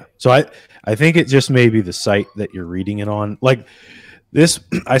 Yeah. So I think it just may be the site that you're reading it on. Like this,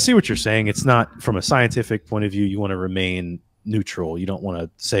 I see what you're saying. It's not from a scientific point of view. You want to remain neutral. You don't want to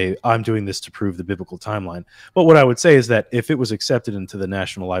say, I'm doing this to prove the biblical timeline. But what I would say is that if it was accepted into the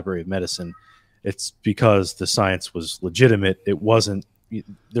National Library of Medicine, it's because the science was legitimate. It wasn't,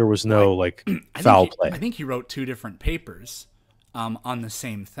 there was no foul play. I think he wrote two different papers on the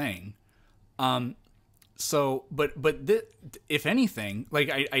same thing. So, but if anything,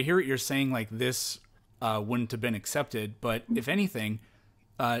 like I hear what you're saying, like this wouldn't have been accepted, but if anything,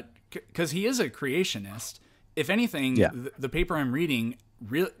 because he is a creationist, if anything, the paper I'm reading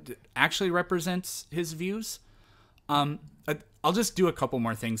actually represents his views. I'll just do a couple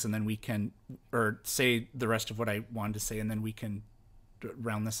more things and then we can, or say the rest of what I wanted to say, and then we can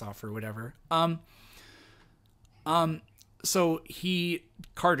round this off or whatever. So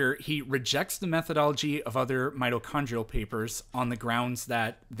Carter rejects the methodology of other mitochondrial papers on the grounds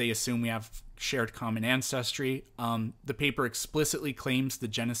that they assume we have shared common ancestry. The paper explicitly claims the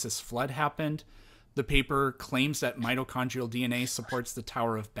Genesis flood happened. The paper claims that mitochondrial DNA supports the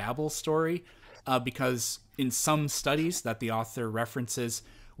Tower of Babel story because in some studies that the author references,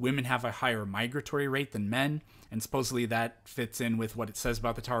 women have a higher migratory rate than men. And supposedly that fits in with what it says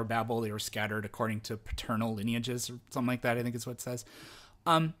about the Tower of Babel. They were scattered according to paternal lineages or something like that, I think is what it says.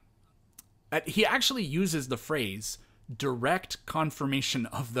 He actually uses the phrase direct confirmation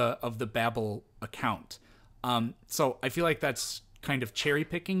of the Babel account. So I feel like that's kind of cherry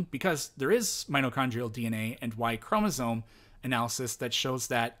picking because there is mitochondrial DNA and Y chromosome analysis that shows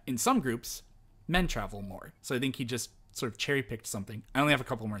that in some groups, men travel more. So I think he just sort of cherry picked something. I only have a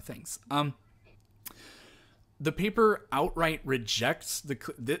couple more things. The paper outright rejects the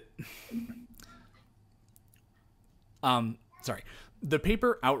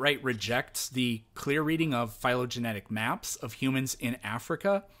paper outright rejects the clear reading of phylogenetic maps of humans in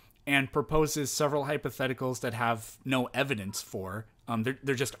Africa and proposes several hypotheticals that have no evidence for.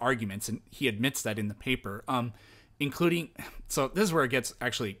 They're just arguments, and he admits that in the paper, including. So this is where it gets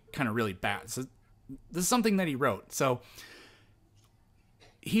actually kind of really bad. So this is something that he wrote. So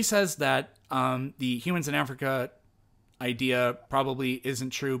he says that the humans in Africa idea probably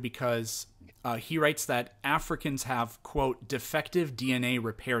isn't true because he writes that Africans have, quote, defective DNA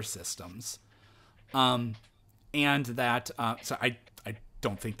repair systems. And that, so I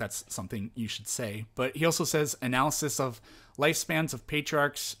don't think that's something you should say, but he also says analysis of lifespans of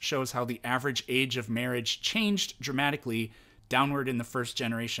patriarchs shows how the average age of marriage changed dramatically downward in the first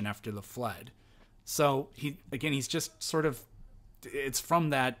generation after the flood. So he's just sort of, it's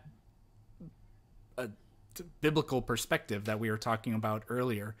from that biblical perspective that we were talking about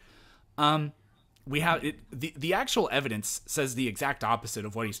earlier. We have it, the actual evidence says the exact opposite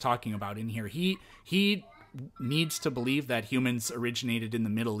of what he's talking about in here. He needs to believe that humans originated in the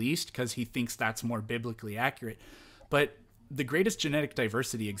Middle East because he thinks that's more biblically accurate. But the greatest genetic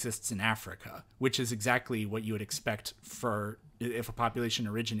diversity exists in Africa, which is exactly what you would expect for if a population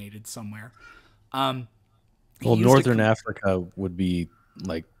originated somewhere. Well, Northern Africa would be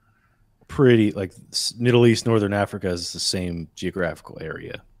like pretty like Middle East, Northern Africa is the same geographical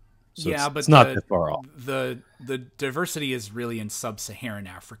area. So yeah, but it's not that far off. The diversity is really in sub-Saharan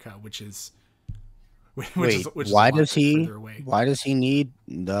Africa, which is why does he need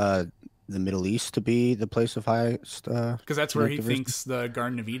the Middle East to be the place of highest? Because that's where he thinks the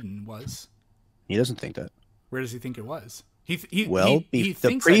Garden of Eden was. He doesn't think that. Where does he think it was? He the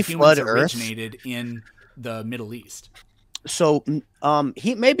thinks pre-flood that humans Earth originated in the Middle East. So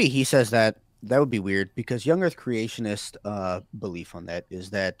he says that would be weird because young Earth creationist belief on that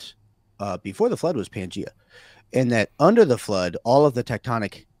is that before the flood was Pangea, and that under the flood all of the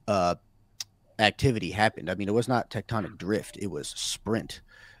tectonic activity happened. I mean, it was not tectonic drift; it was sprint,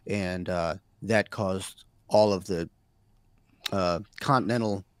 and that caused all of the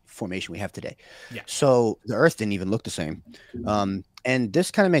continental formation we have today. Yeah. So the Earth didn't even look the same, and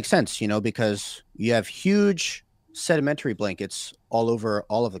this kind of makes sense, because you have huge sedimentary blankets all over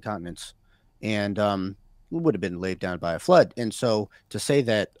all of the continents, and would have been laid down by a flood. And so to say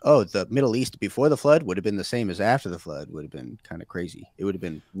that, the Middle East before the flood would have been the same as after the flood would have been kind of crazy. It would have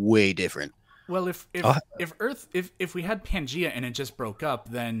been way different. Well, if we had Pangea and it just broke up,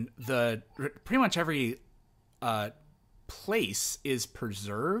 then pretty much every place is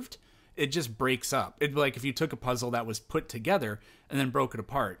preserved. It just breaks up. It'd be like if you took a puzzle that was put together and then broke it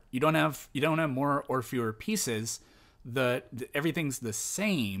apart. You don't have more or fewer pieces. Everything's the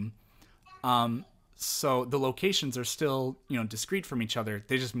same. So the locations are still, discrete from each other.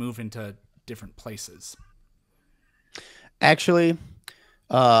 They just move into different places. Actually,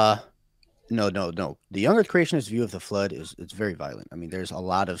 no. The young Earth creationist view of the flood it's very violent. I mean, there's a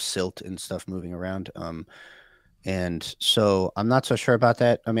lot of silt and stuff moving around. And so I'm not so sure about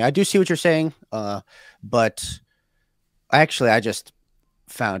that. I mean, I do see what you're saying, but actually, I just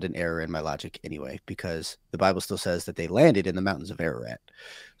found an error in my logic anyway, because the Bible still says that they landed in the mountains of Ararat.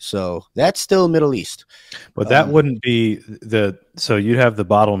 So that's still Middle East. But that wouldn't be so you'd have the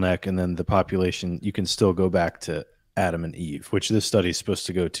bottleneck and then the population. You can still go back to Adam and Eve, which this study is supposed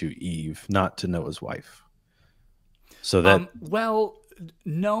to go to Eve, not to Noah's wife. So that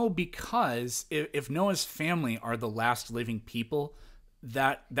no, because if Noah's family are the last living people,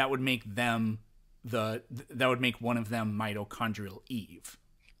 that would make them that would make one of them mitochondrial Eve.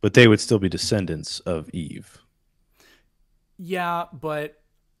 But they would still be descendants of Eve. Yeah, but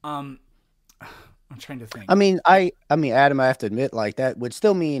I'm trying to think. I mean, Adam, I have to admit, like, that would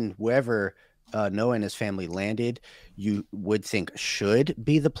still mean wherever Noah and his family landed, you would think should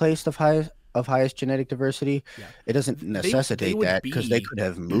be the place of highest genetic diversity. Yeah. It doesn't necessitate that because they could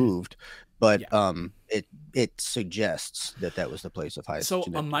have moved, but it suggests that was the place of highest. So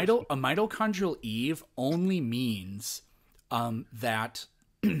a mitochondrial Eve only means that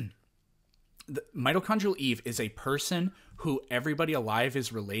the mitochondrial Eve is a person who everybody alive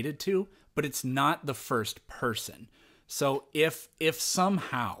is related to, but it's not the first person. So if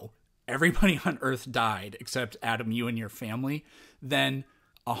somehow everybody on Earth died except Adam, you and your family, then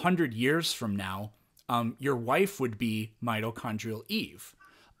 100 years from now, your wife would be mitochondrial Eve.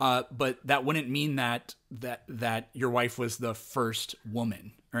 But that wouldn't mean that your wife was the first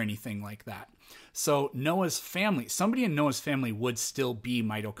woman or anything like that. So Noah's family, somebody in Noah's family would still be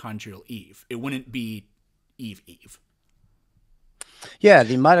mitochondrial Eve. It wouldn't be Eve. Yeah,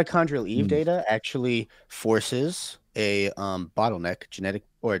 the mitochondrial Eve data actually forces a bottleneck, genetic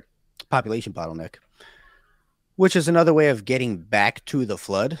or population bottleneck, which is another way of getting back to the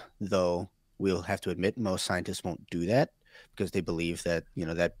flood, though we'll have to admit most scientists won't do that because they believe that,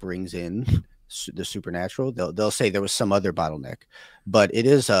 that brings in the supernatural. They'll say there was some other bottleneck, but it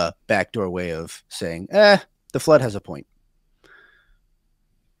is a backdoor way of saying, the flood has a point.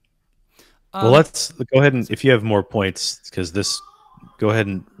 Well, let's go ahead and, if you have more points, go ahead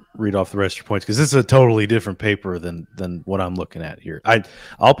and read off the rest of your points, because this is a totally different paper than what I'm looking at here.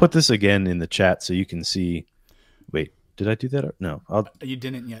 I'll put this again in the chat so you can see. Wait, did I do that? No, you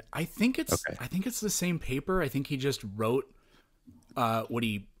didn't yet. I think it's okay. I think it's the same paper. I think he just wrote what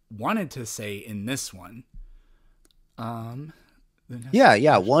he wanted to say in this one.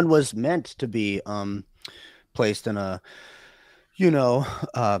 Yeah. One was meant to be placed in a,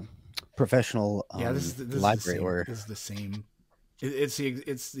 professional this library. This is the same. It's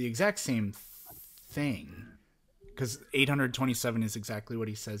the exact same thing, because 827 is exactly what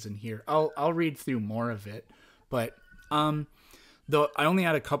he says in here. I'll read through more of it, but though I only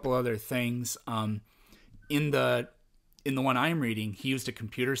had a couple other things. In the one I'm reading, he used a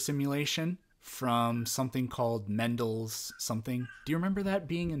computer simulation from something called Mendel's something. Do you remember that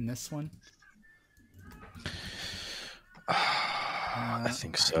being in this one? I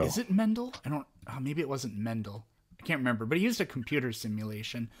think so. Is it Mendel? I don't. Maybe it wasn't Mendel. I can't remember. But he used a computer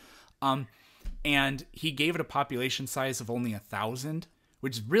simulation, and he gave it a population size of only 1,000,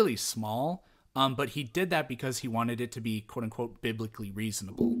 which is really small. But he did that because he wanted it to be quote unquote biblically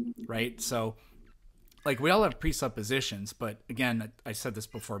reasonable, right? So, like, we all have presuppositions, but again, I said this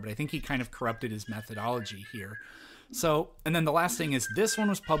before, but I think he kind of corrupted his methodology here. So, and then the last thing is, this one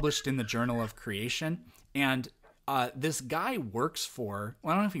was published in the Journal of Creation, and this guy works for,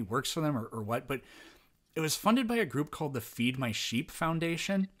 well, I don't know if he works for them or what, but it was funded by a group called the Feed My Sheep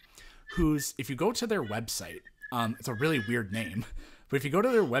Foundation, who's, if you go to their website, it's a really weird name, but if you go to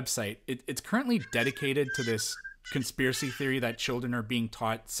their website, it's currently dedicated to this conspiracy theory that children are being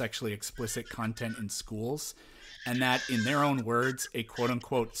taught sexually explicit content in schools, and that, in their own words, a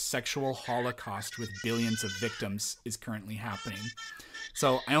quote-unquote sexual holocaust with billions of victims is currently happening.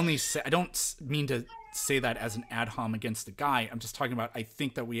 So I don't mean to say that as an ad hom against the guy. I'm just talking about, I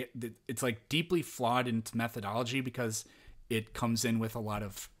think that it's like deeply flawed in its methodology because it comes in with a lot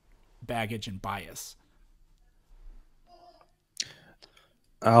of baggage and bias.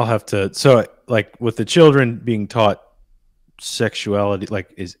 I'll have to. So, like, with the children being taught sexuality,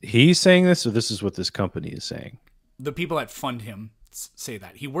 like, is he saying this, or this is what this company is saying? The people that fund him say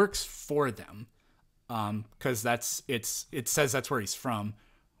that he works for them, because it says that's where he's from.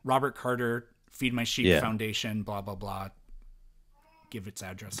 Robert Carter, Feed My Sheep Foundation, blah blah blah. Give its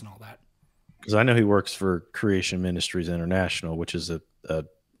address and all that. Because I know he works for Creation Ministries International, which is a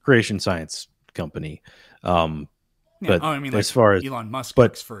creation science company. But I mean, like, as far as Elon Musk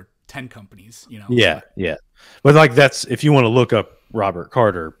works for 10 companies, you know. Yeah. But like, that's, if you want to look up Robert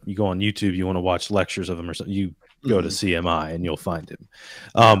Carter, you go on YouTube, you want to watch lectures of him or something, you go to CMI and you'll find him.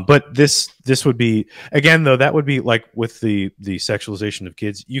 But this would be, again, though, that would be like with the sexualization of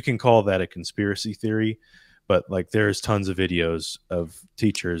kids. You can call that a conspiracy theory, but like, there's tons of videos of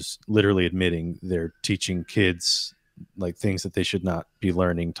teachers literally admitting they're teaching kids like things that they should not be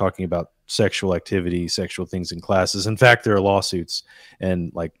learning, talking about sexual activity, sexual things in classes. In fact, there are lawsuits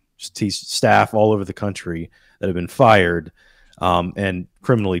and like staff all over the country that have been fired and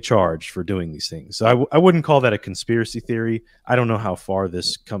criminally charged for doing these things. So I wouldn't call that a conspiracy theory. I don't know how far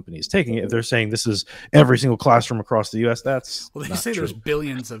this company is taking it. If they're saying this is every single classroom across the U.S., that's well, they say true. There's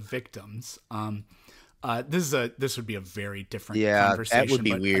billions of victims. This would be a very different conversation. That would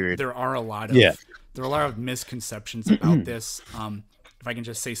be weird. There are a lot of misconceptions about this. If I can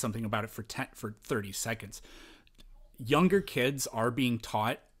just say something about it for 30 seconds. Younger kids are being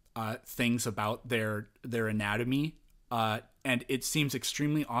taught things about their anatomy, and it seems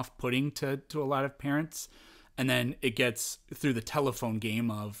extremely off-putting to a lot of parents. And then it gets through the telephone game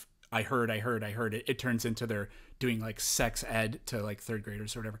of I heard it. It turns into they're doing like sex ed to like third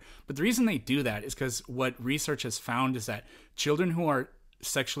graders or whatever. But the reason they do that is because what research has found is that children who are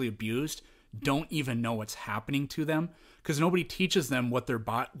sexually abused don't even know what's happening to them, because nobody teaches them what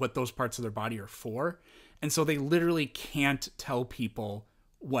those parts of their body are for. And so they literally can't tell people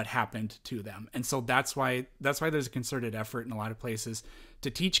what happened to them. And so that's why there's a concerted effort in a lot of places to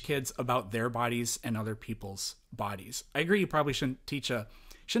teach kids about their bodies and other people's bodies. I agree, you probably shouldn't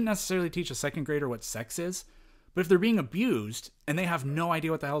necessarily teach a second grader what sex is, but if they're being abused and they have no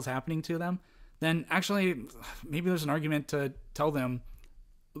idea what the hell is happening to them, then actually maybe there's an argument to tell them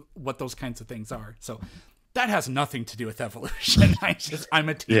what those kinds of things are. So that has nothing to do with evolution. I'm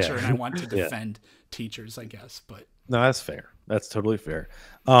a teacher and I want to defend teachers, I guess. But no, that's fair. That's totally fair.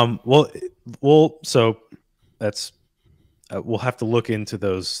 So that's we'll have to look into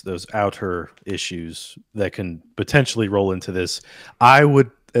those outer issues that can potentially roll into this. I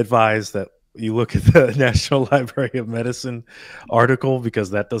would advise that you look at the National Library of Medicine article, because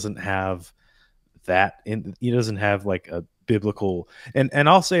that doesn't have that in. He doesn't have like a biblical, and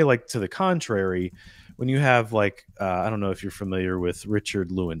I'll say, like, to the contrary, when you have like I don't know if you're familiar with Richard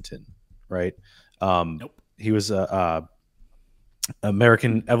Lewontin, right? Nope. He was a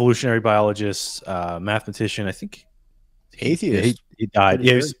American evolutionary biologist, mathematician. I think atheist. He died.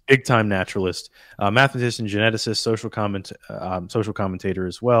 Yeah, he was a big time naturalist, mathematician, geneticist, social commentator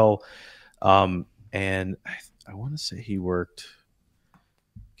as well. And I want to say he worked.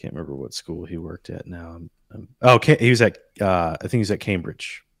 Can't remember what school he worked at now. He was at I think he was at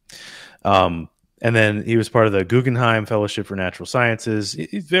Cambridge. And then he was part of the Guggenheim Fellowship for Natural Sciences.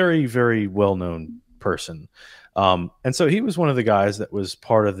 He's very, very well-known person. And so he was one of the guys that was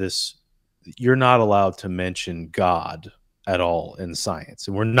part of this. You're not allowed to mention God at all in science,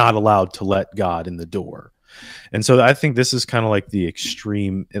 and we're not allowed to let God in the door. And so I think this is kind of like the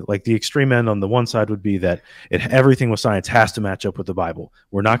extreme end on the one side would be that everything with science has to match up with the Bible.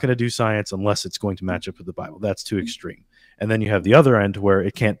 We're not going to do science unless it's going to match up with the Bible. That's too extreme. And then you have the other end where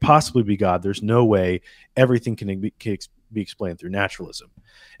it can't possibly be God. There's no way everything can be explained through naturalism.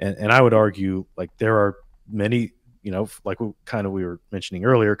 And I would argue, like, there are many, like we were mentioning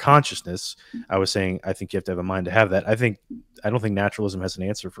earlier, consciousness. I was saying, I think you have to have a mind to have that. I don't think naturalism has an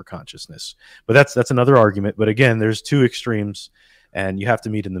answer for consciousness, but that's another argument. But again, there's two extremes, and you have to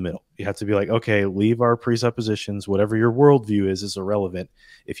meet in the middle. You have to be like, okay, leave our presuppositions. Whatever your worldview is irrelevant.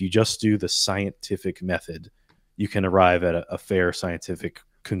 If you just do the scientific method, you can arrive at a fair scientific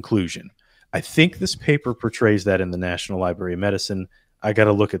conclusion. I think this paper portrays that in the National Library of Medicine. I got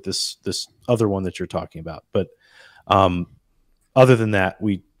to look at this other one that you're talking about. But other than that,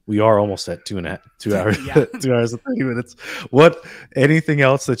 we are almost at 2 hours, Yeah. 2 hours and 30 minutes. Anything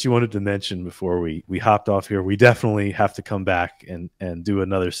else that you wanted to mention before we hopped off here? We definitely have to come back and do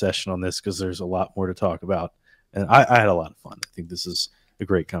another session on this, because there's a lot more to talk about. And I had a lot of fun. I think this is a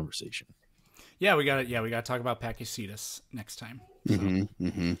great conversation. Yeah, we got to talk about Pachycetus next time.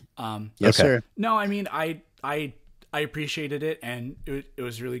 So, yes, sir. No, I mean, I appreciated it, and it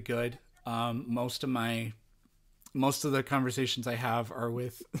was really good. Most of the conversations I have are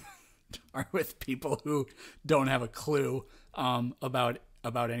with people who don't have a clue about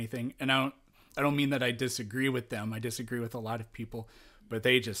anything, and I don't mean that I disagree with them. I disagree with a lot of people, but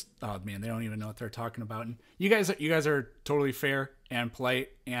they just, oh man, they don't even know what they're talking about. And you guys are totally fair and polite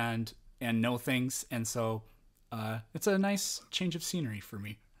and know things, and so it's a nice change of scenery for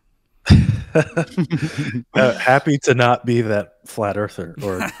me. Happy to not be that flat earther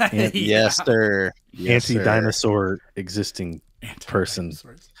or yes, sir. Anti-dinosaur existing person.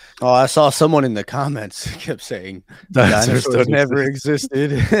 Oh, I saw someone in the comments kept saying dinosaurs never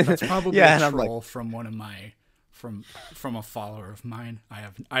existed. That's probably a troll from one of my from a follower of mine.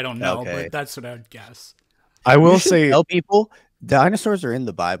 I don't know, but that's what I would guess. I will say, tell people dinosaurs are in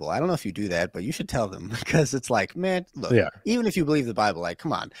the Bible. I don't know if you do that, but you should tell them, because it's like, man, look, even if you believe the Bible, like,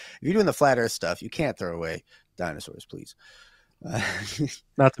 come on, if you're doing the flat earth stuff, you can't throw away dinosaurs, please.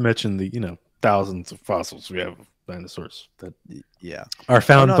 Not to mention the, thousands of fossils we have of dinosaurs that are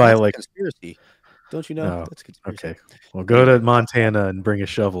found by like conspiracy. Don't you know? That's conspiracy. Okay. Well, go to Montana and bring a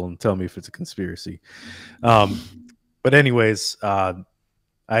shovel and tell me if it's a conspiracy. But anyways, I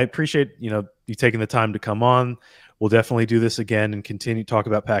appreciate, you taking the time to come on. We'll definitely do this again and continue to talk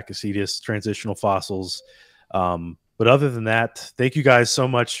about Pachycetus, transitional fossils. But other than that, thank you guys so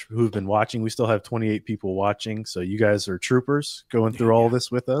much who've been watching. We still have 28 people watching, so you guys are troopers going through all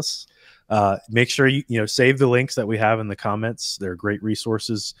this with us. Make sure you save the links that we have in the comments. They're great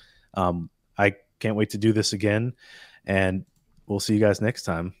resources. I can't wait to do this again, and we'll see you guys next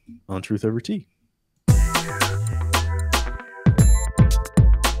time on Truth Over Tea.